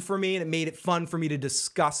fun for me, and it made it fun for me to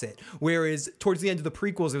discuss it. Whereas towards the end of the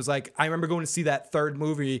prequels, it was like, I remember going to see that third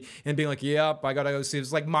movie and being like, yep, I gotta go see it. It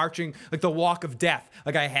was like marching, like the walk of death.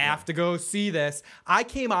 Like, I have to go see this. I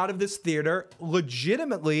came out of this theater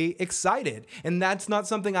legitimately excited. And that's not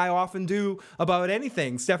something I often do about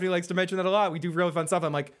anything. Stephanie likes to mention that a lot. We do really fun stuff.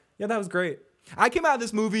 I'm like, yeah, that was great. I came out of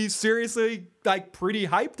this movie seriously, like, pretty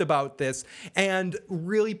hyped about this and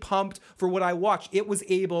really pumped for what I watched. It was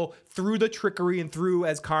able, through the trickery and through,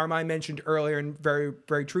 as Carmine mentioned earlier and very,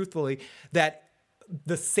 very truthfully, that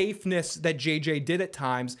the safeness that JJ did at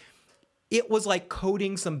times, it was like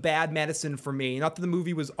coating some bad medicine for me. Not that the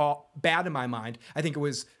movie was all bad in my mind. I think it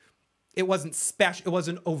wasn't special. It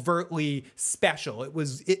wasn't overtly special.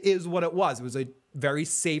 It is what it was. It was a very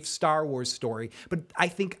safe Star Wars story. But I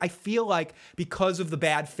feel like because of the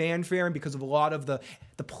bad fanfare and because of a lot of the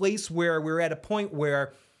place where we're at a point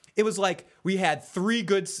where it was like we had 3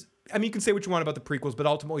 good, I mean, you can say what you want about the prequels, but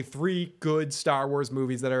ultimately 3 good Star Wars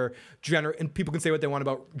movies that are and people can say what they want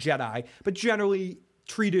about Jedi, but generally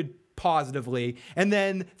treated positively, and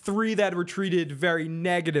then 3 that were treated very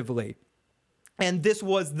negatively. And this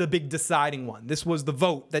was the big deciding one. This was the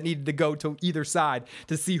vote that needed to go to either side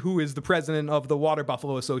to see who is the president of the Water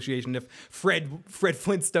Buffalo Association. If Fred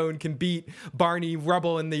Flintstone can beat Barney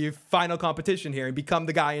Rubble in the final competition here and become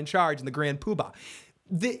the guy in charge and the Grand Poobah.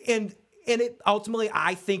 And it ultimately,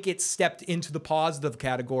 I think it stepped into the positive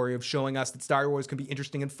category of showing us that Star Wars can be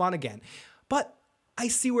interesting and fun again. But I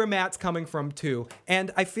see where Matt's coming from too. And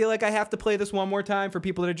I feel like I have to play this one more time for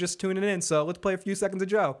people that are just tuning in. So let's play a few seconds of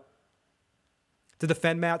Joe to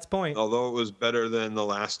defend Matt's point. Although it was better than the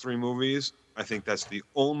last 3 movies, I think that's the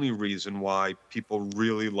only reason why people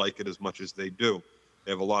really like it as much as they do.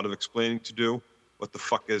 They have a lot of explaining to do. What the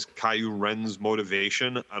fuck is Kylo Ren's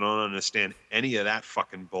motivation? I don't understand any of that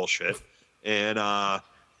fucking bullshit. And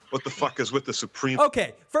what the fuck is with the Supreme?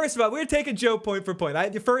 Okay, first of all, we're taking Joe point for point.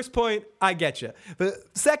 Your first point, I get you. But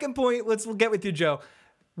second point, we'll get with you, Joe.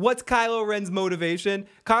 What's Kylo Ren's motivation?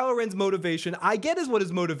 Kylo Ren's motivation, I get is what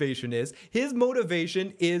his motivation is. His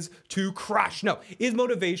motivation is to crush. No, his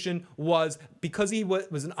motivation was because he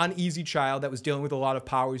was an uneasy child that was dealing with a lot of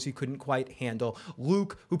powers he couldn't quite handle.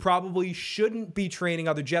 Luke, who probably shouldn't be training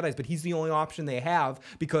other Jedis, but he's the only option they have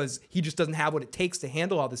because he just doesn't have what it takes to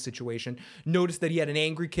handle all this situation, noticed that he had an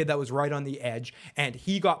angry kid that was right on the edge, and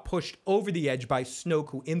he got pushed over the edge by Snoke,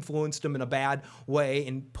 who influenced him in a bad way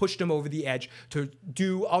and pushed him over the edge to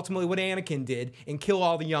do ultimately what Anakin did and kill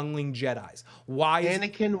all the youngling Jedis. Why?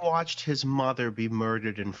 Anakin watched his mother be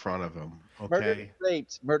murdered in front of him. Okay.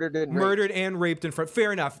 Murdered and raped in front.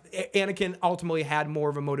 Fair enough. Anakin ultimately had more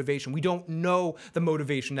of a motivation. We don't know the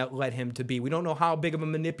motivation that led him to be. We don't know how big of a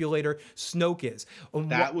manipulator Snoke is.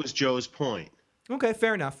 That was Joe's point. Okay,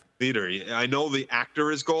 fair enough. Theater. I know the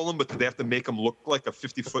actor is Golem, but they have to make him look like a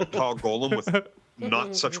 50-foot tall Golem with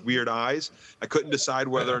not such weird eyes. I couldn't decide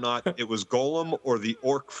whether or not it was Golem or the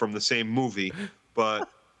orc from the same movie, but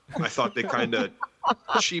I thought they kind of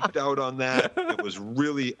cheaped out on that. It was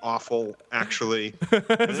really awful, actually.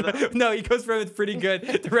 No, he goes from it's pretty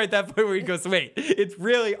good to right that point where he goes, wait, it's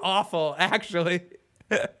really awful, actually.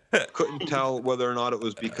 Couldn't tell whether or not it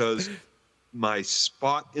was because my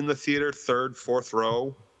spot in the theater, third, fourth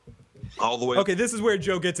row, all the way. Okay, this is where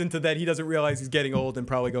Joe gets into that he doesn't realize he's getting old and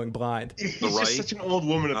probably going blind. He's just such an old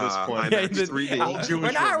woman at this point. IMAX 3D.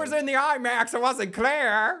 When I was in the IMAX, it wasn't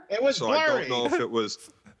clear. It was blurry. I don't know if it was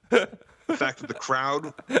the fact that the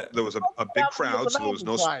crowd, there was a big crowd, so there was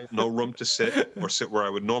no room to sit or sit where I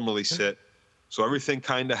would normally sit. So everything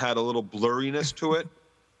kind of had a little blurriness to it.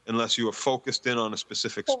 Unless you were focused in on a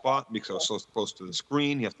specific spot, because I was so close to the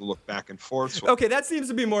screen, you have to look back and forth. So okay, that seems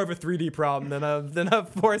to be more of a 3D problem than a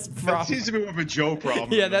Force problem. That seems to be more of a Joe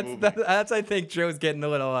problem. Yeah, that's I think Joe's getting a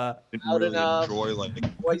little didn't really enjoy like the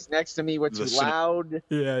voice next to me were too loud.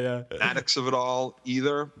 Yeah. Cinematics of it all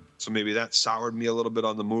either. So maybe that soured me a little bit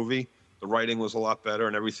on the movie. The writing was a lot better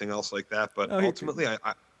and everything else like that. But ultimately,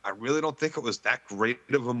 I really don't think it was that great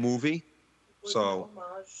of a movie. So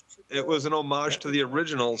it was an homage to the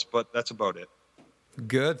originals, but that's about it.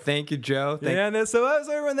 Good, thank you, Joe. So that was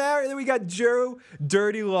everyone there, and then we got Joe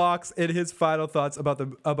Dirty Locks and his final thoughts about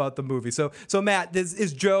the movie. So Matt,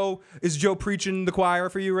 is Joe preaching the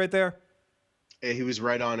choir for you right there? He was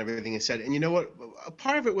right on everything he said. And you know what? A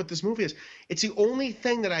part of it with this movie is it's the only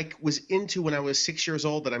thing that I was into when I was 6 years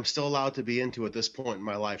old that I'm still allowed to be into at this point in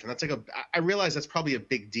my life. And that's I realize that's probably a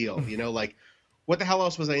big deal, you know, like. What the hell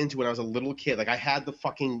else was I into when I was a little kid? Like I had the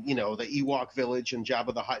fucking, you know, the Ewok Village and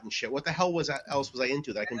Jabba the Hutt and shit. What the hell else was I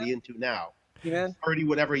into that I can be into now? He-Man? 30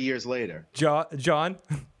 whatever years later. John?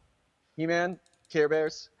 He-Man? Care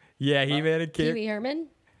Bears? Yeah, He-Man and Pee Wee Herman?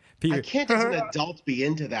 I can't as an adult be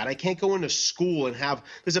into that. I can't go into school and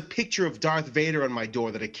there's a picture of Darth Vader on my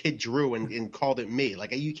door that a kid drew and called it me.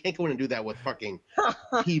 Like you can't go in and do that with fucking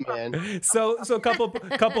He-Man. So a couple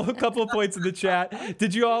of points in the chat.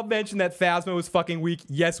 Did you all mention that Phasma was fucking weak?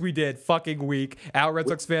 Yes, we did. Fucking weak. Al Red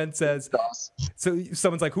Sox fan says. So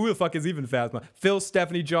someone's like, who the fuck is even Phasma? Phil,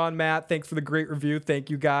 Stephanie, John, Matt, thanks for the great review.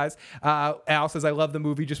 Thank you guys. Al says, I love the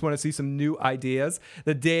movie. Just want to see some new ideas.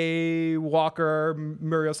 The Daywalker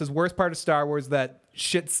Muriel says, worst part of Star Wars, that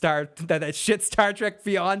shit Star Trek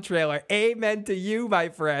Beyond trailer. Amen to you, my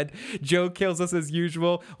friend. Joe kills us as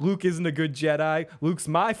usual. Luke isn't a good Jedi. Luke's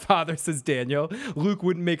my father, says Daniel. Luke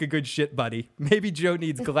wouldn't make a good shit buddy. Maybe Joe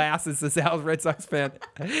needs glasses, says Al, Red Sox fan.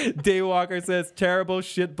 Daywalker says, terrible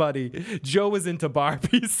shit buddy. Joe was into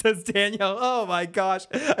Barbie, says Daniel. Oh my gosh.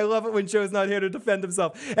 I love it when Joe's not here to defend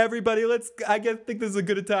himself. Everybody, I think this is as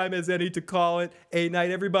good a time as any to call it a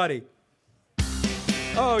night, everybody.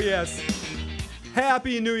 Oh, yes.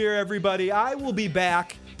 Happy New Year, everybody. I will be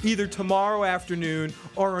back either tomorrow afternoon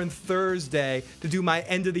or on Thursday to do my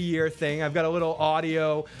end of the year thing. I've got a little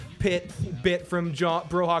audio bit from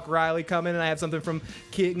Brohawk Riley coming, and I have something from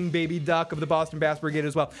King Baby Duck of the Boston Bass Brigade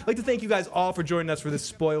as well. I'd like to thank you guys all for joining us for this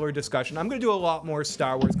spoiler discussion. I'm going to do a lot more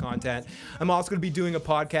Star Wars content. I'm also going to be doing a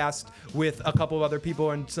podcast with a couple of other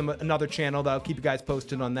people and another channel that I'll keep you guys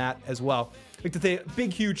posted on that as well. I'd like to say a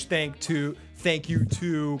big, huge thank you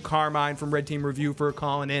to Carmine from Red Team Review for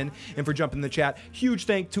calling in and for jumping in the chat. Huge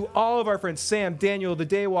thank to all of our friends, Sam, Daniel, the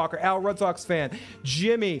Daywalker, Al, Red Sox fan,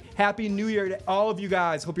 Jimmy. Happy New Year to all of you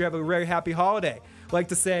guys. Hope you have a very happy holiday. I'd like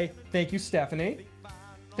to say thank you, Stephanie.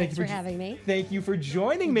 Thanks for having me. Thank you for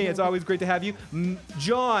joining me. It's always great to have you.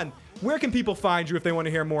 John, where can people find you if they want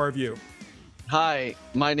to hear more of you? Hi,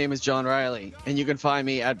 my name is John Riley, and you can find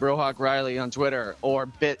me at Brohawk Riley on Twitter or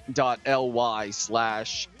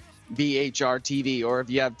bit.ly/BHRTV, or if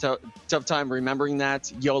you have tough time remembering that,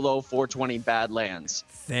 YOLO 420 Badlands.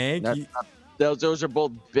 Thank you. Those are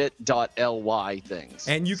both bit.ly things.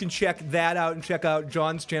 And you can check that out and check out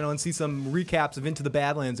John's channel and see some recaps of Into the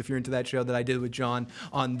Badlands if you're into that show that I did with John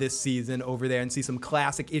on this season over there, and see some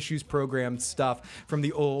classic Issues program stuff from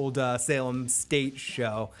the old Salem State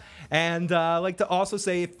show. And I'd like to also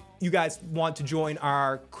say, if you guys want to join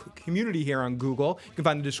our community here on Google, you can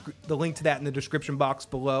find the link to that in the description box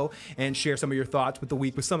below, and share some of your thoughts with the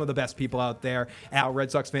week with some of the best people out there. Al,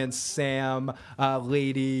 Red Sox fans, Sam,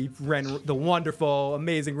 Lady, the wonderful,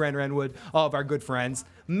 amazing Ren Renwood, all of our good friends.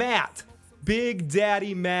 Matt, Big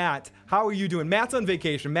Daddy Matt, how are you doing? Matt's on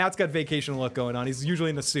vacation. Matt's got vacation look going on. He's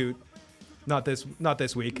usually in a suit. Not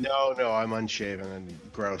this week. No, I'm unshaven and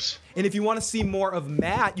gross. And if you want to see more of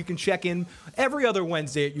Matt, you can check in every other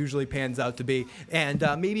Wednesday. It usually pans out to be. And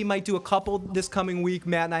maybe might do a couple this coming week.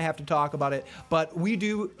 Matt and I have to talk about it. But we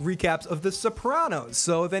do recaps of The Sopranos.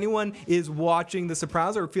 So if anyone is watching The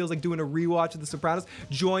Sopranos or feels like doing a rewatch of The Sopranos,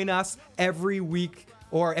 join us every week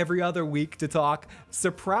or every other week to talk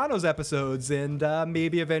Sopranos episodes, and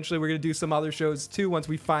maybe eventually we're going to do some other shows too once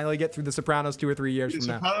we finally get through The Sopranos 2 or 3 years from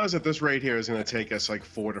now. Sopranos at this rate here is going to take us like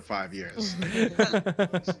 4 to 5 years. A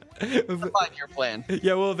 5-year plan.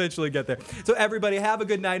 Yeah, we'll eventually get there. So everybody, have a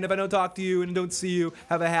good night, and if I don't talk to you and don't see you,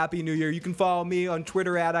 have a happy new year. You can follow me on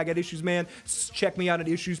Twitter at IGotIssuesMan. Check me out at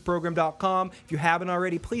issuesprogram.com. If you haven't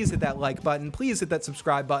already, please hit that like button. Please hit that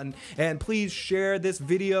subscribe button. And please share this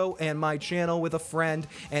video and my channel with a friend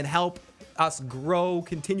and help us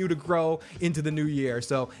continue to grow into the new year.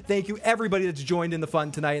 So thank you everybody that's joined in the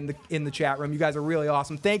fun tonight in the chat room. You guys are really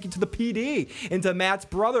awesome. Thank you to the PD and to Matt's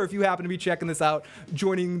brother, if you happen to be checking this out,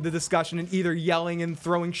 joining the discussion and either yelling and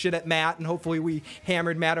throwing shit at Matt, and hopefully we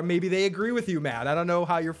hammered Matt, or maybe they agree with you, Matt. I don't know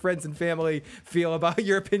how your friends and family feel about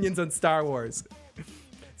your opinions on Star Wars.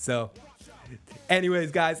 So anyways,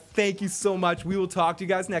 guys, thank you so much. We will talk to you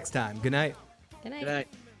guys next time. Good night. Good night. Good night.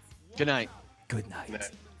 Good night. Good night. Good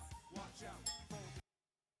night.